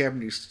with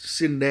Kaepernick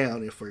sitting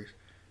down at first.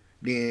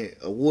 Then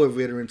a war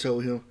veteran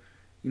told him,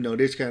 you know,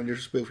 that's kind of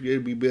disrespectful.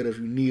 It'd be better if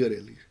you kneeled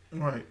at least.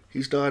 right.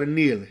 He started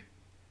kneeling.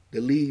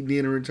 The league then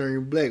in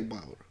return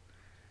blackballed.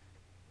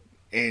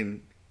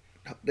 And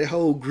that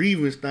whole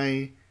grievance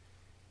thing,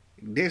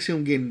 that's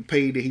him getting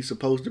paid that he's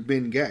supposed to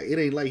been got. It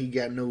ain't like he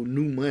got no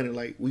new money,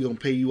 like we gonna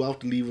pay you off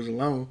to leave us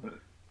alone.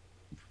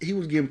 He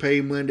was getting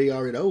paid money they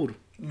already owed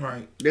him.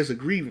 Right. That's a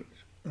grievance.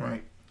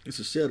 Right. It's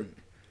a settlement.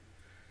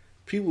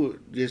 People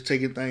just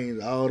taking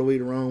things all the way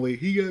the wrong way.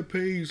 He got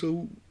paid,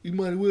 so he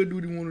might as well do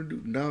what he want to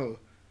do. No.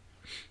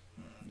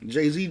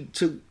 Jay-Z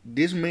took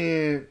this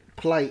man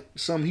plight,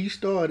 something he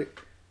started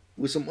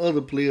with some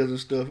other players and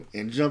stuff,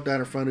 and jumped out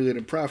in front of it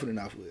and profiting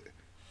off of it.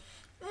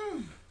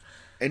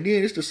 And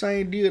then it's the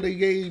same deal they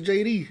gave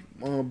JD.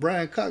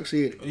 Brian Cox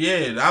said it.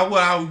 Yeah, that's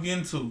what I was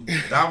getting to.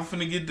 I was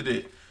finna get to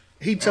that.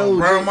 He told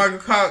Brian Jay- Michael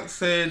Cox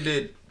said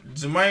that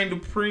Jermaine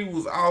Dupri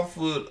was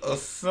offered a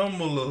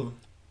similar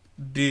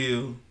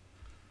deal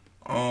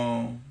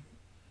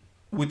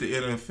with the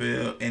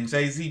NFL, and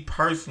Jay-Z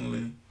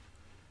personally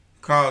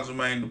called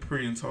Jermaine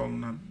Dupri and told him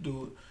not to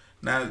do it.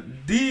 Now,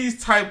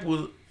 these type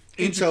of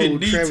He intricate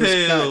told Travis Scott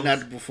details, not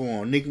to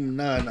perform, Nicki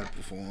Minaj not to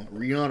perform,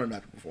 Rihanna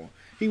not to perform.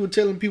 He was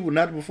telling people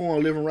not to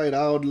perform left and right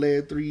all the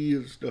last 3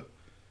 years and stuff.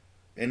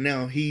 And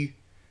now he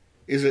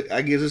is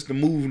I guess it's the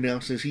move now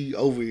since he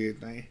over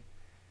everything.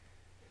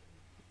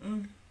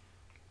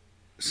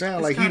 Sound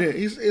It's like he kinda-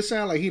 didn't. It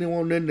sound like he didn't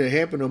want nothing to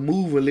happen or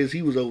move unless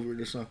he was over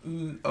it or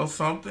something. or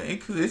something.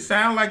 It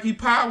sounded like he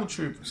power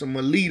tripping. Some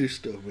elitist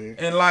stuff, man.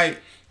 And like,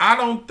 I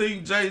don't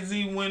think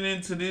Jay-Z went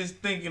into this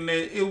thinking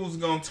that it was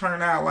gonna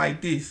turn out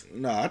like this.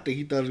 Nah, I think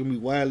he thought it was gonna be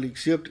widely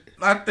accepted.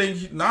 I think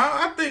he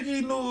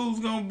knew it was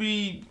gonna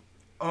be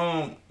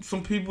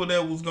some people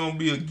that was gonna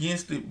be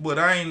against it, but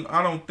I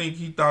don't think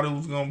he thought it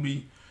was gonna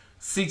be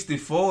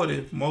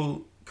 60-40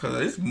 more,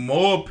 cause it's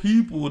more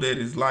people that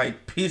is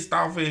like pissed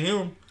off at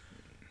him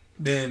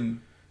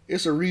than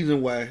It's a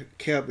reason why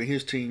Cap and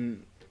his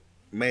team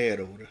mad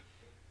over it.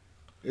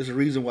 It's a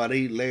reason why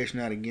they lashing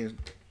out against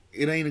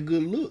it. Ain't a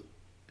good look.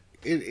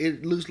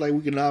 It looks like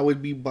we can always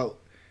be bought.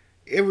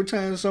 Every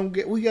time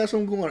we got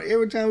something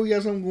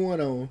going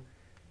on,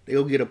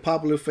 They'll get a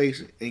popular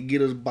face and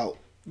get us bought.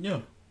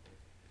 Yeah.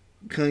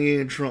 Kanye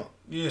and Trump.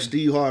 Yeah.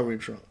 Steve Harvey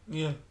and Trump.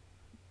 Yeah.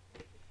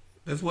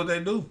 That's what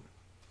they do.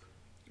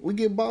 We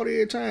get bought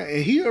every time.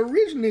 And he a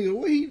rich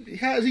nigga.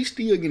 How is he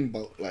still getting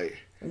bought? Like,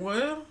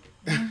 Well,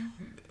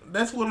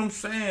 that's what I'm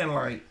saying.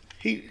 Like,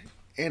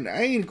 and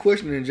I ain't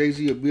questioning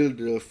Jay-Z's ability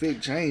to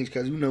affect change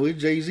because, you know,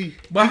 it's Jay-Z.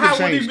 but how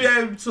would he change be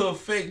able to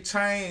affect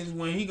change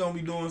when he gonna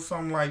be doing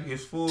something like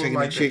as full taking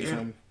like a check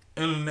from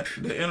him?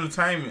 the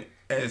entertainment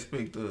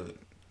aspect of it?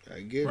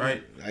 I guess,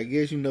 Right. I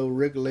guess, you know,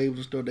 record labels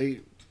and stuff,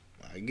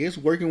 I guess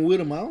working with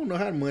him, I don't know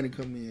how the money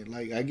come in.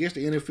 Like, I guess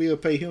the NFL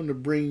pay him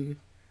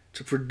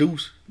to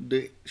produce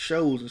the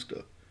shows and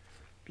stuff.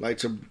 Like,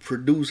 to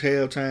produce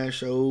halftime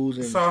shows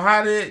and So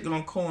how that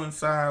gonna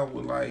coincide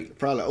with like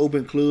probably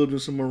open clubs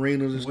and some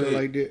arenas and stuff With-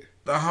 like that.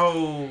 the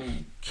whole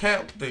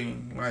cap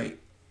thing? Like,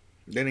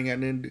 That ain't got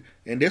nothing to do.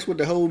 And that's what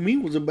the whole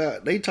meme was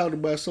about. They talked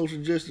about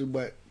social justice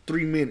about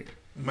 3 minutes.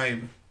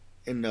 maybe.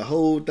 And the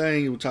whole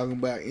thing was talking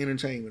about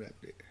entertainment out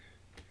there.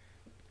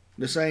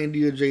 The same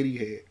deal JD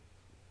had.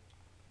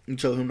 And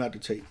told him not to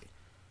take it.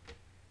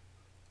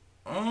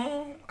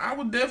 I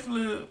would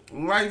definitely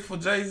like for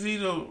Jay-Z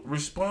to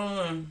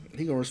respond.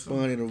 He gonna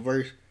respond in a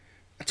verse.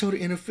 I told the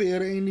NFL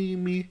they ain't need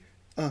me.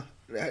 You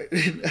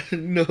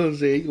know what I'm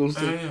saying? He gonna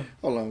say, Yeah.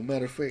 hold on,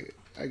 matter of fact,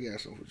 I got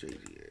something for Jay-Z.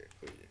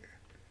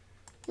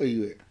 Where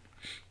you at?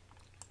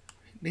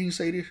 Didn't he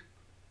say this?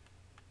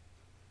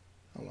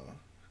 Hold on.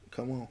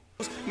 Come on.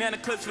 Now the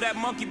clips for that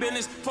monkey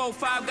business.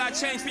 4-5 got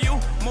change for you.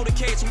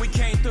 Motorcades when we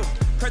came through.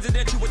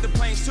 Presidential with the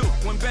planes too.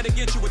 When better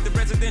get you with the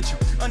residential.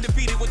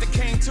 Undefeated with the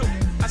cane too.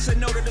 I said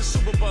no to the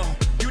Super Bowl.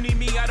 You need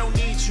me, I don't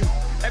need you.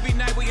 Every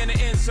night we in the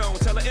end zone.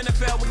 Tell the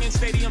NFL we in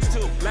stadiums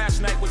too.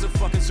 Last night was a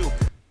fucking zoo.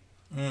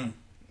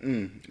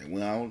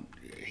 Well,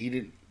 he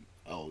didn't.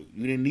 Oh,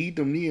 you didn't need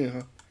them near,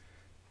 huh?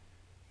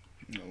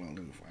 Hold on,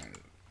 let me find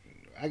it.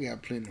 I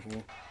got plenty for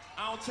him.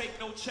 I don't take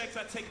no checks,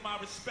 I take my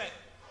respect.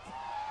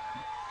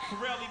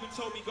 Pharrell even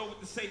told me go with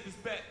the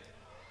safest bet.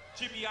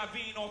 Jimmy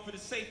Iovine offered a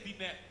safety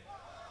net.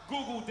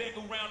 Google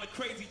dangle round a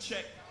crazy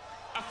check.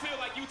 I feel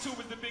like YouTube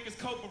is the biggest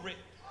culprit.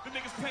 The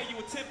niggas pay you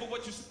a tip for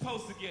what you're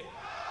supposed to get.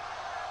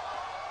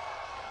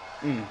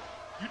 You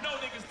know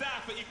niggas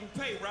die for equal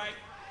pay, right?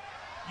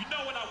 You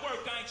know when I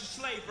work, I ain't your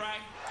slave, right?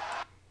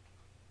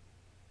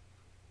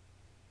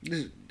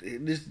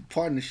 This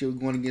partnership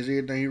going against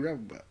everything he rap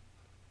about.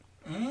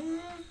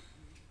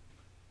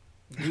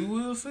 We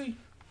will see.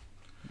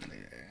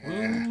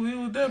 We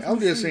will definitely I'm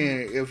just see.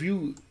 saying, if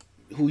you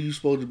who you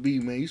supposed to be,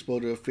 man, you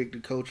supposed to affect the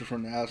culture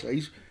from the outside.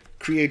 You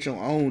create your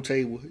own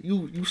table.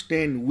 You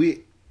stand with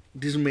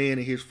this man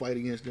in his fight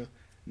against them.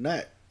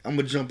 Not, I'm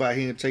gonna jump out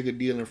here and take a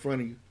deal in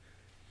front of you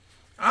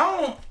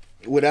I don't.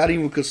 without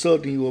even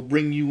consulting you or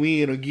bringing you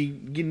in or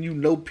getting you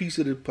no piece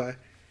of the pie.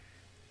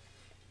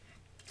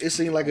 It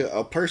seemed like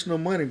a personal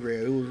money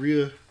grab. It was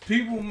real.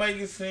 People make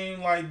it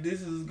seem like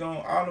this is gonna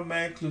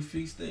automatically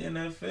fix the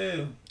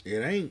NFL. It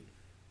ain't.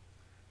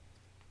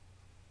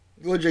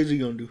 What Jay-Z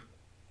gonna do?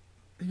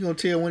 He gonna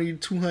tell one of you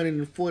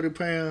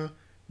 240-pound,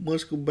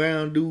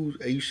 muscle-bound dudes,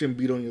 hey, you shouldn't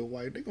beat on your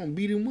wife. They gonna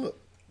beat him up.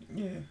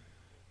 Yeah.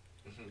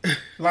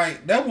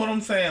 Like, that's what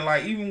I'm saying.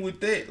 Like, even with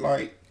that,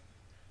 like,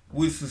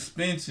 with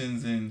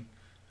suspensions and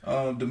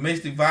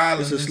domestic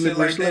violence It's a and shit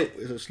slippery like slope.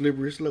 that, It's a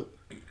slippery slope.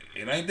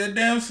 it ain't that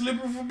damn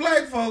slippery for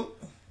black folk.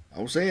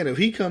 I'm saying, if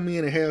he come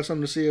in and have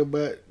something to say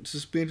about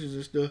suspensions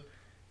and stuff,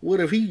 what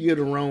if he get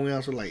the wrong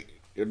answer? Like,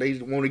 if they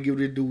want to give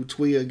this dude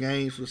 12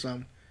 games for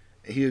something,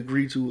 and he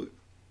agree to it.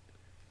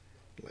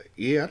 Like,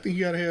 yeah, I think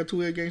you gotta have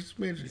 12 game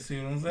suspension. You see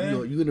what I'm You saying?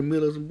 know, you in the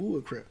middle of some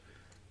bull crap.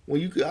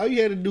 When all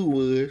you had to do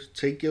was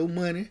take your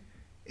money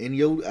and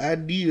your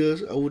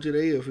ideas over to the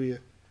AFL,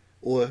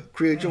 or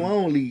create your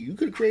own league. You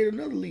could have created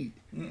another league.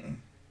 You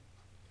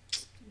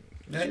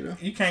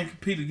can't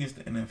compete against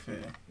the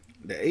NFL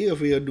The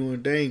AFL doing a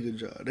dang good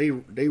job.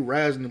 They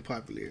rising in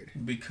popularity.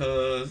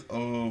 because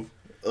of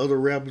Other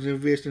rappers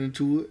investing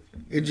into it.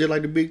 It's just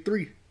like the Big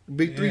Three. The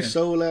Big Three Yeah.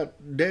 sold out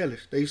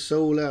Dallas. They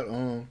sold out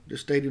the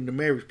stadium the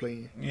Mavericks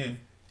playing. yeah.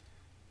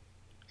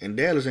 And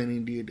Dallas ain't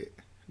even did that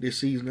this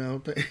season, I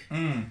don't think.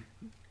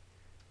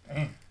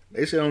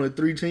 They said only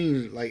 3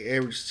 teams like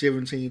averaged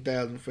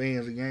 17,000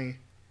 fans a game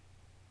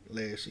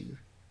last season.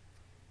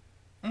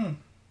 And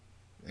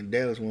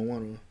Dallas won one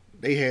of them.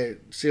 They had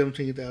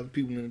 17,000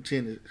 people in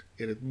attendance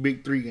at a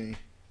Big Three game.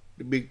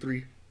 The Big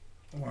Three.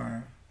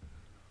 Wow.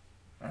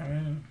 I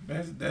mean,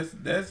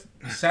 that's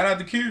shout out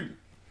to Cube.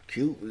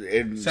 Cute.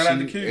 And Shout out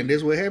to Cube. And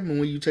that's what happened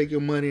when you take your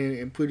money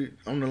and put it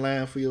on the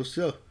line for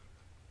yourself.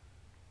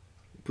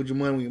 Put your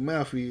money where your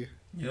mouth is.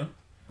 Yeah.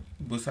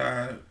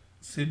 Besides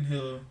sitting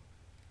here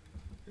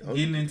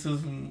getting into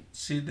some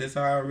shit that's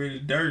already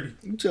dirty.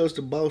 You tell us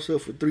to boss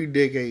up for 3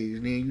 decades,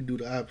 and then you do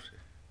the opposite.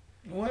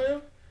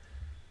 Well,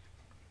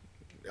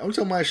 I'm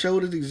talking about show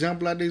this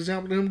example out the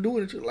example of him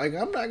doing it. Like,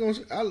 I'm not going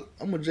to...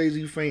 I'm a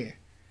Jay-Z fan.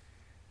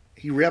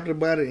 He rapped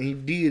about it, and he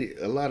did it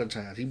a lot of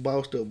times. He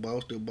bossed up.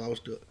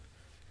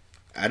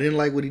 I didn't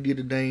like what he did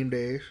to Dame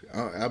Dash.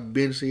 I've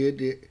been said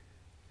that.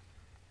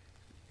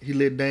 he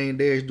let Dame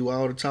Dash do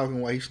all the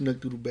talking while he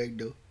snuck through the back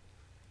door.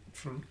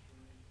 True.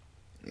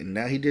 And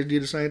now he just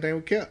did the same thing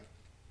with Cap.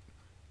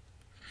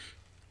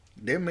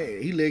 That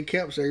man, he let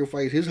Cap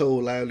sacrifice his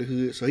whole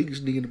livelihood so he could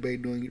sneak in the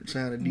back door and get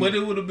signed a deal. But it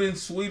would have been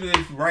sweeter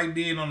if right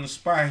then on the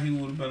spot he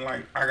would have been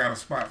like, "I got a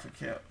spot for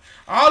Cap."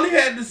 All he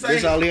had to say.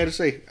 That's all he had to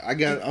say.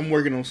 I'm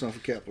working on something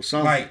for Cap or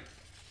something. Like,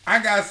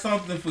 I got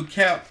something for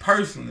Cap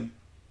personally.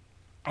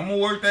 I'm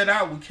gonna work that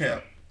out with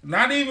Cap.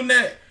 Not even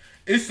that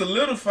it's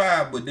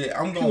solidified, but that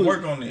I'm gonna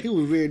work on it. He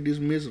was very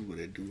dismissive with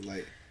that dude.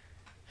 Like,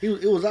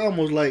 it was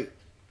almost like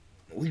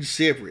we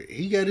separate.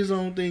 He got his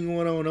own thing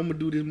going on. I'm gonna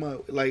do this my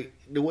like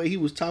the way he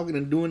was talking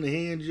and doing the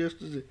hand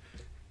gestures.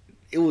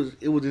 It was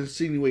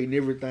insinuating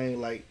everything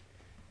like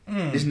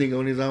this nigga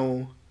on his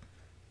own.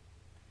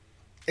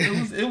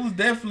 It was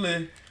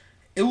definitely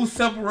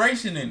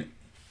separation in it.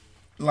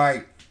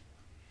 Like,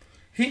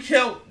 he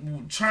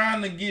kept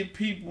trying to get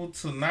people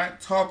to not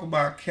talk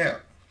about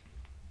Cap.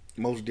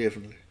 Most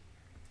definitely.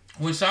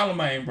 When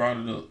Charlamagne brought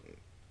it up,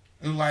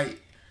 it was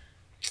like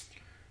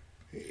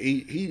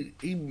he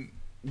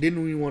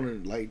didn't even want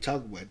to like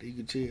talk about it. You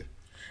could tell.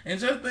 And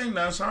just think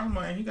now,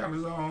 Charlamagne, he got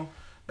his own.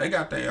 They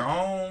got their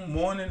own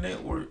morning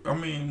network.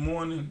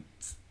 Morning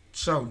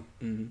show,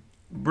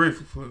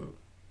 Breakfast Club,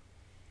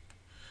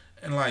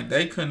 and like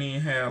they couldn't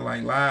even have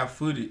like live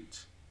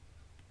footage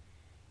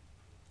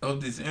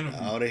of this interview.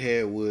 All they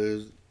had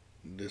was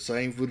the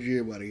same footage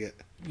everybody got.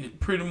 Yeah,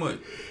 pretty much.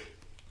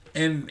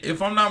 And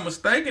if I'm not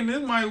mistaken,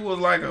 this might was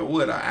like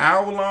an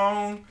hour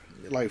long,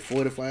 like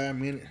 45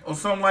 minutes or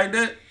something like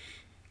that.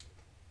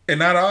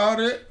 And out of all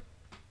that,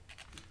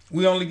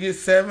 we only get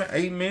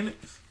 7-8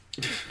 minutes.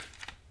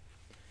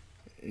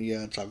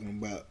 Yeah, talking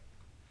about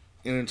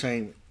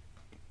entertainment.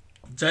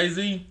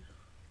 Jay-Z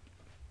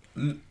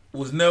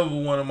was never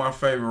one of my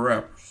favorite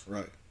rappers.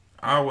 Right.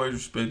 I always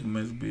respect him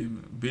as a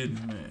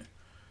businessman.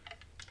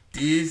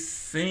 This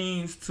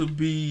seems to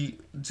be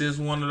just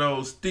one of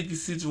those sticky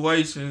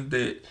situations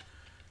that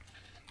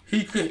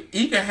he could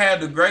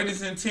have the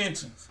greatest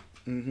intentions,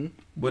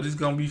 but it's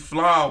gonna be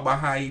flawed by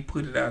how he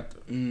put it out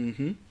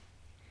there.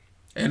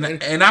 And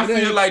I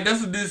feel like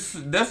that's a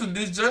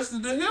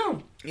disjustice to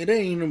him. It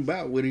ain't even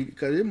about with it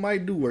because it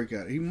might do work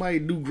out. He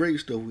might do great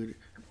stuff with it,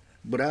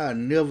 but I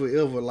never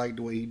ever like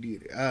the way he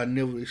did it. I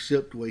never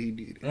accept the way he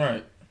did it.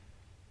 Right.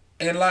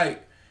 And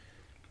like,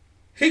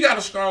 he got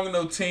a strong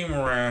enough team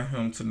around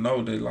him to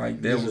know that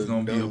like that was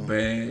gonna be a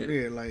bad.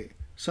 Yeah, like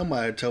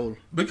somebody told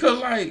him. Because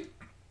like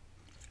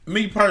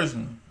me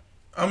personally,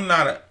 I'm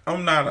not a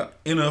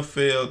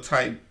NFL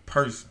type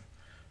person.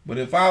 But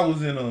if I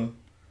was in a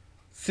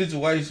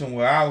situation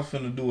where I was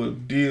finna do a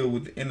deal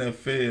with the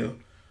NFL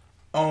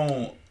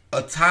on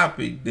a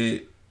topic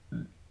that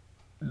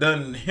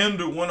doesn't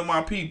hinder one of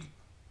my people,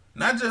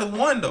 not just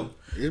one though,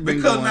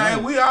 because now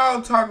we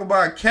all talk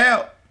about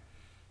Cap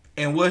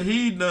and what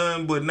he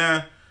done, but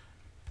now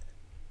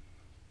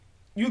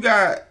you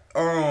got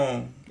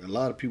a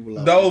lot of people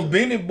out those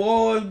Bennett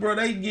boys, bro.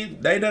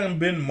 They done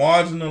been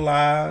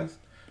marginalized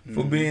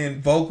for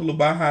being vocal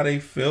about how they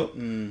felt.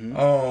 You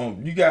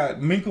got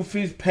Minkah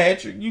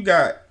Fitzpatrick. You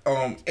got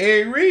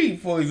Eric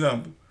Reed, for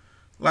example.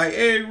 Like,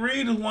 Eric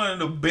Reed is one of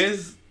the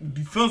best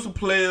defensive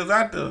players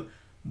out there,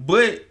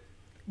 but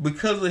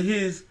because of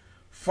his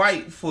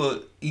fight for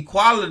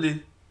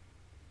equality,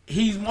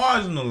 he's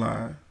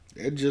marginalized.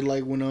 That's just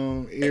like when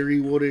Eric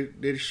Reed wore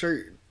that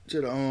shirt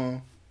to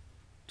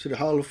the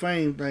Hall of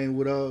Fame thing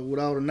with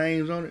all the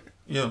names on it.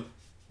 Yeah.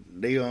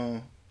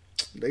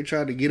 They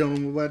tried to get on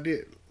him about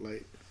that.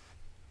 Like,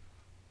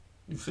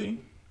 you see?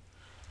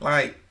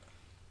 Like,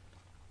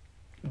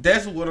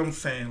 that's what I'm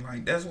saying.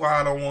 Like, that's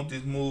why I don't want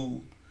this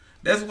move.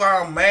 That's why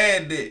I'm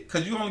mad that,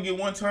 because you only get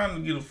one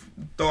time to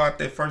throw out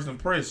that first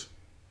impression.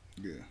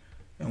 Yeah.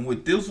 And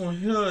with this one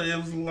here, it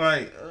was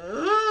like,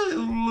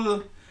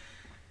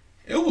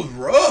 it was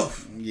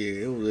rough.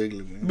 Yeah, it was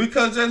ugly, man.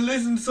 Because just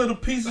listening to the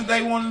pieces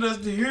they wanted us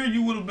to hear,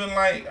 you would have been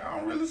like, I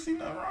don't really see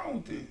nothing wrong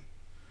with this.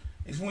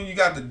 It's when you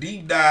got the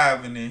deep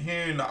dive and then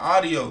hearing the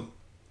audio.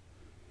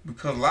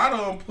 Because a lot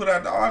of them put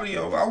out the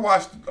audio. I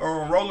watched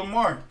Roland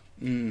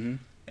Martin.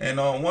 And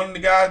one of the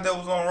guys that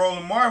was on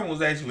Roland Martin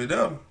was actually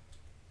there.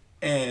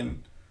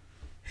 And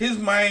his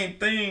main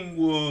thing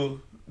was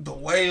the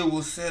way it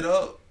was set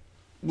up.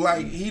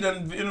 Like, he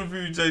done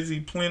interviewed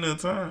Jay-Z plenty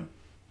of times.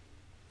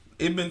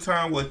 It been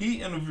time where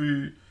he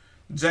interviewed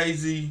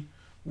Jay-Z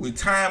with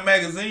Time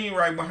Magazine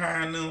right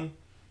behind them,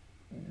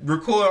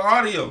 recording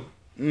audio.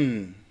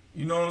 You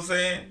know what I'm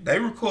saying? They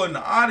recording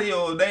the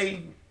audio of their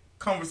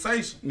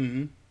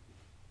conversation.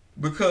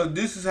 Because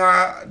this is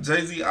how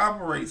Jay-Z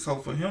operates. So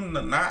for him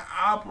to not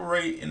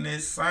operate in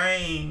that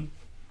same,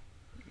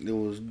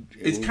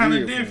 it's kind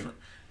of different.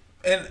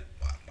 And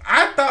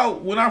I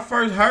thought when I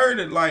first heard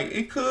it, like,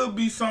 it could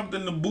be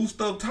something to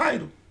boost up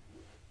Tidal.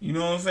 You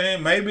know what I'm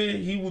saying?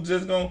 Maybe he was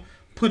just going to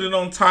put it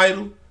on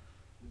Tidal.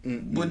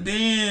 But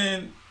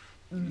then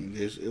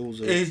It was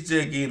it's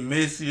just getting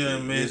messier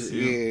and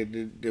messier.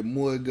 Yeah, the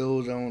more it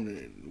goes on,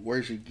 the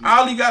worse it gets.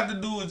 All he got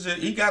to do is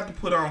he got to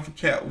put on for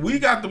Cap. We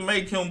got to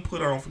make him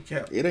put on for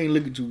Cap. It ain't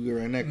looking too good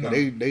right now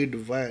because they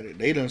divided.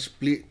 They done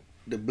split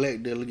the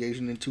black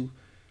delegation in two.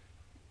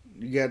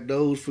 You got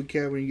those for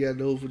Cap and you got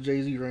those for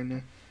Jay-Z right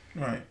now.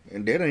 Right.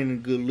 And that ain't a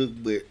good look,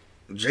 but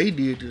Jay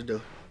did this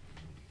though.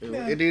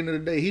 Yeah. At the end of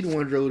the day, he the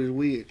one drove this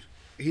wedge.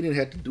 He didn't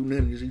have to do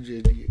nothing, he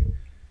just did.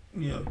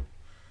 Yeah.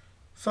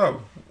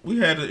 So, we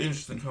had an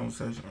interesting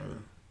conversation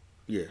earlier.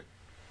 Yeah.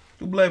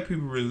 Do black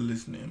people really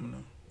listen to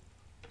Eminem?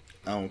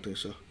 I don't think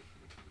so.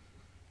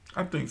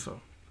 I think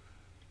so.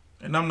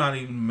 And I'm not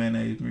even a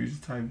mayonnaise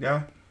music type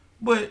guy.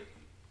 But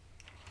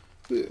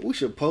we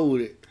should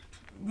poll it.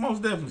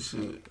 Most definitely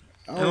should.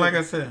 And like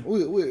I said,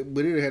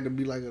 but it had to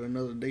be like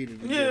another day.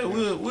 Yeah,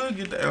 we'll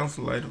get the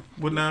answer later.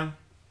 But now,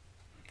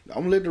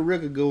 I'm gonna let the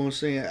record go on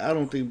saying I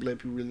don't think black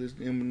people really listen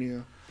to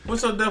Eminem.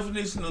 What's your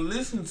definition of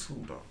listen to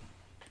though?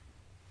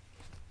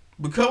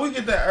 Because we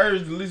get that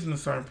urge to listen to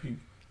certain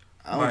people.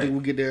 I don't think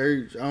we get that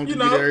urge. I don't think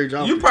we know, get that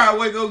urge. You probably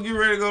wake up, get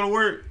ready to go to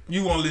work.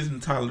 You won't listen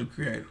to Tyler the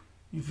Creator.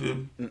 You feel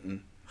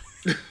me?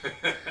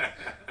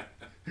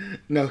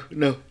 No, I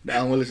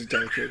don't want to listen to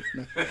Tyler the Creator.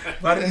 No.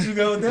 Why did you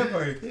go with that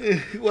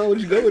part? Why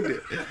would you go with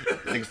that?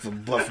 Niggas for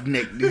buff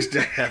neck needs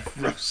to have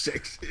rough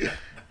sex.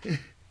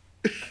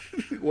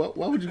 Why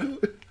would you go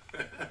with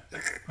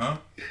that? Huh?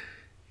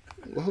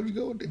 Why would you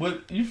go with that?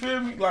 But you feel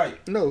me?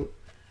 Like, no.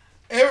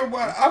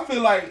 Everybody, I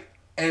feel like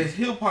as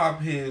hip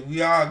hop heads,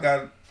 we all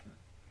got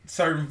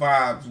certain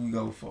vibes we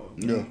go for.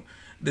 Yeah.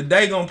 The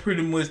day gonna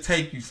pretty much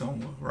take you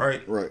somewhere,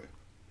 right? Right.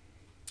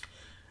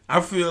 I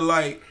feel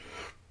like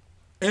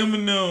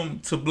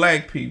Eminem to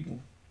black people,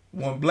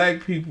 when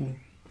black people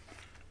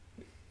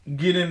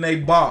get in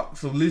their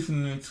box of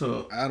listening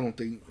to, I don't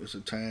think it's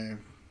a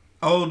time.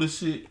 Older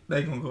shit,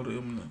 they gonna go to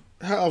Eminem.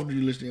 How often do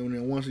you listen to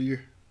Eminem? Once a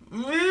year?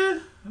 Yeah,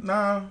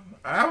 nah.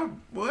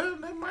 Well,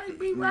 that might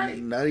be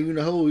right. Not even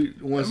a whole once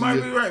a year. That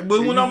might be right.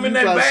 But when I'm in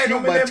that bag,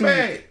 I'm in that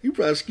bag. You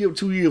probably skip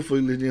 2 years before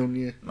you listen to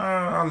Eminem.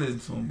 Nah, I listen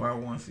to him about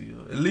once a year.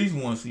 At least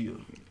once a year.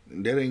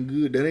 That ain't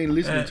good. That ain't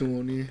listening to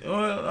him then.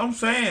 Well, I'm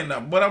saying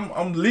that, but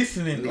I'm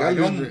listening. Like,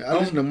 I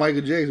listen to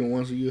Michael Jackson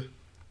once a year.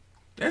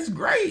 That's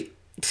great.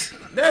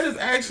 That is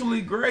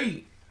actually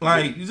great.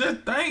 Like, you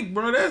just think,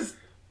 bro, that's,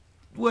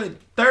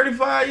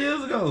 35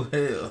 years ago?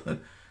 Hell,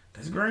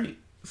 that's great.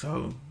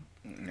 So,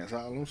 that's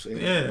all I'm saying.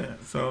 Yeah,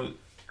 so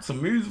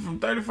some music from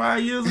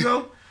 35 years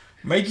ago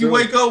make you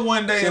wake up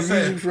one day and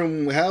say, music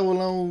from how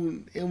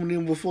long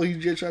Eminem before he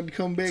just tried to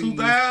come back?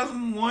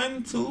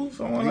 2001, 2,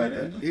 something like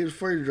that. His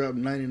first drop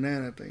in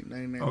 99, I think.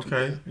 99.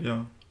 Okay, 2000.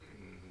 Yeah.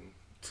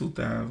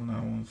 2000, I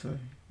want to say.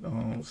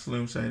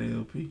 Slim Shady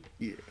LP.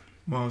 Yeah.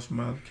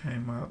 Marshmallow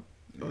came out.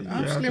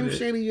 I'm Slim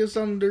Shady or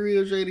something, the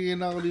real Shady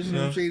and all this.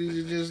 Slim Shady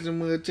is just the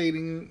mud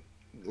shading.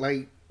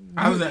 Like,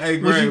 I was in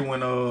 8th grade when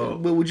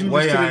but would you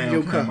Way listen I to Am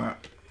your came car?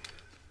 out.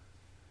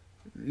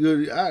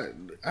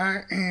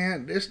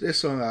 That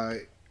song,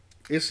 alright.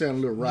 It sound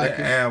a little rocky. That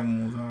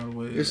album was all the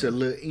way. It's a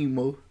little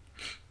emo.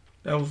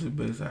 That was the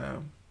best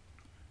album.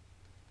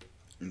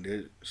 And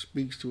that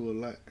speaks to a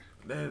lot.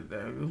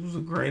 It was a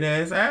great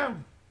ass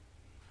album.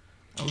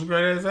 That was a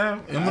great ass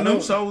album.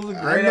 Eminem Show was a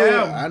great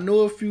album. I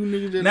know a few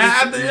niggas that. Now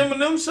after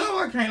Eminem Show,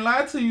 I can't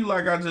lie to you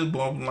like I just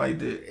bumped him like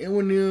that.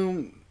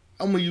 Eminem,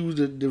 I'm gonna use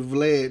the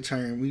Vlad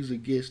term. He's a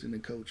guest in the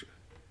culture.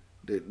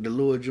 The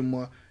Lord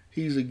Jamar,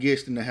 he's a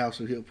guest in the house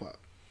of hip hop.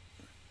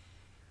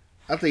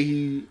 I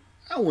think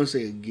I wouldn't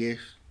say a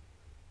guest.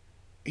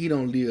 He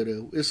don't live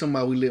there. It's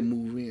somebody we let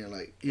move in,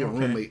 like he a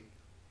roommate.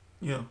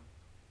 Yeah.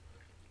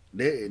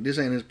 This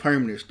ain't his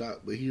permanent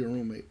stop, but he a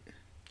roommate.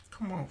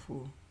 Come on,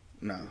 fool.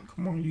 Nah.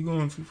 Come on, you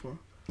going too far.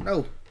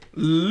 No.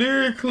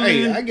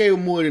 Lyrically. Hey, I gave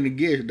him more than a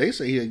guest. They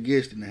say he a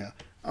guest in the house.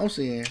 I'm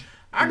saying.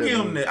 I give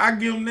him that. I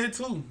give him that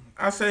too.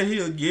 I say he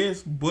a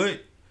guest, but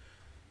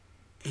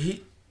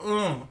he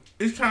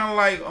it's kind of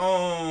like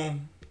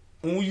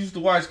when we used to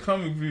watch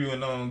Comic View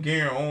and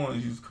Gary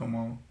Owens used to come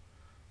on.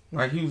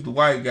 Like he was the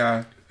white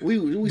guy. We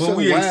but so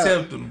we wild.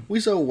 accepted him. We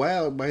so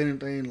wild by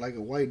anything like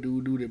a white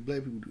dude do that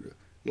black people do that.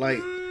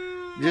 Like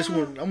just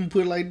when I'm gonna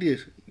put it like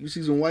this. You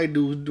see some white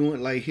dudes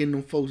doing like hitting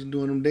them folks and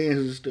doing them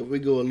dances and stuff, we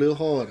go a little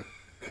harder.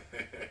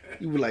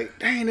 You be like,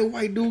 dang, that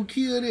white dude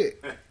killed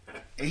it.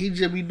 And he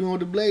just be doing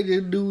what the black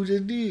dude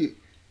just did.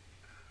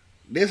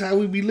 That's how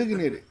we be looking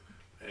at it.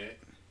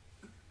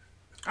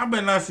 I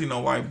bet not see no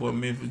white boy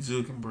Memphis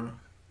juking, bro.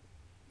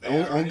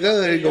 On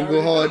God, they gonna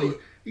go hard.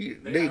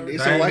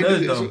 It's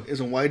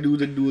some white dudes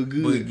that do it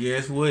good. But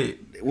guess what?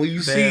 When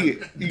you see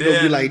it, you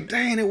gonna be like,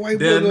 dang, that white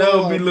boy go hard. They'll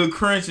never be a little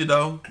crunchy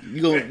though.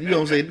 You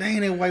gonna say, dang,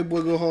 that white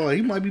boy go hard.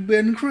 He might be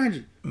better than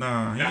Crunchy.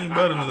 Nah, he ain't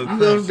better than Lil Crunchy.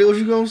 That's what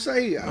you gonna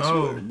say. I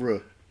swear,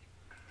 bro.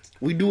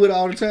 We do it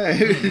all the time.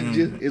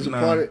 It's a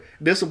part of.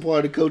 That's a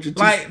part of the culture too.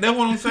 Like that's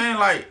what I'm saying.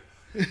 Like,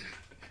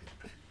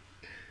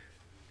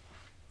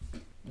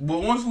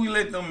 but once we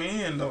let them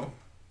in though,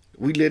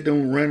 we let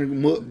them run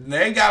them up.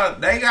 They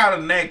got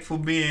a knack for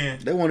being.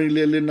 They want to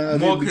let Lil Nas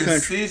more in the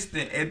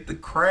consistent at the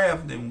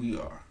craft than we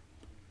are.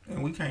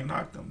 And we can't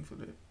knock them for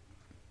that.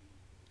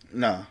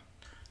 Nah.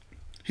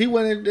 He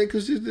wasn't that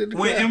consistent.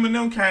 When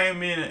Eminem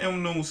came in and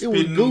Eminem was It was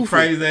spitting them goofy.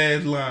 crazy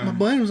ass lines. My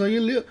bun was on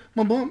your lip.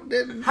 My bum.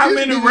 How this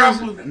many nigga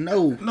rappers? was-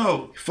 No.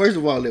 No. First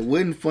of all, it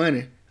wasn't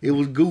funny. It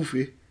was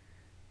goofy.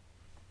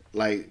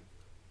 Like,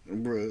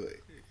 bro,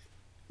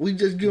 we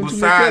just give him too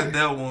much Besides credit.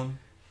 that one,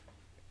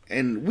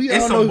 And we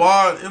it's all some know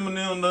bars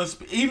Eminem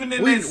done even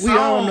in we that song.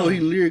 all know he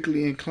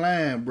lyrically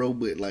inclined, bro.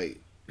 But like,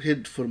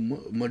 for the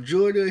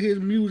majority of his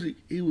music,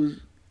 he was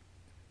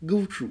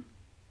goof troop.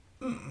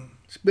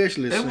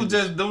 Especially They was singles.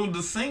 just doing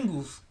the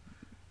singles.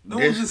 Them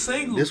was the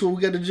singles. That's what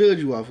we got to judge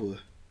you off of.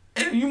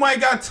 And you might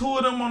got 2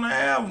 of them on the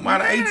album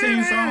out of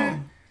 18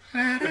 songs.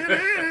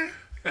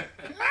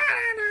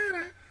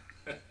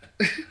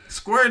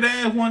 Square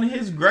Dance one of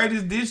his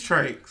greatest diss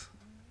tracks.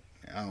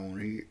 I don't want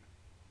to hear it.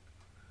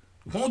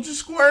 Won't you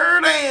square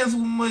dance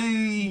with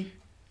me?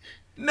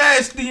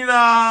 Nasty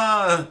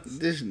nah.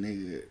 This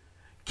nigga.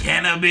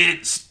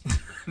 Cannabis.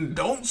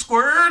 Don't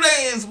square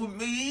dance with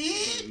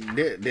me.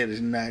 That is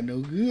not no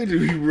good to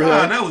me, bro.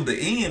 Nah, that was the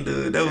end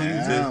of it. That was I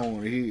just, don't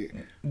want to hear it.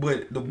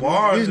 but the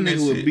bars This and that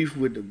nigga was shit,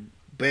 beefing with the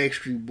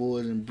Backstreet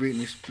Boys and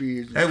Britney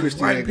Spears. And they was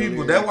Christina white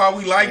people. Aguilera That's why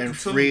we liked and it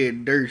too.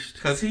 Fred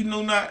Durst. Cause he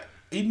knew not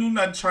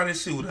to try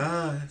this shit with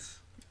us.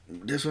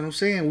 That's what I'm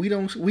saying. We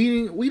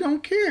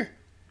don't care.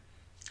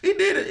 He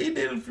did it. He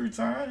did it a few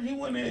times. He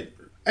went at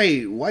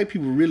Hey, white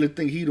people really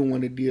think he the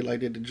one that did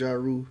like that to Ja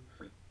Rule.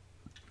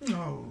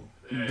 no.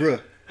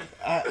 Bruh.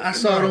 I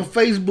saw it on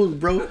Facebook,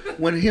 bro.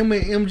 When him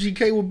and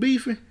MGK were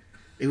beefing,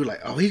 they were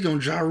like, "Oh, he's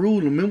gonna Ja Rule.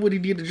 Remember what he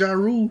did to Ja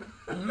Rule?"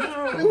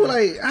 No. They were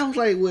like, I was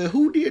like, "Well,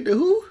 who did the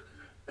who?"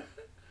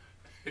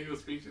 He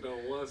was featured on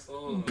one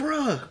song.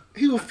 Bruh,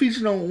 he was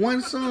featured on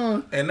one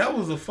song. And that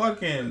was a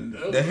fucking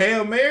the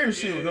Hail Mary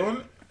shit,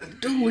 wasn't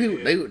it?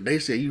 Dude, they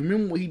said, "You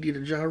remember what he did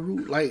to Ja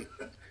Rule?" Like,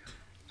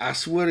 I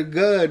swear to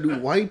God,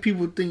 dude, white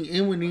people think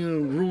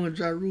Eminem ruined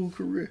Ja Rule's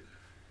career.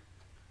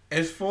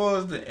 As far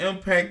as the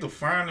impact of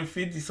finding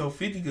 50, so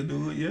 50 could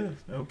do it, yeah.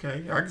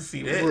 Okay, I can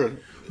see that. Bruh.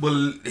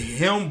 But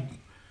him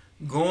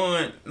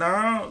going,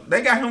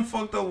 they got him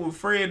fucked up with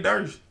Fred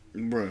Durst.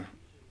 Bruh.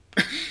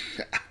 I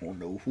don't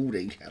know who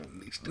they got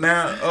him mixed up.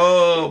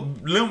 Now,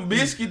 Limp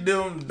Bizkit,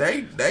 them,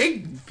 they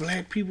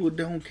Black people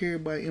don't care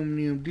about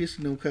Eminem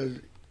dissing them because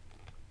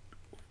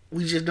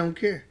we just don't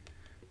care.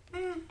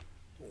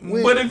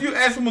 When- But if you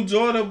ask the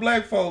majority of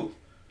black folks,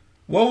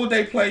 what would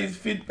they place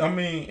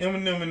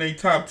Eminem in their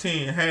top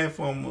 10? Half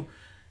of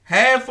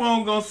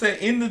them gonna say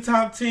in the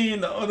top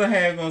 10, the other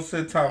half gonna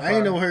say top 5. I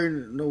ain't never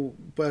heard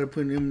nobody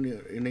putting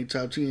Eminem in their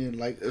top 10,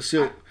 like,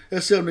 except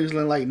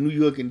niggas like New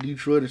York and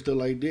Detroit and stuff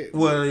like that.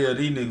 Well, yeah,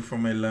 these niggas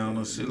from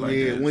Atlanta, shit like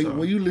Yeah, that.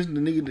 when you listen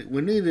to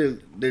niggas,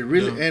 they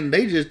really, Yeah. and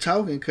they just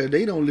talking because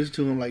they don't listen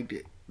to him like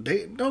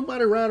that.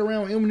 Nobody ride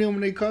around with Eminem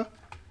in their car.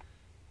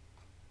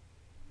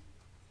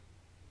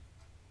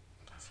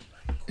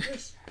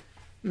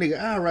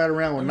 Nigga, I ride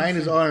around with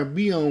 90s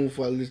R&B on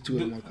before I listen to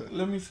it in my car.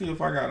 Let me see if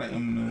I got an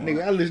Eminem.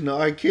 Nigga, I listen to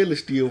R. Kelly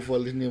still before I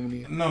listen to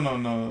Eminem. No,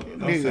 don't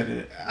Nigga, say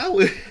that. I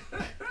would.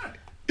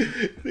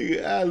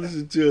 Nigga, I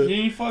listen to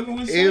You ain't fucking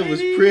with Elvis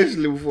Shady?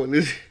 Presley before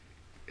this.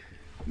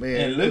 Man,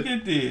 And look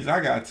at this.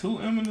 I got 2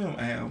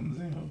 Eminem albums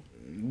in here.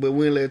 but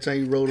when last time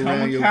you rode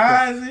around your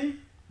car? Kamikaze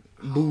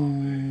Boo.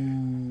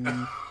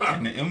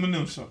 and the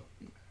Eminem Show.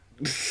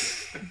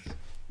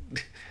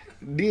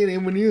 Then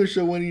Eminem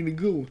show wasn't even a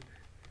good one.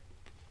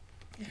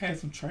 It had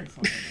some tracks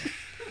on it.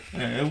 Though.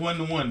 Yeah, it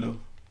wasn't the one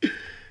though.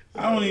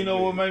 I don't even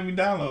know what made me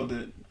download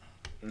that.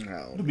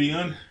 No. To be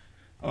honest,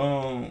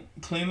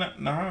 clean up.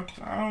 Nah,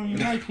 I don't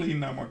even like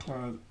cleaning out my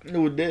closet.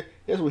 No, that's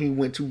what he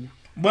went to.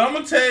 But I'm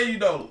gonna tell you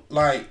though,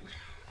 like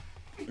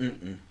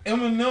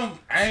Eminem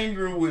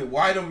angry with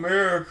white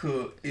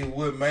America is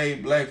what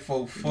made black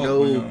folk fuck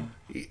with him.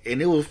 And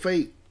it was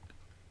fake.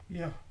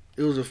 Yeah.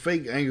 It was a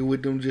fake anger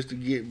with them just to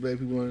get black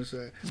people on the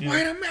side. Yeah.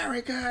 White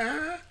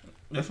America.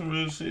 That's some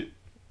real shit.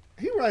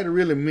 He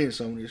really meant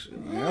some of this shit.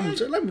 Man.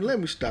 Let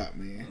me stop,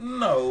 man.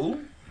 No.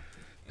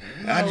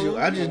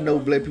 I just know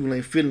black people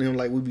ain't feeling him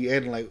like we be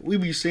acting like we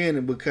be saying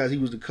it because he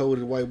was the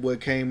coldest white boy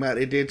came out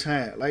at that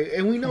time. Like,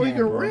 and we know Come he on,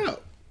 can bro.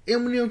 rap.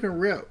 Eminem can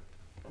rap.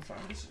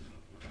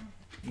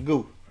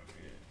 Go.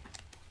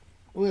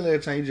 When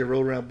last time you just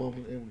rolled around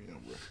bumping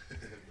Eminem,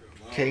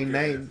 bro? Can't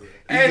name.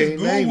 Ask Can't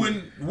Goo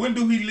name. when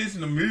do he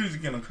listen to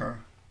music in the car?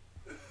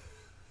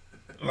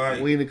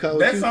 Like We in the car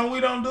with that's you? something we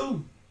don't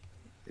do.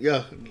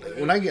 Yeah,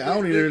 when I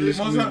don't even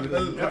listen to Most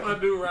music. If I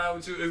do ride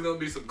with you, it's gonna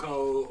be some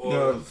cold or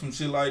Yeah, some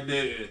shit like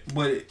that.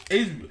 But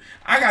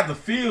I got to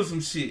feel some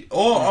shit,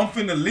 or I'm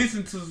finna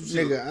listen to some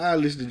shit. Nigga, I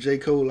listen to J.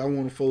 Cole. I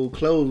want to fold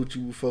clothes with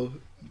you before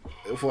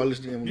I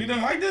listen to Eminem. You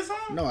didn't like that song?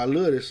 No, I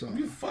love this song.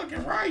 You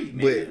fucking right,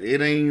 But nigga.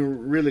 it ain't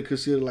really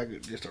considered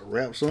like just a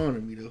rap song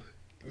to me though.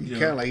 Yeah.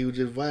 Kind of like he was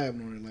just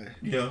vibing on it. Like,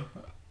 Yeah.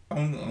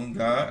 On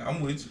God,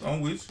 I'm with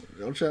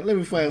you. I'm trying. Let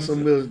me find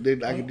something else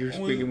that I can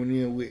disrespect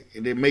Eminem with,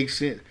 and that makes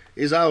sense.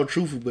 It's all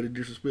truthful, but it's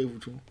disrespectful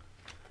to him.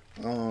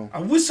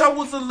 I wish I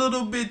was a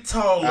little bit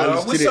taller.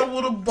 I wish I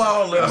would have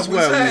balled. I wish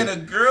I had a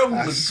girl who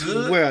was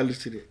good. I swear I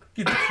listened to that.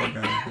 Get the fuck out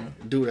of here.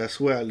 Dude, I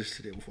swear I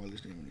listened to that before I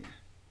listened to Eminem.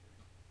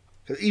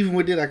 Because even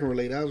with that, I can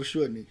relate. I was a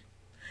short nigga.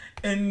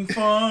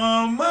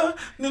 Informer.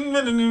 No, he on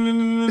that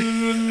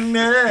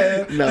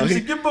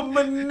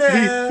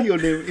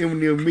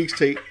Eminem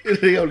mixtape.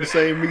 They on the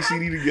same mix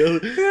CD together.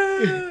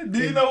 Do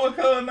you know what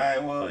color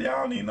name was?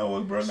 Y'all don't even know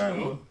what bro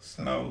name was.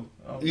 Snow.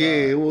 Oh,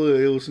 yeah, it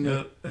was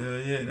Snow.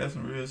 Yeah, that's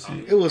some real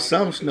shit. It was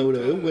some Snow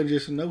though. It wasn't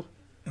just Snow.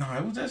 No,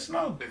 it was just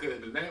Snow. The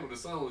name of the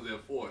song was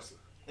Enforcer.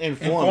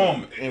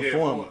 Informer.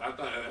 I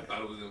thought it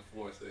was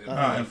Enforcer.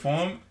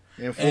 Informer.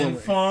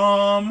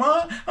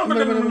 Informer. I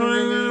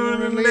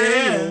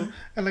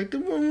like the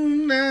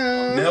moon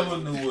now. Never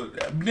knew what.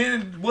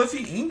 Then was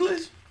he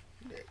English?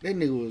 That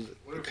nigga was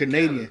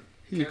Canadian.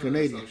 He was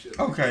Canadian.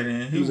 Okay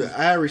then. He was an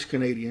Irish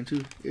Canadian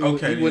too. He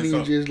wasn't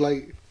even just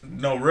like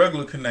no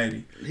regular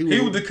Canadian. He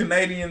was the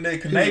Canadian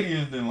that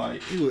Canadians didn't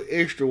like. He was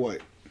extra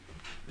white.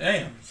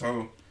 Damn.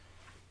 So,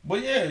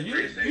 but yeah, you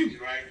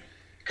right?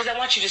 Because I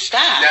want you to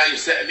stop. Now you're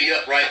setting me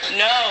up, right?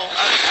 No.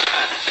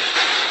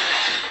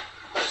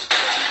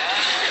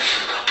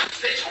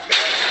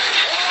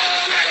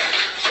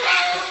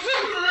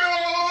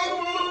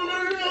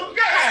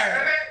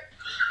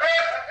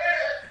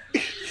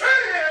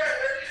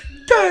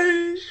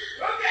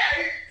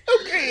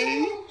 Okay.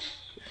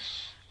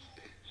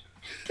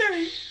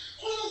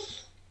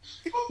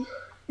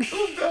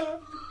 Oh God.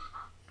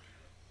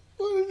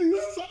 What is he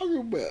talking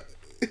about?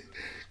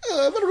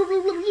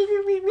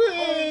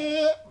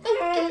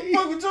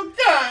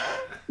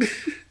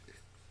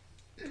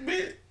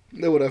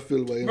 That's what I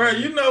feel about him. Bro,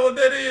 you know what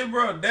that is,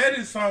 bro? That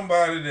is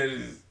somebody that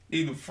is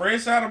either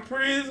fresh out of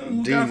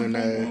prison,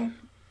 demon.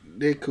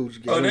 That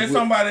coach. That's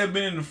somebody that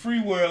been in the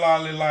free world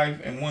all their life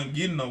and wasn't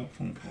getting no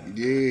pum pum.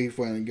 Yeah, he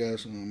finally got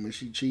some, and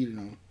she cheated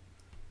on him.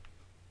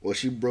 Or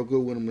she broke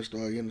up with him and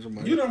started getting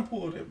somebody. You done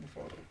pulled that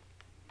before, though?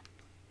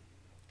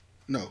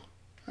 No.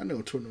 I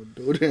never turned no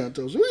door down.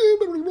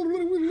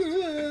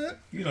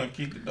 You done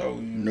kicked the door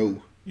in.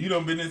 No. You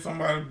done been in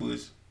somebody's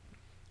bush.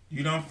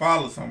 You done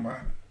follow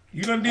somebody.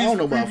 You done did I don't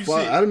know some about creepy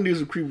follow. shit. I done did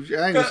some creepy shit.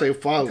 I ain't gonna say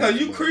follow. Cause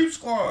you creep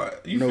squad.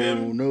 You feel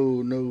me?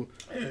 No.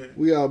 Yeah.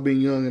 We all been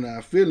young and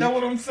our feelings. That's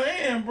what I'm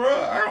saying, bro.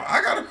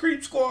 I got a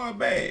creep squad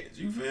badge.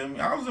 You feel me?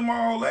 I was in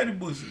my old lady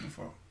bushes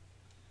before.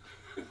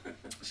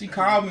 She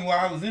called me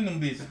while I was in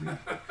them bitches.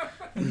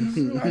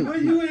 Like, where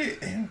you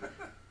at?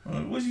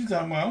 What you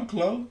talking about? I'm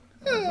close.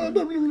 Oh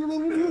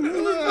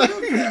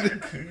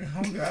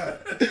God.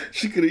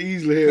 She could have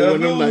easily had one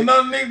of them. Like,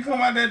 another nigga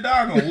come out that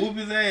dog and whoop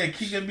his ass,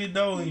 kick that bitch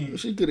door in.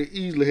 She could have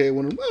easily had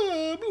one of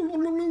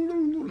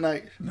them.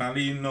 Night. Not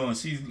even knowing.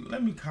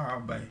 Let me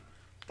call babe.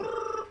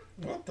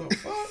 What the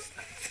fuck?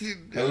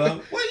 Hello?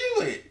 Where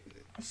you at?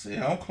 I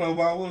said, I'm close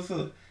by. What's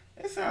up?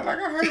 It sounded like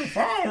I heard the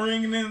phone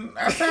ringing in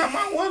outside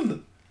my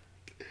window.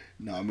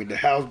 No, I'm in the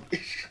house,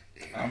 bitch.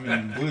 I'm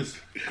in the bush.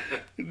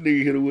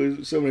 Nigga hit her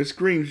with some of that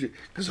scream shit.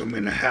 Cause I'm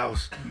in the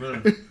house.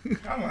 Bro.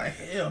 I'm like,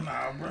 hell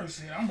nah, bro.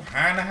 Shit, I'm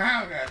behind the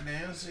house,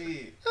 goddamn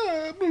shit.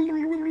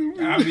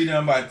 I'll be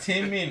done by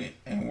 10 minutes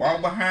and walk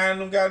behind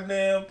them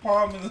goddamn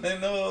apartments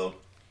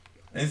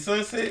and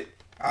Sunset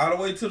all the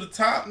way to the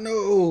top.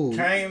 No.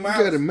 Came out.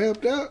 You got it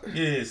mapped out?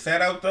 Yeah,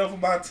 sat out there for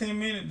about 10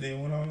 minutes,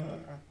 then went on.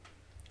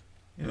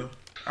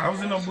 I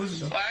was in no bush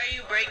though. Why are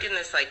you breaking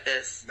this like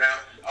this? Now,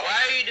 why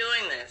are you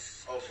doing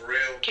this? Oh, for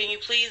real? Can you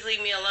please leave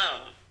me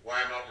alone?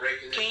 Why am I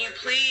breaking this? Can you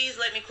please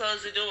let me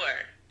close the door?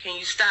 Can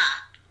you stop?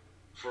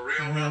 For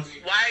real, Why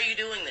are you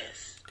doing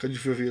this? Because you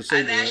feel for your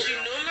safety. I've asked you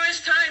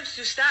numerous times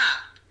to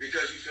stop.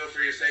 Because you feel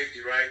for your safety,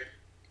 right?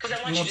 Because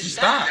I want you to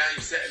stop. Now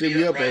you set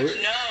me up, right? No.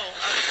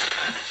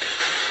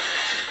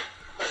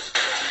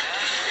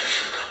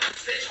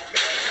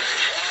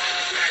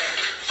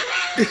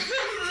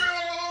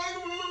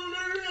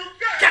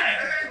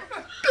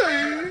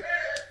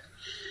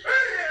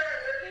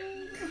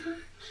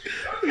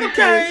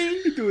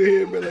 Okay. He threw his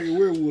head back like a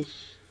werewolf.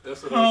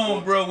 Come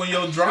on, bro. When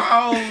your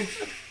drawers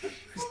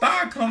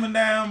start coming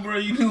down, bro,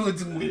 you do it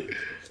to me.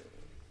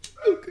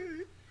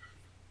 Okay.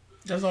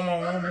 That's on my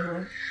woman,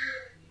 bro.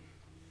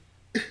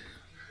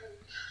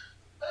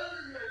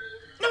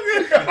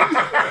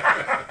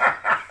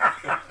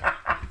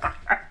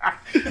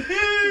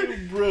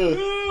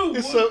 Bro,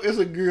 it's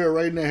a girl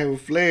right now having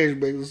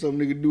flashbacks of some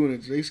nigga doing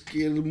it. They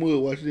scared of the mud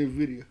watching this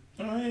video.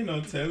 I ain't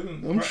no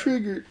telling. I'm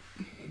triggered.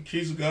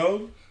 Keisha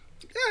Gold?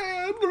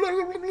 Okay.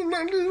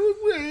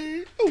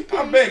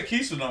 I bet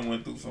Keisha done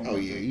went through something. Oh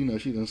yeah, you know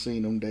she done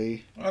seen them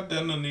days. I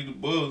definitely need to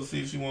buzz to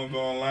see if she want to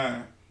go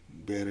online.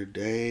 Better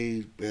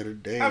days.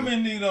 How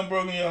many niggas done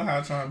broke in your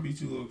house trying to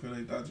beat you up because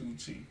they thought you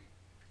was cheating?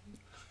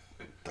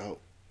 Thought.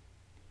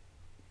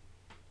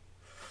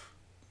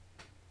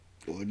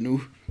 Or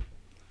knew.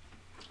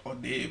 Or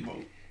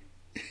deadbolt.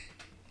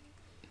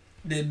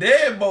 The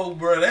deadbolt,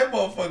 bro, that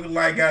motherfucker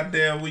like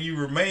goddamn when you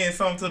remain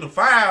something to the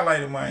fire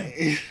like man.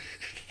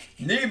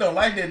 Nigga don't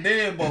like that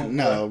deadbolt.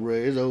 No, bro,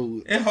 it's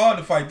old. It's hard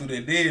to fight through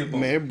that deadbolt.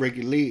 Man, it break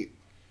your leg.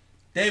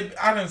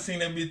 I done seen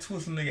that bitch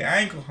twist a nigga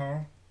ankle, huh?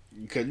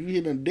 Because you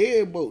hit a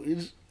deadbolt.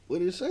 It's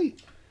what it say.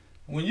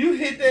 When you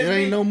hit that, There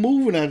ain't no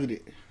moving after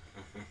that.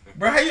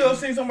 Bro, how you ever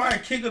seen somebody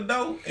kick a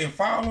door and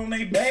fall on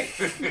their back?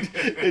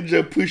 It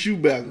just push you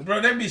back.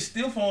 Bro, that bitch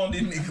stiff on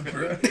this nigga,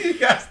 bro. He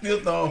got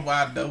stiff on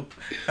by a door.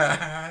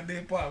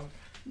 That possible.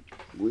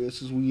 Well,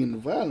 since we in the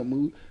violent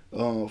mood,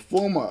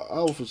 former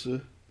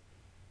officer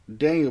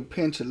Daniel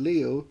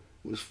Pantaleo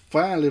was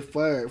finally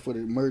fired for the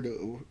murder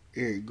of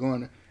Eric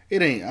Garner. I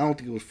don't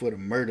think it was for the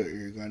murder of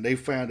Eric Garner. They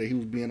found that he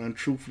was being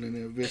untruthful in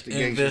the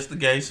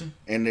investigation.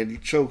 And that the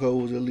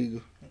chokehold was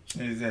illegal.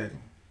 Exactly.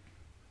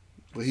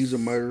 But he's a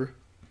murderer.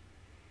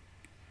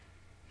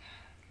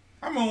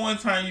 I remember one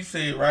time you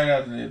said right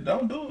after that,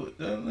 don't do it.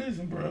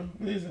 Listen, bro.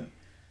 Listen.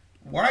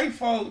 White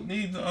folk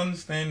need to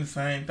understand the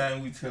same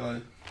thing we tell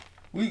us.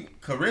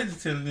 Reggie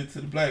telling it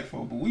to the black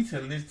folk, but we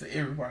telling this to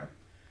everybody.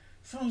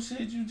 Some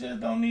shit you just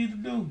don't need to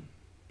do.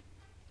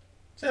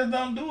 Just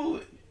don't do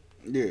it.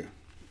 Yeah.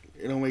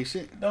 It don't make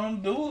sense.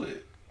 Don't do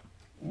it.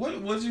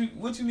 What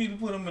you need to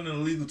put them in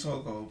an illegal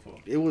chokehold for?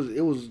 It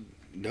was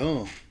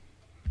dumb.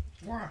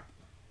 Why?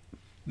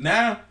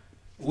 Now,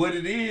 what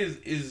it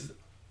is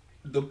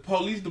the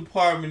police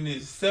department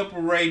is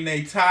separating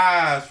their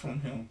ties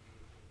from him.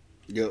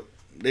 Yep.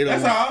 They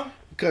don't. That's all.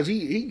 Because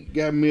he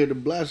got Mayor de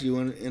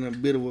Blasio in a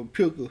bit of a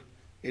pickle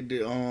at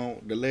the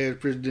last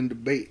president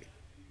debate.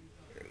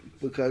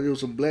 Because there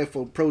was some black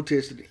folk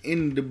protesting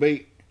in the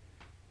debate.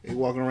 They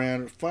walking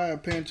around, fire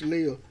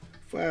Pantaleo.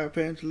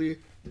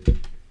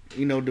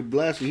 You know, de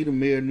Blasio, he the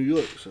mayor of New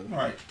York. So.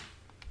 Right.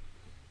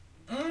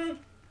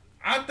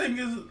 I think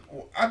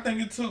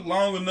it took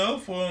long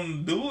enough for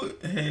him to do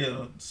it.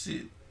 Hell,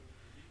 shit.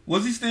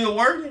 Was he still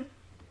working?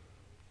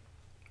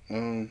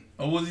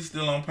 Or was he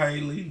still on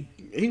paid leave?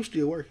 He was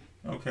still working.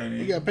 Okay, then.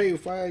 He got paid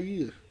for 5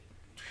 years.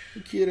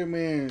 He killed that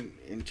man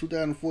in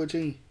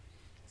 2014.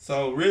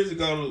 So Reggie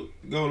go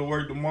to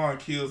work tomorrow and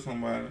kill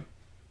somebody.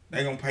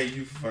 They gonna pay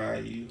you for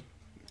 5 years.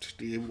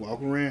 Still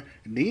walking around.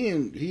 And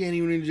then he ain't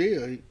even in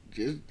jail. He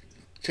just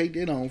take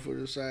that on for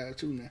the side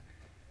too now.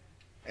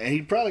 And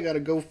he probably got a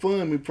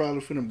GoFundMe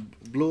probably finna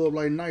blow up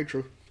like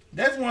Nitro.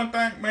 That's one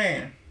thing,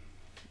 man.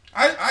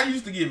 I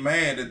used to get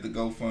mad at the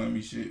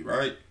GoFundMe shit,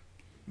 right?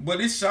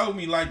 But it showed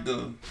me like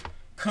the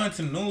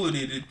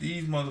continuity that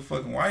these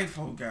motherfucking white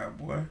folk got,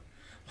 boy.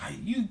 Like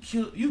you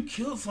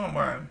killed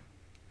somebody.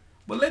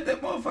 But let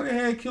that motherfucker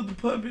have killed the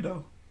puppy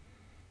though.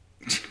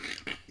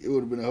 It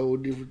would have been a whole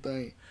different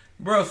thing.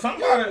 Bro,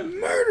 somebody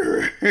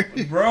murderer.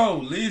 Bro,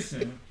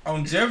 listen.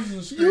 On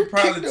Jefferson Street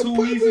probably 2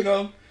 weeks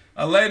ago,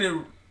 a lady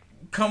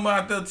come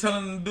out there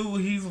telling the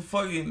dude he's a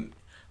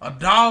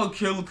dog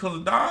killer because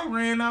the dog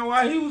ran out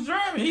while he was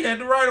driving. He had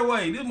the right of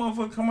way. This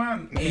motherfucker come out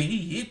and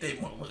he hit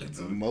that motherfucker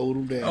too. Mowed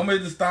him down. I'm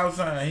at the stop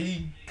sign.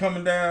 He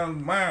coming down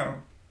the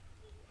mile.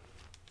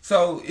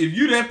 So if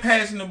you that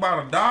passionate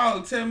about a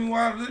dog, tell me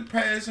why this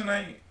passion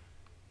ain't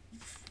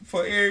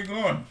for Eric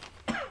Garner.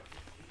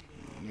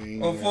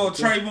 Or for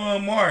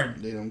Trayvon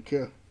Martin. They don't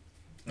care.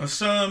 Or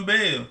Sean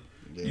Bell.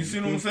 You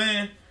see what I'm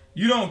saying?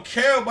 You don't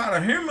care about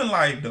a human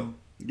life though.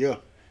 Yeah.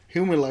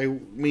 Human life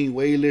mean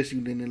way less to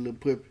you than that little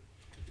puppy.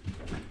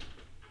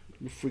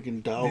 You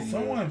freaking dog. Did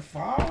someone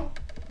fall?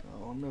 I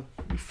don't know.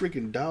 You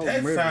freaking dog.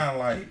 That murder. sound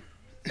like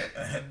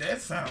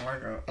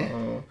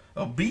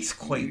a beast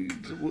quake.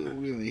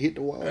 We hit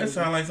the wall. That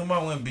sound like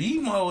somebody went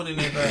beast mode in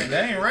that thing.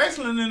 They ain't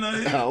wrestling in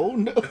there. I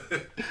don't know.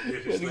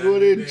 Let's go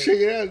there and check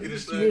it out.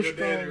 It's still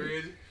strong.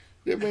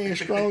 That man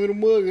strong in the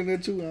mug in there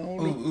too. I don't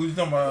know. Who you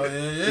talking about?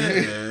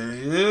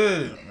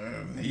 Yeah.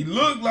 He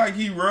looked like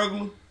he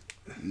regular.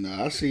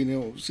 Nah, I see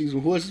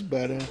some horses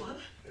by there.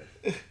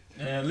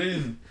 And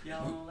listen,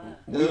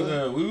 we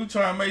were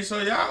trying to make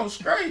sure y'all was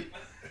straight.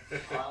 I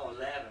was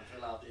laughing,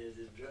 fell off the edge of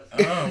this dress.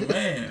 Oh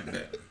man.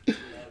 Laughing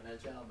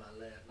at y'all about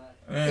last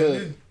night.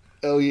 Man,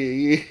 oh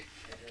yeah.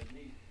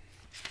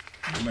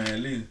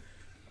 Man, listen,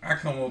 I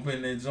come up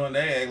in that joint,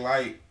 they act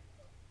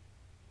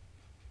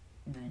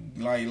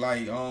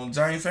like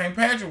James St.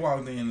 Patrick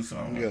walked in or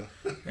something. Yeah.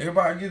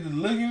 Everybody gets to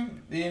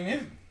looking,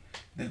 then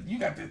you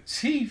got the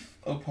chief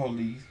of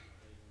police.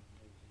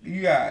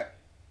 You got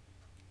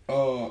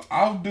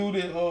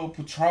off-duty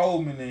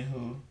patrolman in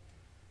here.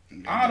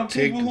 All the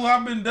people who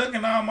I've been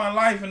ducking all my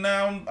life, and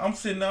now I'm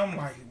sitting there, I'm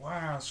like,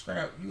 wow,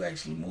 Scrap, you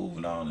actually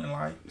moving on in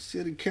life.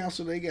 City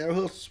council, they got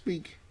hustle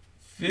speak.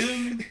 Feel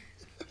me?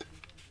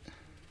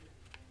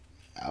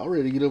 I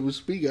already get up and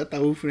speak. I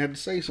thought we were finna have to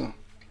say something.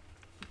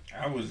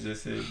 I was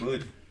just saying,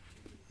 buddy.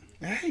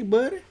 Hey,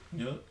 buddy.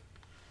 Yep.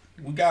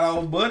 We got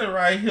our buddy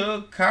right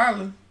here,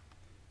 Colin.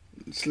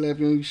 Slap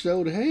you on your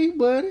shoulder. Hey,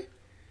 buddy.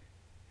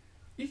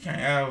 You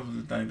can't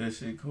obviously think that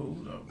shit cool,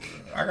 though, bro.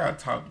 I gotta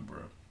talk to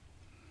bro.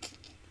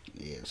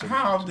 Yeah.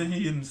 How often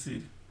he in the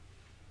city?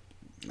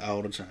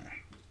 All the time.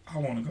 I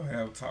want to go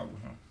have a talk with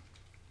him.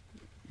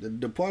 The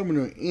Department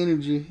of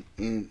Energy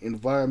and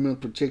Environmental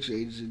Protection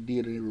Agency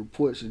did a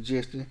report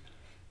suggesting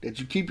that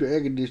you keep your air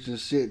conditioner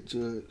set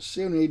to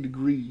 78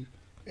 degrees,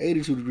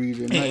 82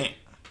 degrees at night,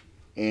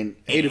 and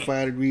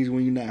 85 degrees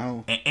when you're not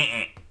home.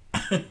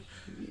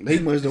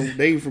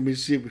 They from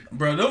Mississippi.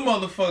 Bro, them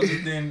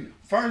motherfuckers then,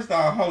 first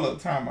off, hold up,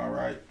 time out,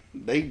 right?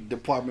 They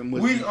department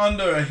must We be,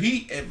 under a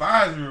heat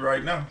advisory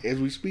right now. as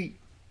we speak.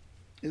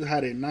 It's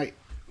hot at night.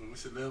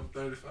 It's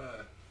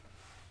 11:35.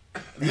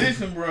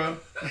 Listen, bro.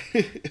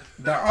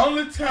 The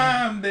only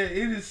time that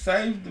it is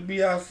safe to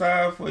be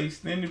outside for an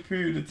extended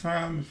period of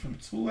time is from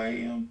 2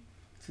 a.m.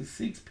 to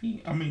 6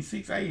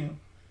 a.m.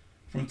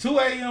 From 2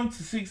 a.m.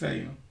 to 6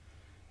 a.m.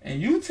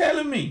 And you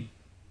telling me,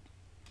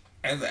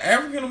 as an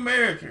African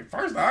American,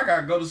 first I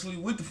gotta go to sleep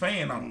with the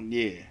fan on.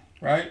 Yeah.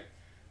 Right?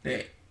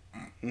 That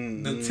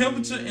the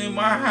temperature in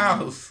my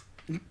house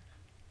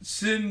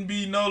shouldn't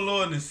be no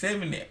lower than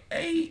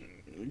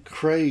 78.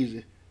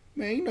 Crazy.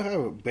 Man, you know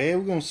how bad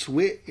we gonna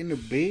sweat in the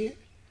bed?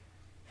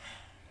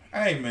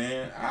 Hey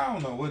man, I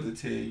don't know what to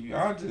tell you.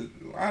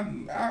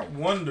 I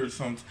wonder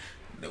sometimes.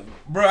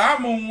 Bro, I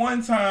remember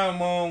one time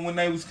when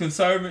they was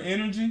conserving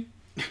energy,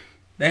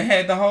 they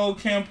had the whole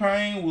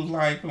campaign was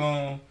like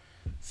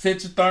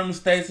set your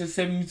thermostats at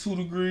 72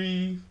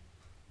 degrees.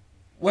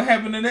 What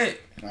happened to that?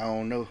 I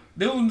don't know.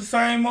 They was the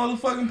same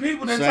motherfucking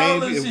people that Same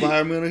told us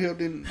environmental health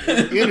and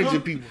energy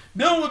people.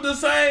 Them was the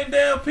same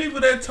damn people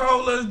that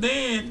told us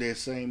then. That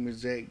same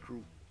exact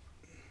group.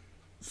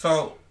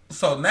 So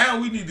now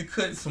we need to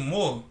cut some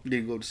more.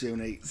 They go to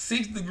 7, 8.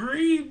 6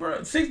 degrees,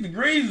 bro. 6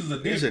 degrees is a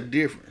difference. It's a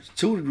difference.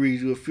 2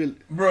 degrees you'll feel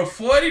it. Bro,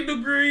 40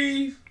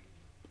 degrees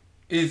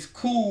is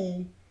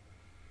cool.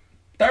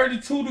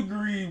 32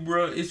 degrees,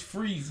 bro, it's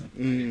freezing.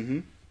 Mm-hmm.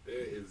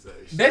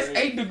 That's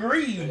 8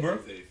 degrees, bro.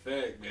 That's a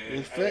fact, man.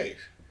 It's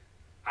facts.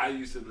 I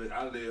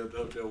lived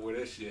up there where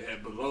that shit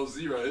had below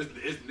zero.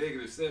 It's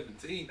negative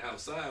 17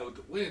 outside with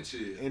the wind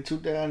chill. In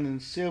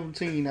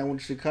 2017, I went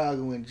to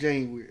Chicago in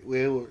January.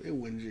 Well, it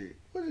wasn't January.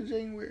 Was it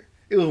January?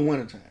 It was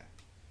wintertime.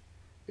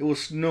 It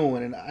was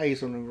snowing and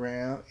ice on the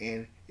ground,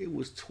 and it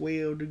was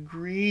 12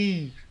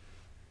 degrees.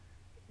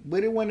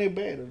 But it wasn't that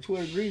bad. It was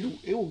 12 degrees.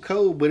 It was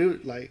cold, but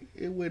it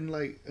wasn't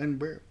like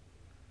unbearable.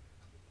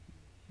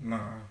 Nah,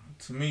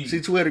 to me. See,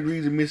 12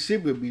 degrees in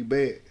Mississippi would be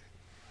bad.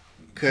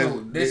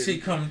 That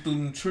shit coming through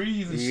them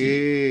trees and shit.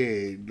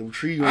 Yeah, them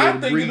trees. I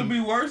think it'll be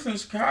worse in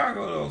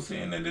Chicago though,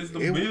 seeing that it's the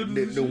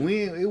buildings. The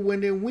wind, it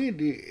wasn't that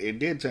windy at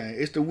that time.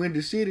 It's the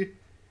windy city,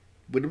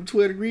 but them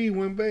 12 degrees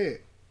wasn't bad.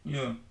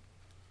 Yeah.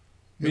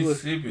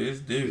 Mississippi, it's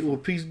different. It was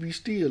peace be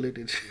still at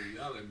that time.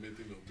 Y'all ain't been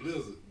through no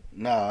blizzard.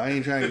 Nah, I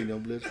ain't trying to get no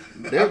blizzard.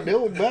 There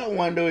was about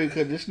one though,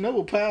 because the snow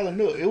was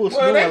piling up. It was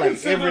snowing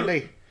like every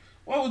day.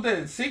 What was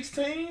that?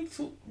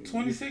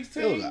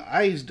 2016? It was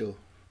ice though.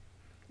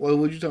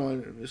 What you talking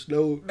about? The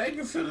snow? They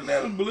consider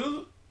that a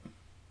blizzard.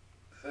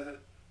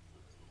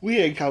 We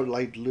ain't caught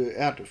like the little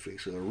after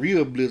effects. A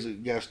real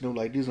blizzard got snow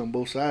like this on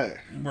both sides.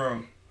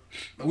 Bro,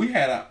 we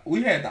had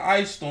the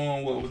ice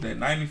storm. What was that?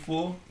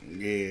 94.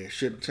 Yeah,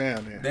 shut the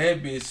town down.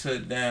 That bitch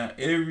shut down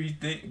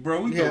everything,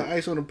 bro. We had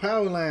ice on the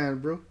power lines,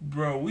 bro.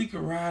 Bro, we could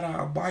ride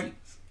our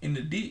bikes in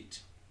the ditch.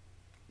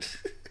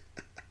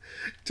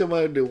 Talking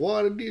about the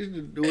water ditch,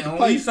 with the on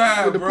pipe, east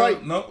side, with the bro.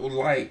 pipe. No,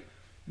 like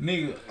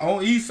nigga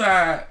on east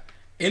side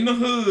in the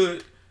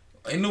hood,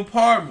 in the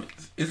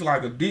apartments, it's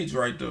like a ditch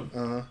right there.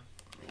 Uh-huh.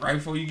 Right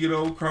before you get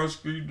over cross the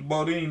street, the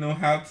boat ain't no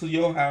house to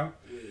your house.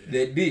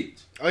 That ditch.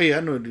 Oh yeah, I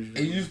know what ditch.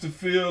 It used to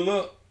fill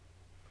up.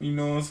 You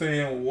know what I'm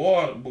saying?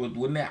 Water, but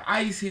when that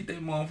ice hit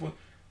that motherfucker,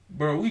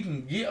 bro, we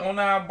can get on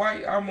our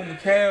bike. I remember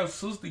Cal's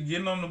sister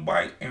getting on the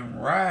bike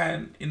and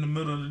riding in the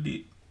middle of the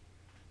ditch.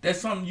 That's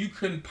something you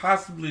couldn't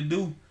possibly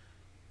do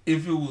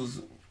if it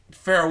was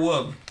fair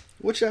weather.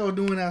 What y'all was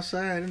doing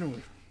outside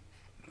anyway?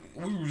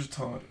 We were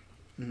retarded.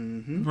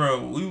 Mm-hmm.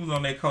 Bro, we was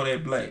on that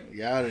Kodak Black.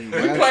 Y'all we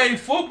played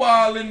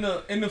football in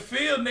the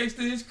field next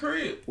to his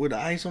crib. With the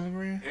ice on the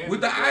ground? With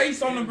the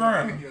ice on the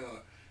ground.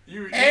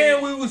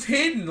 And we was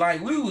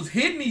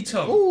hitting each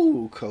other.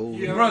 Ooh, cold.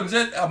 Yeah, bro,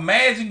 just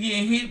imagine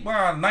getting hit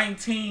by a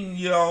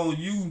 19-year-old.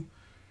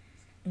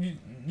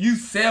 You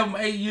 7,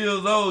 8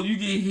 years old. You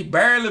get hit,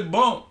 barely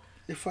bumped.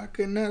 If I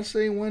could not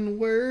say one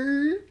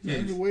word,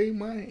 yes. I'd wave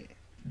my hand.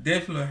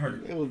 Definitely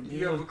hurt.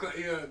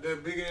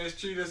 That big ass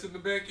tree that's in the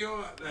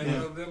backyard.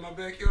 In my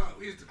backyard.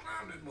 We used to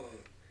climb that mug.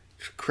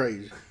 It's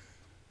crazy.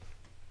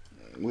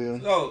 Well,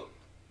 so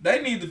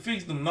they need to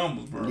fix them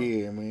numbers, bro.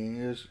 Yeah,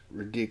 man, it's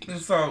ridiculous.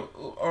 And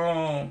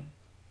so,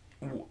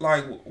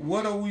 like,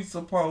 what are we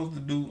supposed to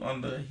do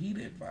under a heat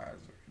advisory,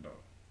 though?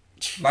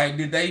 Like,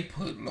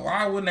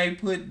 why wouldn't they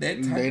put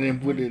that type? They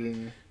didn't put it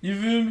in there. You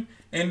feel me?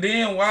 And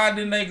then why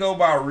didn't they go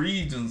by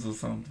regions or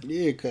something?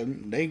 Yeah, because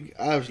they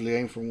obviously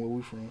ain't from where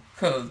we from.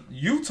 Because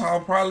Utah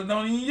probably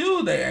don't even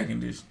use their air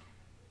conditioning.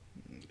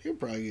 They'll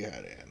probably get out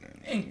of there.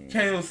 And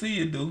KLC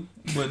you do.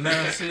 But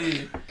now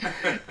shit,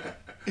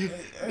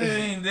 it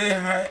ain't that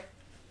hot.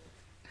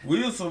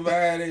 We'll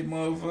survive that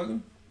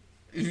motherfucker.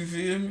 You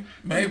feel me?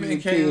 Maybe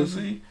in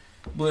KLC.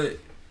 But,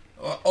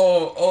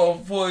 or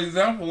for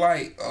example,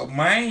 like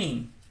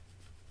Maine.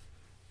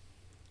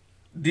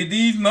 Did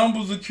these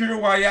numbers occur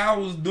while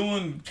y'all was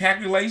doing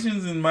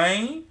calculations in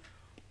Maine?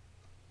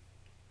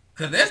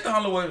 Cause that's the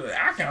only way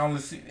I can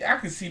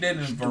see that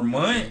in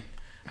Vermont.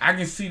 I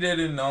can see that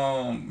in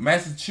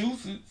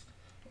Massachusetts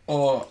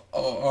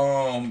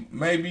or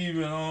maybe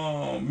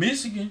even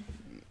Michigan.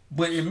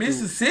 But in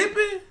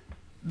Mississippi,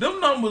 them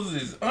numbers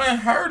is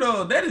unheard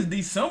of. That is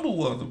December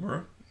weather,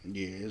 bro.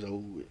 Yeah, it's over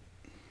with.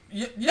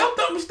 Your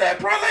thermostat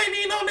probably ain't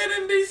even on that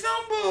in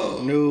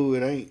December. No,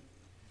 it ain't.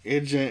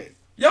 It just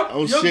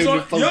Your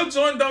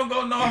joint don't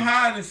go no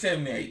higher than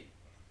 78.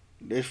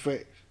 That's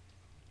facts.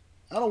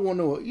 I don't want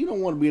no. You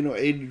don't want to be in no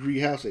 80-degree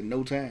house at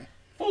no time.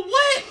 For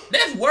what?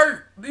 That's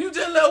work. You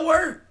just let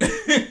work.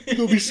 You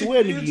gonna be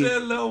sweating You again.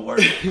 just let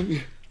work.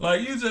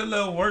 Like you just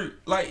let work.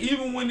 Like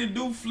even when it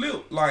do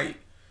flip, like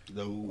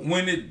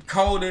when it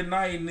cold at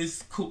night and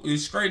it's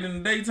straight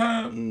in the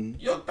daytime,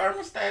 your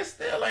thermostat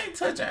still ain't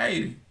touching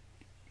 80.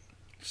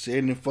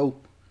 74.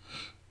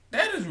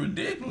 That is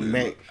ridiculous.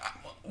 Max.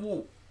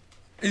 Well,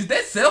 is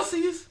that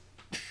Celsius?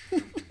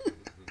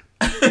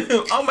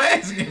 I'm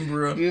asking,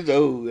 bro. It's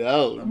old.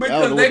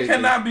 Because they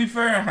cannot be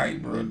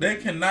Fahrenheit, bro. They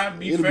cannot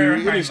be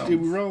Fahrenheit. It'll still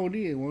be wrong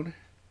then, won't it?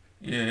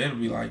 Yeah, it'll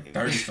be like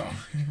 30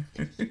 something.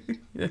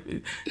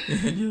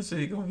 Your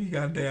shit gonna be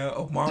goddamn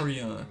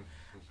Omarion.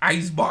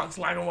 Icebox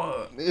like a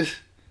mug.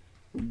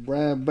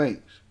 Brian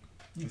Banks.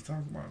 He's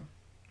talking about him.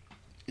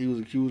 He was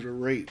accused of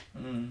rape.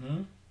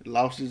 Mm-hmm.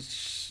 Lost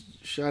his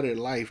shot at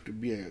life to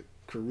be a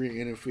career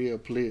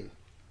NFL player.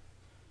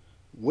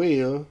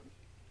 Well,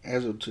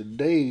 as of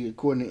today,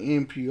 according to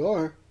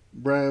NPR,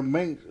 Brian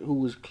Banks, who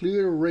was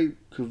cleared of rape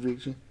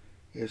conviction,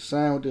 has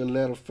signed with the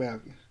Atlanta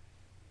Falcons.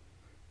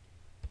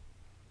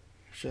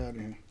 Shout out to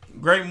him.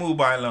 Great move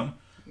by them.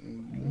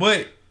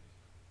 But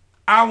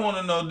I want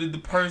to know, did the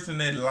person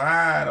that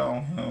lied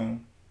on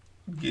him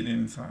get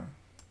any time?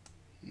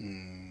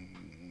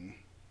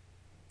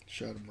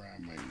 Shout out to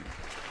Brian Banks.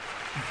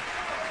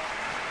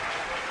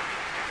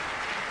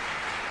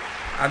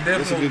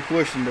 That's a good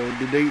question though.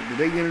 Did they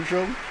get in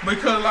trouble?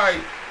 Because like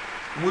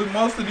with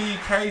most of these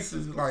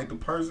cases, like the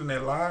person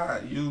that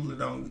lied usually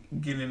don't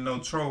get in no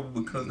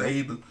trouble because they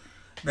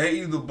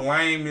either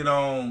blame it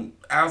on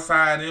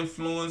outside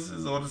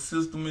influences or the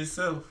system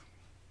itself.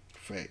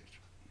 Fact.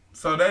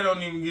 So they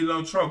don't even get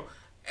no trouble.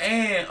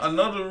 And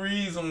another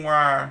reason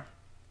why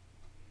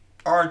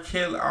R.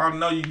 Kelly, I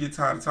know you get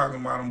tired of talking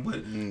about him,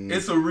 but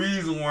it's a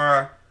reason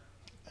why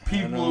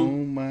people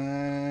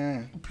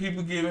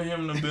giving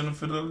him the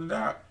benefit of the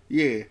doubt.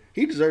 Yeah,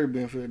 he deserved the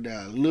benefit of the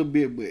doubt a little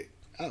bit, but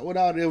with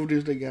all the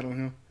evidence they got on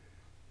him,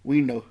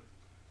 we know.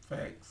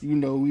 Facts. You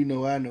know, we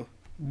know, I know.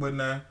 But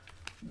now,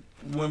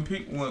 when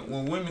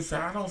women say,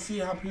 I don't see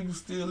how people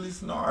still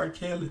listen to R.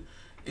 Kelly,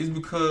 it's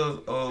because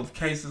of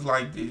cases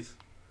like this,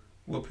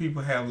 where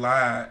people have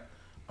lied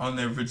on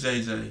their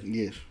vajayjay.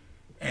 Yes.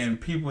 And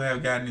people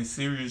have gotten in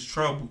serious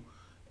trouble,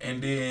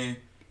 and then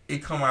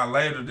it come out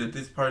later that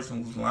this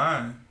person was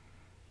lying.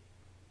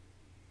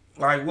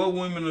 Like, what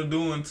women are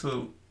doing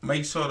to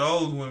make sure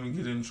those women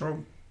get in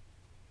trouble?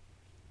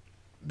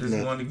 This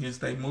Nothing. one against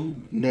their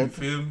movement.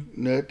 Nothing. You feel me?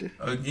 Nothing.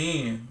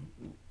 Again.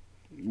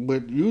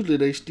 But usually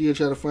they still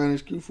try to find an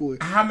excuse for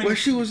it. How many? Well,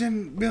 she was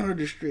in mental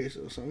distress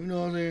or something. You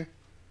know what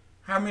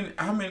I'm saying?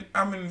 How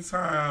many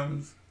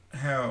times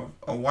have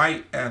a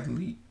white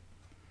athlete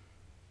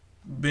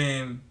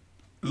been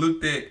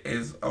looked at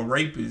as a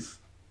rapist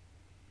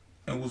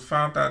and was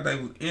found out they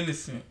was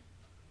innocent,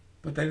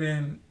 but they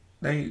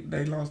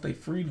lost their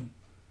freedom.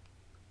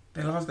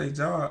 They lost their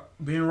job.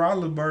 Ben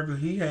Roethlisberger,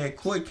 he had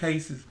court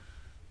cases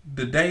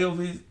the day of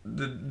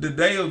the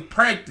day of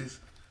practice.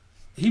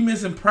 He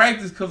missing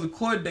practice because of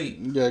court date.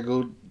 You gotta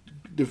go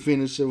defend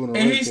himself on a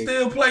and he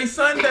still plays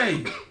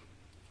Sunday.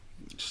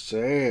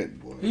 Sad,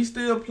 boy. He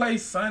still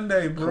plays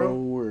Sunday, bro.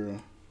 Cold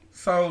world.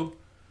 So,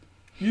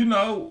 you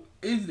know,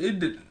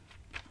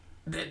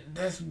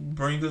 that's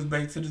bring us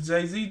back to the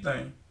Jay-Z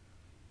thing.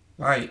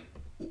 Like,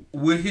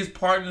 with his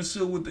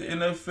partnership with the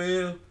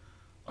NFL,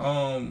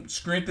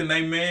 strengthen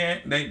they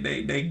man,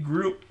 they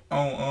grip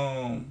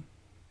on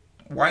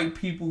white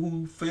people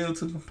who fail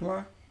to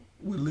comply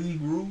with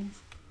league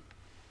rules.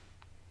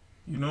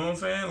 You know what I'm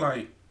saying?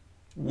 Like,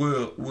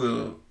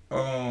 will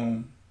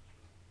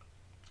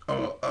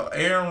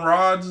Aaron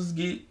Rodgers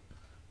get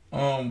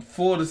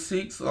 4 to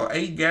 6 or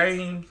 8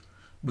 games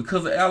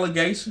because of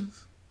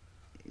allegations?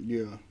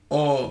 Yeah.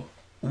 Or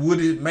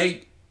would it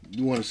make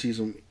you want to see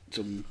some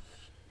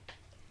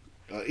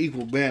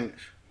equal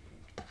balance?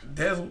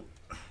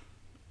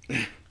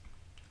 It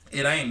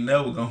ain't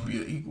never gonna be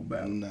an equal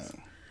balance. No.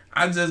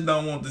 I just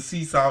don't want the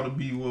seesaw to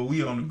be where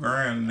we on the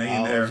ground and they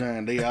in the air.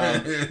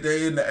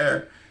 They in the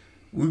air.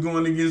 We're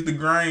going against the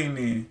grain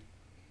then.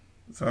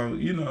 So,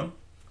 you know,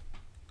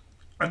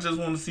 I just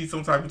want to see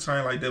some type of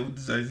change like that with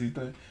the Jay-Z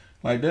thing.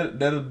 Like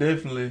that'll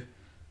definitely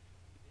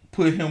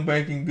put him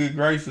back in good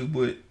graces,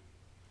 but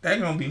that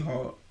gonna be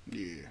hard.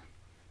 Yeah.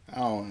 I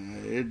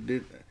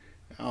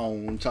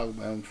don't want to talk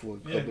about him for a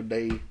couple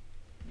days.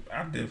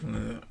 I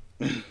definitely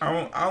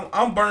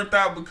I'm burnt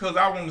out because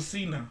I want to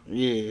see now.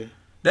 Yeah.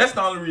 That's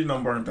the only reason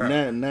I'm burnt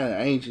out. Not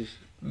anxious.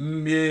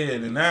 Yeah,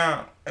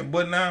 now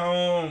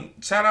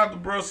shout out to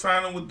bro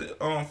signing with the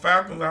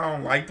Falcons. I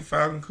don't like the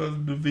Falcons because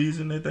of the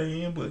division that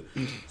they in, but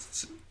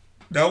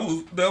that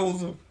was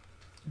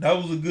That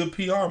was a good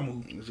PR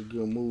move. It's a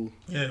good move.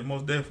 Yeah,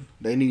 most definitely.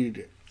 They needed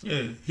it.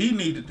 Yeah, he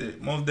needed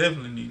that. Most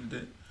definitely needed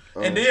that.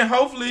 And then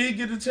hopefully he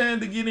get a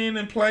chance to get in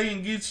and play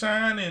and get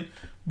shine and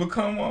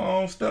become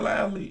a stellar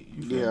athlete.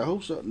 Yeah, I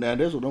hope so. Now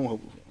that's what I'm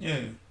hoping for.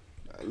 Yeah.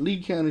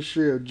 Lee County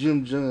Sheriff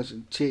Jim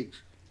Johnson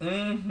texts.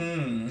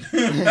 Mm-hmm.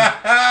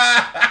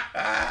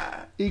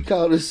 He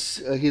called a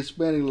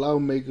Hispanic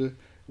lawmaker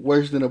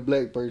worse than a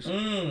black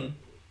person.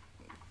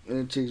 And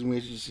the text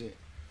message said,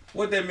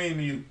 "What that mean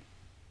to you?"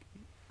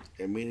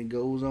 That mean it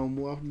goes on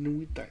more often than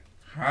we think.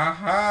 Ha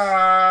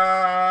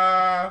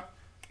ha.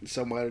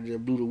 Somebody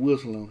just blew the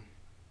whistle on him.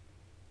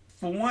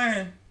 For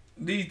one,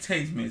 these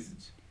text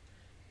messages.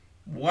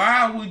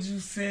 Why would you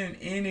send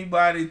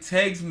anybody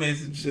text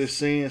messages? Just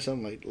saying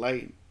something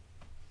like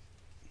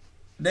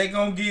they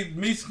gonna get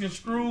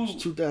misconstrued.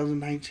 It's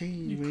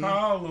 2019, you man.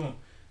 Call them.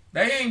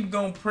 They ain't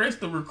gonna press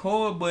the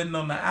record button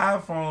on the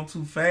iPhone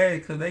too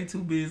fast because they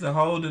too busy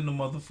holding the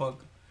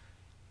motherfucker.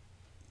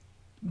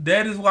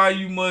 That is why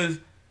you must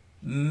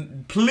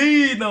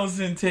please don't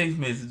send text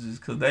messages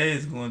because they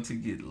is going to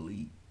get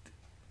leaked.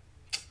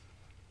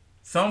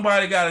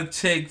 Somebody got to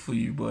check for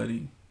you,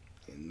 buddy.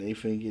 And they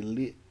finna get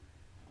lit.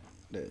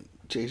 The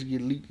text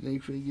get leaked and they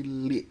finna get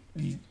lit.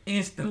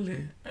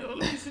 Instantly. Hey, well,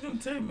 let me see them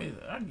text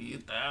messages. I give you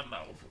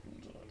 $1,000 for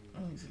them.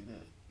 Let me see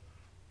that.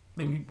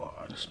 Let me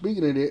borrow that.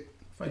 Speaking of that,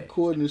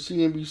 according to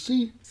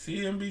CNBC,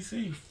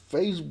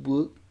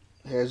 Facebook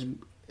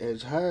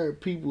has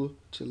hired people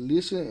to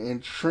listen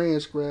and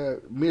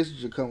transcribe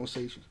messenger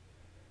conversations.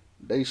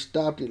 They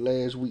stopped it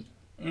last week.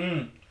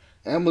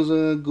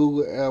 Amazon,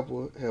 Google,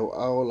 Apple have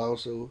all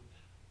also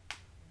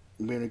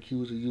been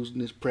accused of using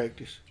this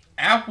practice.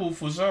 Apple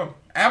for sure.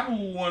 Apple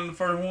was one of the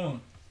first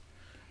ones.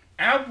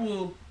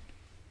 Apple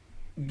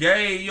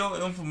gave your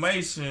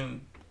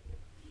information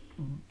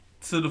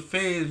to the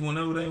feds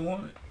whenever they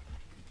wanted.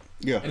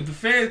 Yeah. If the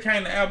feds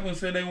came to Apple and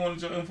said they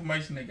wanted your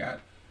information, they got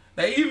it.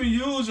 They even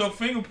use your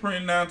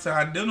fingerprint now to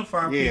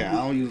identify people. Yeah,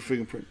 I don't use a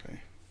fingerprint thing.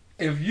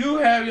 If you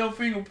have your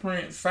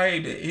fingerprint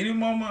saved at any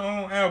moment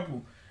on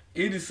Apple,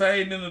 it is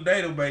saved in the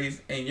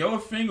database, and your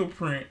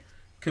fingerprint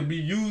could be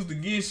used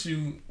against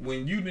you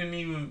when you didn't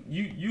even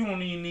you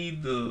don't even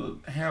need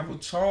to have a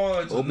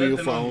charge. Open your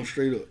phone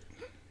straight up.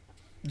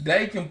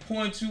 They can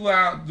point you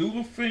out, do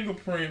the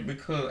fingerprint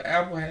because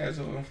Apple has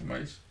your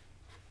information.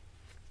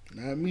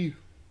 Not me.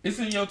 It's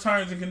in your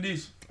terms and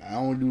conditions. I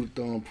don't do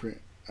the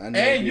thumbprint.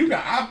 And you can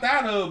opt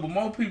out of it, but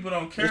most people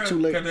don't care. It's too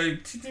late.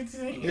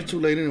 It's too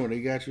late anyway.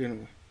 They got you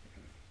anyway.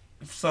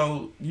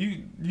 So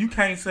you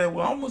can't say,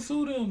 well, I'm gonna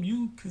sue them.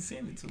 You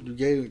consented to it. You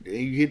gave it, and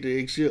you hit the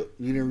accept.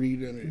 You didn't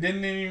read none of it.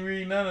 Didn't even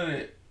read none of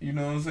that. You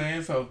know what I'm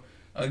saying? So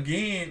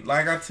again,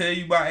 like I tell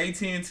you about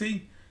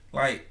AT&T,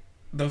 like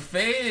the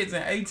feds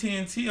and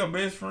AT&T are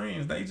best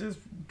friends. They just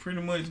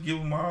pretty much give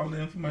them all the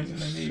information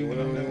they need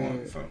whenever they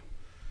want. So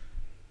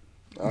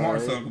Mark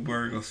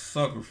Zuckerberg a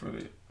sucker for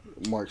that.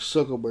 Mark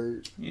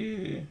Zuckerberg.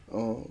 Yeah.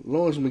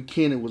 Lawrence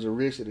McKinnon was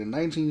arrested in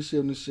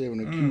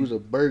 1977 accused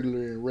of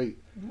burglary and rape.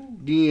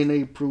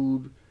 DNA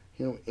proved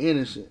him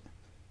innocent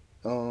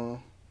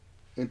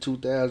in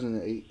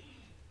 2008.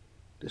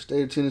 The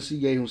state of Tennessee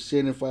gave him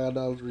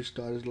 $75 to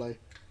restart his life.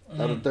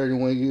 After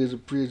 31 years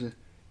of prison,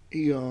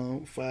 he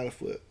filed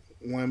for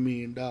 $1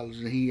 million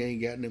and he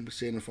ain't got nothing but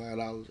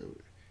 $75 of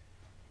it.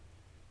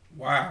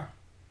 Wow.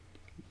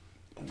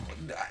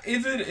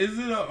 Is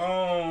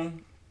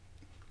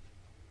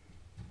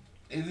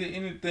it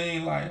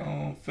anything like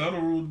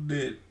federal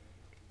that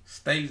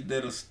states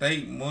that a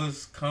state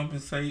must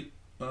compensate?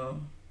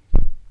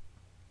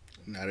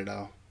 Not at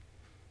all.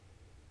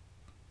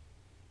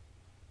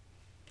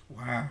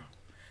 Wow.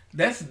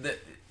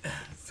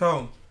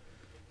 So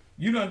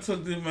you done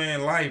took this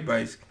man's life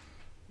basically.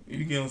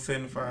 You give him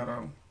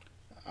 $75.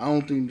 I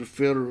don't think the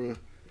federal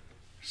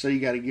say you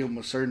got to give them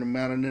a certain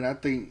amount, and then I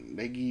think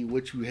they give you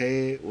what you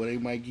had, or they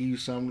might give you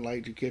something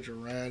like to catch a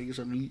ride, get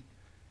something to eat.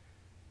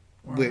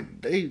 Wow.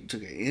 But they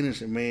took an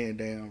innocent man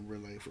down, bro,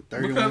 like for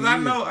 31 because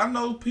years. I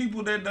know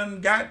people that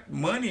done got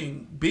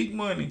money, big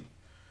money,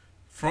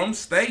 from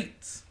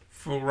states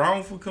for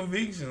wrongful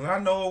convictions. I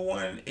know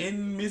one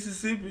in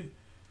Mississippi,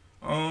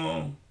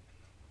 Noble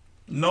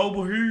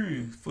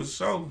Hughes, for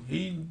sure.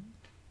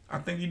 I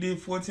think he did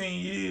 14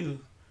 years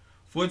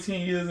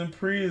in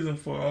prison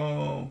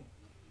for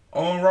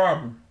armed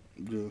robbery.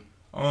 Yeah.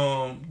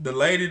 The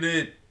lady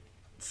that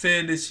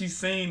said that she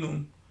seen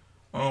him,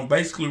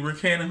 basically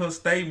recanting her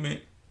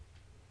statement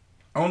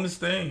on the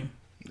stand.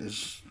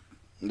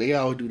 They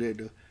all do that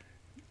though.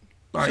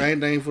 Like,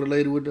 same thing for the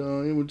lady with the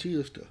Emmett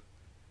Till stuff.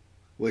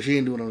 Well, she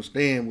didn't do it on the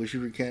stand, but she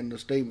recanted her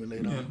statement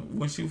later on.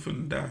 When she was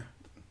finna die.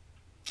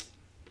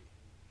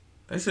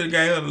 They should have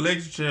gave her the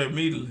electric chair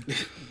immediately.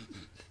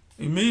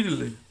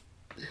 Immediately.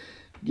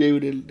 Gave her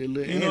the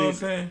little you know what I'm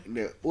saying?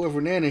 The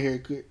orphan Annie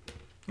haircut.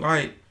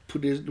 Like,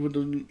 put this with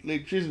the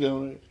electricity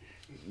on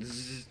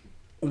it.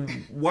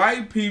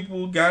 White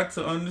people got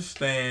to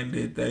understand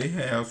that they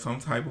have some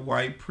type of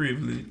white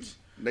privilege.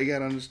 They got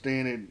to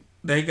understand that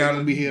they got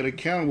to be held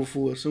accountable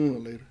for it sooner or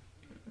later.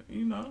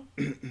 You know.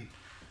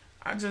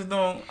 I just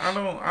don't. I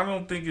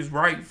don't think it's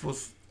right for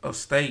a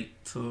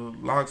state to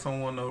lock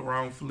someone up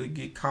wrongfully,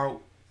 get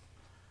caught,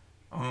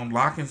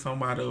 locking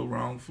somebody up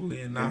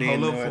wrongfully, and not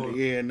hold up for it.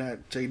 Yeah,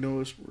 not take no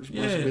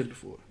responsibility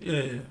for it.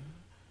 Yeah.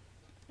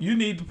 You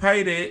need to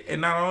pay that,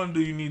 and not only do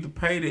you need to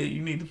pay that,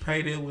 you need to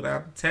pay that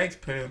without the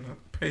taxpayer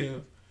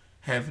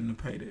having to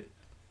pay that.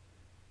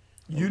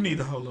 You need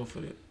to hold up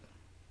for that.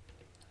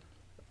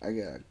 I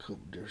got a couple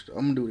different stuff.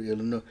 I'm gonna do the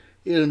Illinois.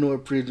 Illinois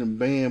prison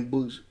banned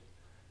books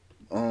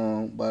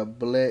by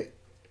black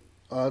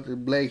author,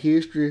 Black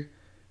History,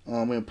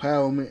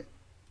 empowerment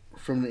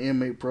from the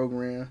inmate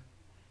program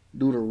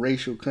due to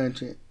racial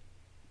content.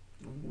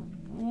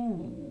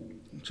 Ooh.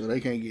 So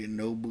they can't get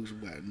no books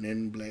about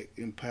nothing black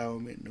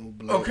empowerment, no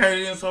black.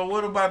 Okay, then so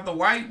what about the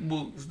white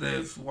books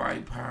that's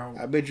white power?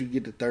 I bet you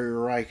get the Third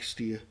Reich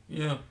still.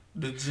 Yeah,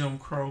 the Jim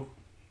Crow.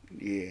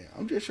 Yeah,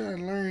 I'm just trying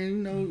to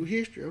learn,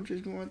 history. I'm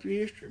just going through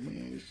history,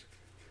 man. It's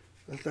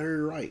the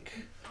Third Reich.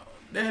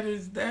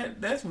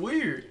 That's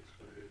weird.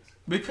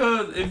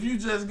 Because if you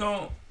just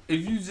gonna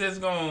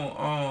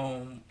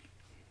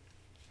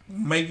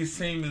make it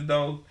seem as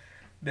though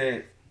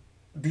that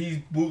these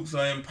books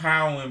are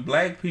empowering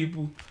black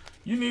people,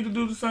 you need to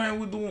do the same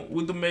with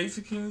the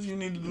Mexicans. You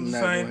need to do the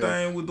same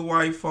thing with the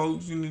white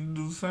folks. You need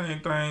to do the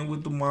same thing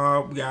with the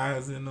mob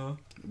guys and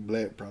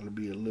black probably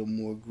be a little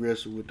more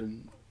aggressive with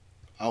them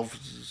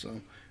officers or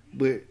something.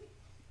 But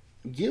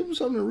give them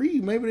something to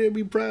read. Maybe they'll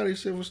be proud of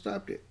themselves and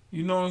stop that.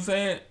 You know what I'm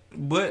saying?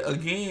 But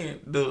again,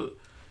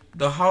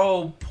 the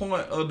whole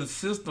point of the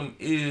system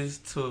is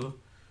to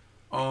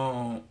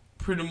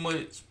pretty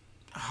much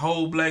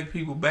hold black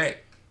people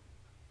back.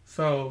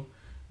 So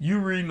you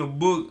reading a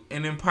book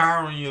and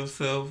empowering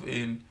yourself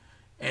and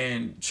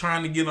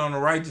trying to get on the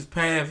righteous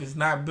path is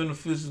not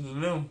beneficial to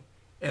them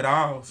at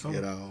all. So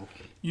at all.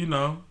 You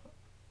know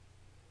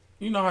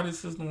how this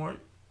system works.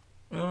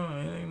 It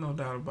ain't no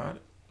doubt about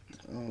it.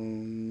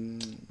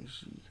 Let's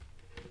see.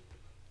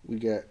 We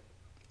got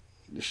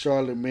the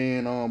Charlotte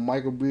man,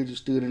 Michael Bridges,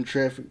 stood in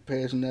traffic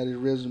passing out his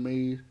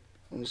resumes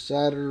on the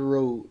side of the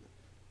road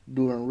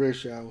during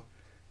rush hour.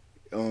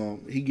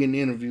 He getting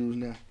interviews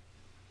now.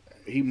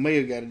 He may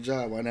have got a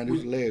job by now. This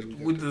was last week.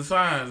 With the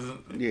signs.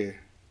 Yeah.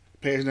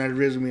 Passing out his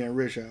resume on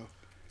rush hour.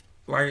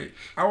 Like,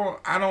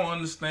 I don't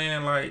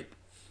understand, like,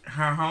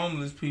 how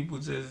homeless people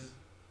just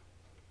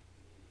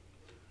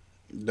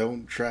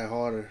don't try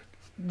harder.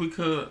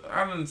 Because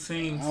I done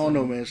seen. I don't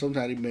know, man.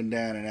 Sometimes they been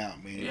down and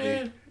out, man.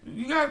 Yeah,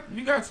 you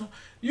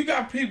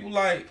got people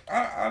like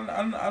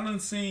I done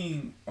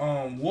seen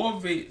war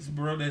vets,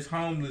 bro, that's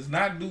homeless,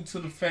 not due to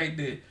the fact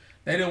that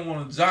they didn't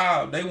want a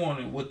job, they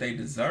wanted what they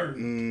deserved.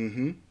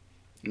 Mm-hmm.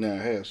 Nah, I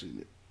have seen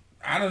it.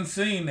 I done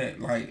seen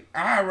that. Like,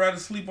 I'd rather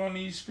sleep on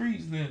these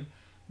streets than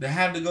to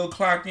have to go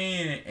clock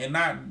in and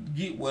not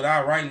get what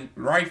I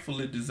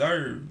rightfully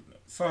deserve.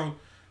 So,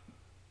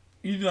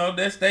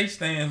 that's they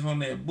stance on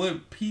that.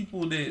 But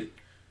people that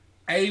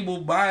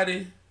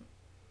able-bodied,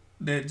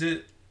 that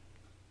just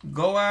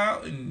go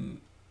out and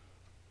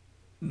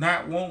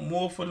not want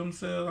more for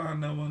themselves, I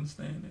never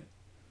understand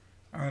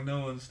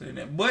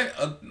that. But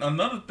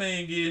another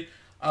thing is,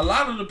 a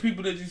lot of the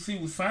people that you see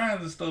with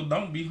signs and stuff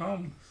don't be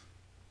homeless.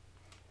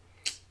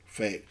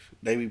 Facts.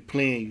 They be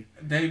playing.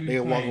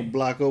 They'll walk a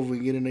block over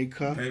and get in their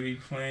car. They be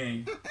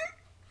playing.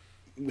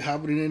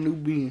 Hopping in their new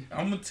being.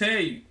 I'm gonna tell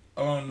you,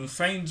 the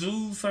St.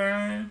 Jude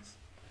signs,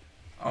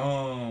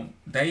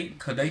 they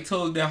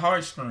tug their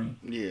heartstring.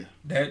 Yeah.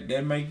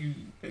 That make you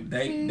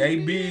they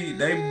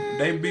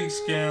big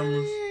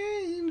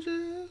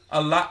scammers.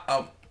 A lot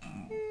of,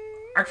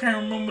 I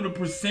can't remember the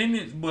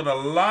percentage, but a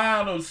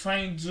lot of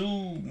St.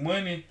 Jude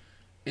money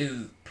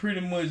is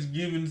pretty much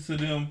given to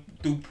them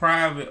through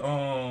private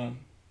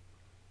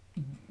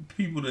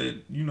people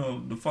that,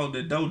 the folk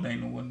that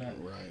donate or whatnot.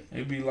 Right.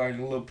 It'd be like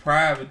a little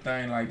private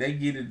thing, like they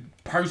get it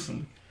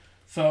personally.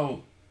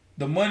 So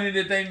the money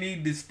that they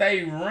need to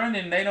stay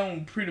running, they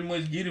don't pretty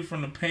much get it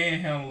from the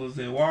panhandlers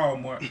at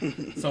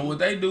Walmart. So what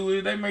they do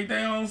is they make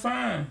their own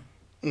sign.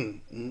 Go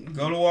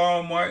to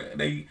Walmart,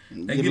 they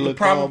get the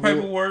proper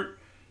paperwork,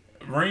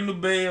 ring the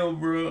bell,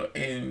 bro,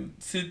 and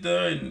sit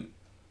there, and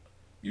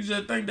you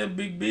just think that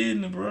big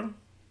business, bro.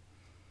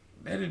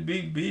 That is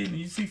big business.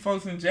 You see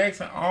folks in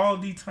Jackson all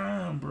the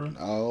time, bro.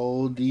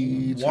 All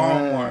the time.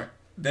 Walmart.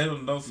 They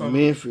don't know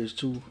something. Memphis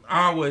too.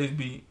 I always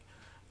be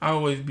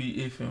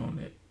iffy on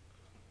that.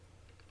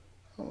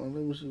 Hold on,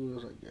 let me see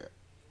what else I got.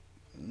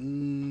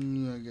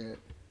 I got a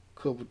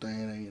couple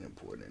things that ain't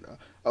important at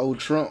all.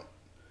 Trump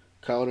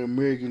called the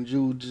American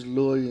Jews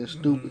disloyal and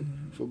stupid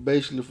for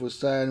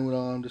siding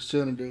with the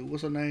senator.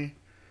 What's her name?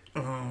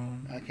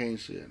 I can't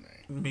say her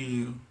name.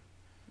 Me.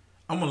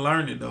 I'm gonna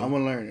learn it though. I'm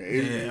gonna learn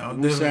it.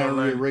 I'm we definitely sound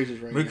gonna real learn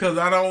racist right because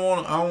now. I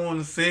don't want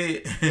to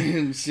say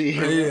it. See,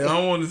 I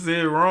don't want to say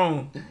it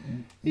wrong.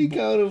 He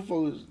called them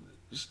folks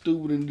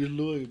stupid and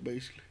disloyal,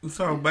 basically.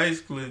 So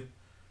basically,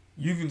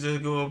 you can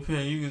just go up here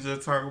and you can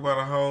just talk about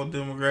a whole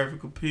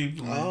demographic of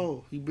people.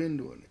 Oh, he been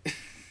doing it.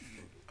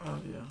 Oh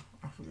yeah,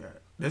 I forgot.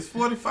 That's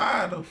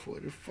 45 though.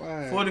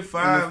 45.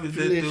 45 is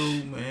that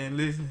dude, man.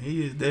 Listen,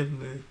 he is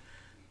definitely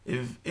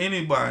if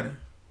anybody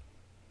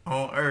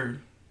on earth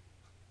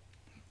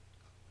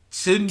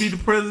shouldn't be the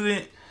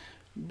president,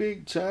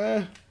 big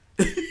time.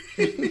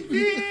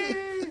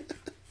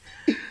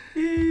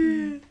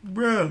 Yeah,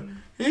 bro.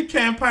 His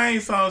campaign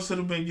song should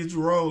have been "Get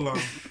Your Roll On."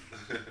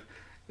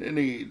 That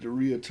nigga the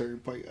real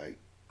Turnpike Ike.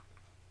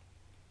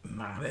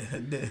 Nah,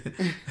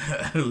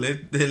 that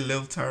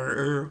left turn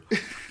Earl.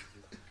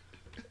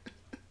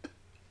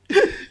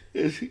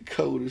 It's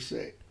cold as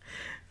sack.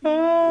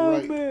 Oh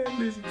Right. man,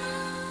 listen.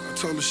 I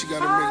told her she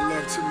gotta make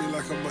love to me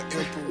like I'm an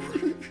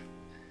emperor.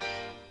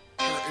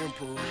 Her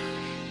emperor.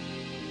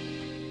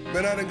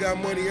 Man, I done got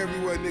money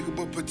everywhere, nigga,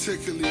 but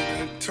particularly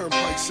in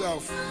Turnpike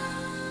South.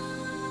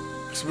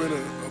 It's been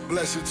a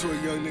blessing to a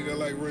young nigga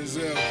like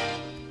Renzel.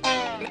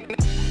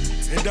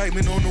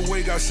 Indictment on the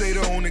way, got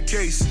Seda on the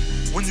case.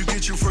 When you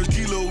get your first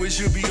kilo, it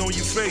should be on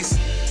your face.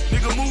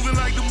 Nigga moving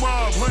like the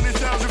mob,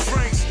 100,000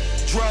 francs.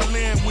 Dry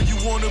land when you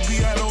wanna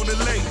be out on the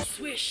lake.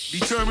 Swish.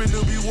 Determined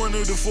to be one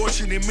of the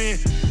fortunate men.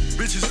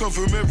 Bitches come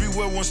from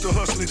everywhere once the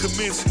hustling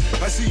commence.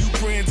 I see you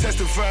praying,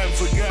 testifying,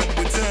 forgotten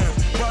the time.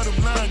 Bottom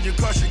line, your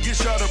car should get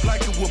shot up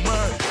like it was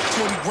mine.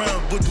 20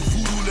 round, but the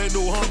voodoo let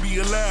no harm be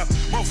allowed.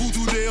 My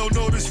voodoo, they don't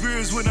know the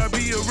spirits when I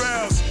be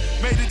aroused.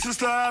 Made it to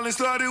Star Island,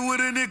 started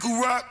with a nickel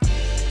rock.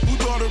 Who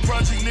thought a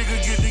project nigga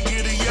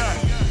get a yacht?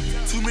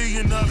 $2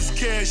 million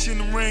cash in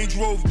the Range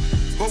Rover.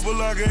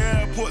 Overlogger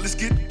Airport, let's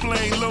get the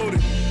plane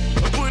loaded.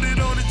 I put it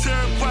on the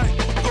turnpike.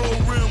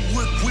 Gold rim,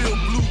 wood wheel,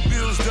 blue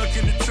bills,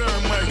 ducking the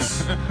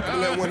termites. I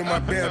let one of my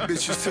bad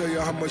bitches tell you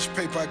how much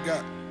paper I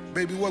got.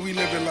 Baby, what we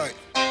living like?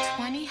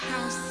 20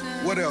 houses.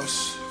 What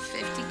else?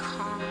 50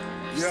 cars.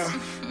 Yeah.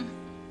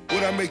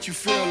 What I make you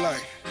feel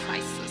like?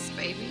 Priceless,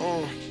 baby.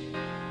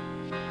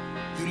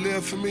 You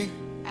live for me?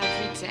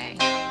 Every day.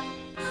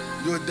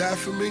 You'll die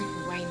for me?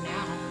 Right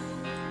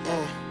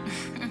now.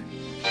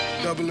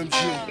 Double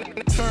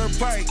MG.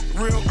 Turnpike,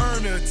 real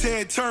earner,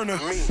 Ted Turner.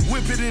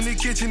 Whip it in the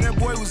kitchen, that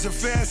boy was a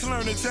fast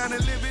learner. Time to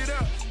live it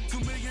up. 2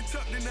 million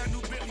tucked in that new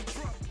Bentley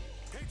truck.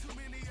 Ain't too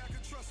many I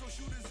can trust, so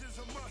shooters is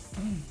a must.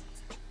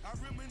 I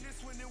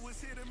reminisce when it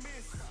was hit or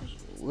miss.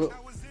 Well,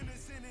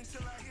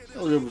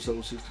 that was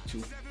episode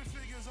 62.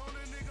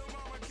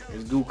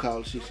 It's Goo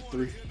Call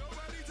 63.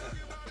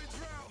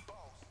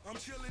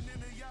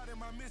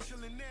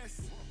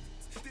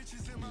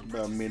 It's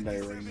about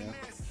midnight right now.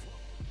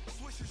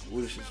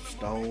 We're just some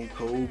stone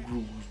cold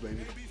grooves,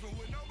 baby.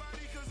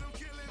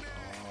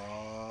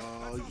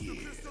 Oh yeah.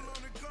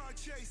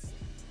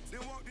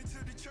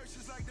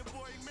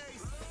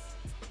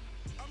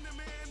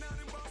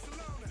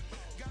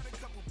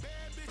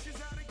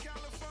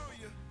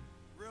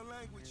 Real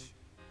language.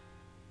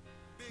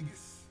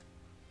 Biggest.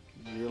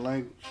 Baby,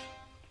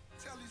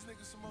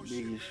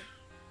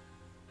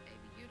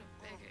 you the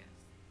biggest.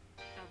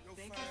 The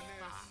biggest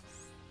boss.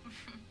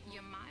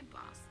 You're my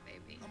boss,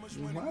 baby.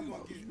 You're my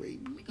boss, baby.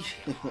 We gonna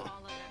get all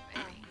of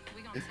that, baby.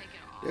 We gonna take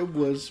it all. That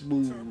was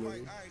smooth,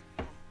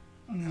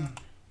 man.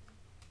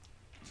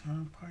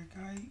 Turnpike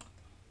Ike.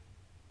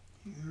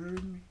 You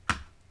heard me?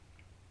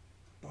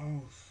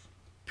 Boss.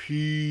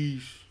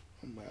 Peace.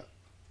 I'm out.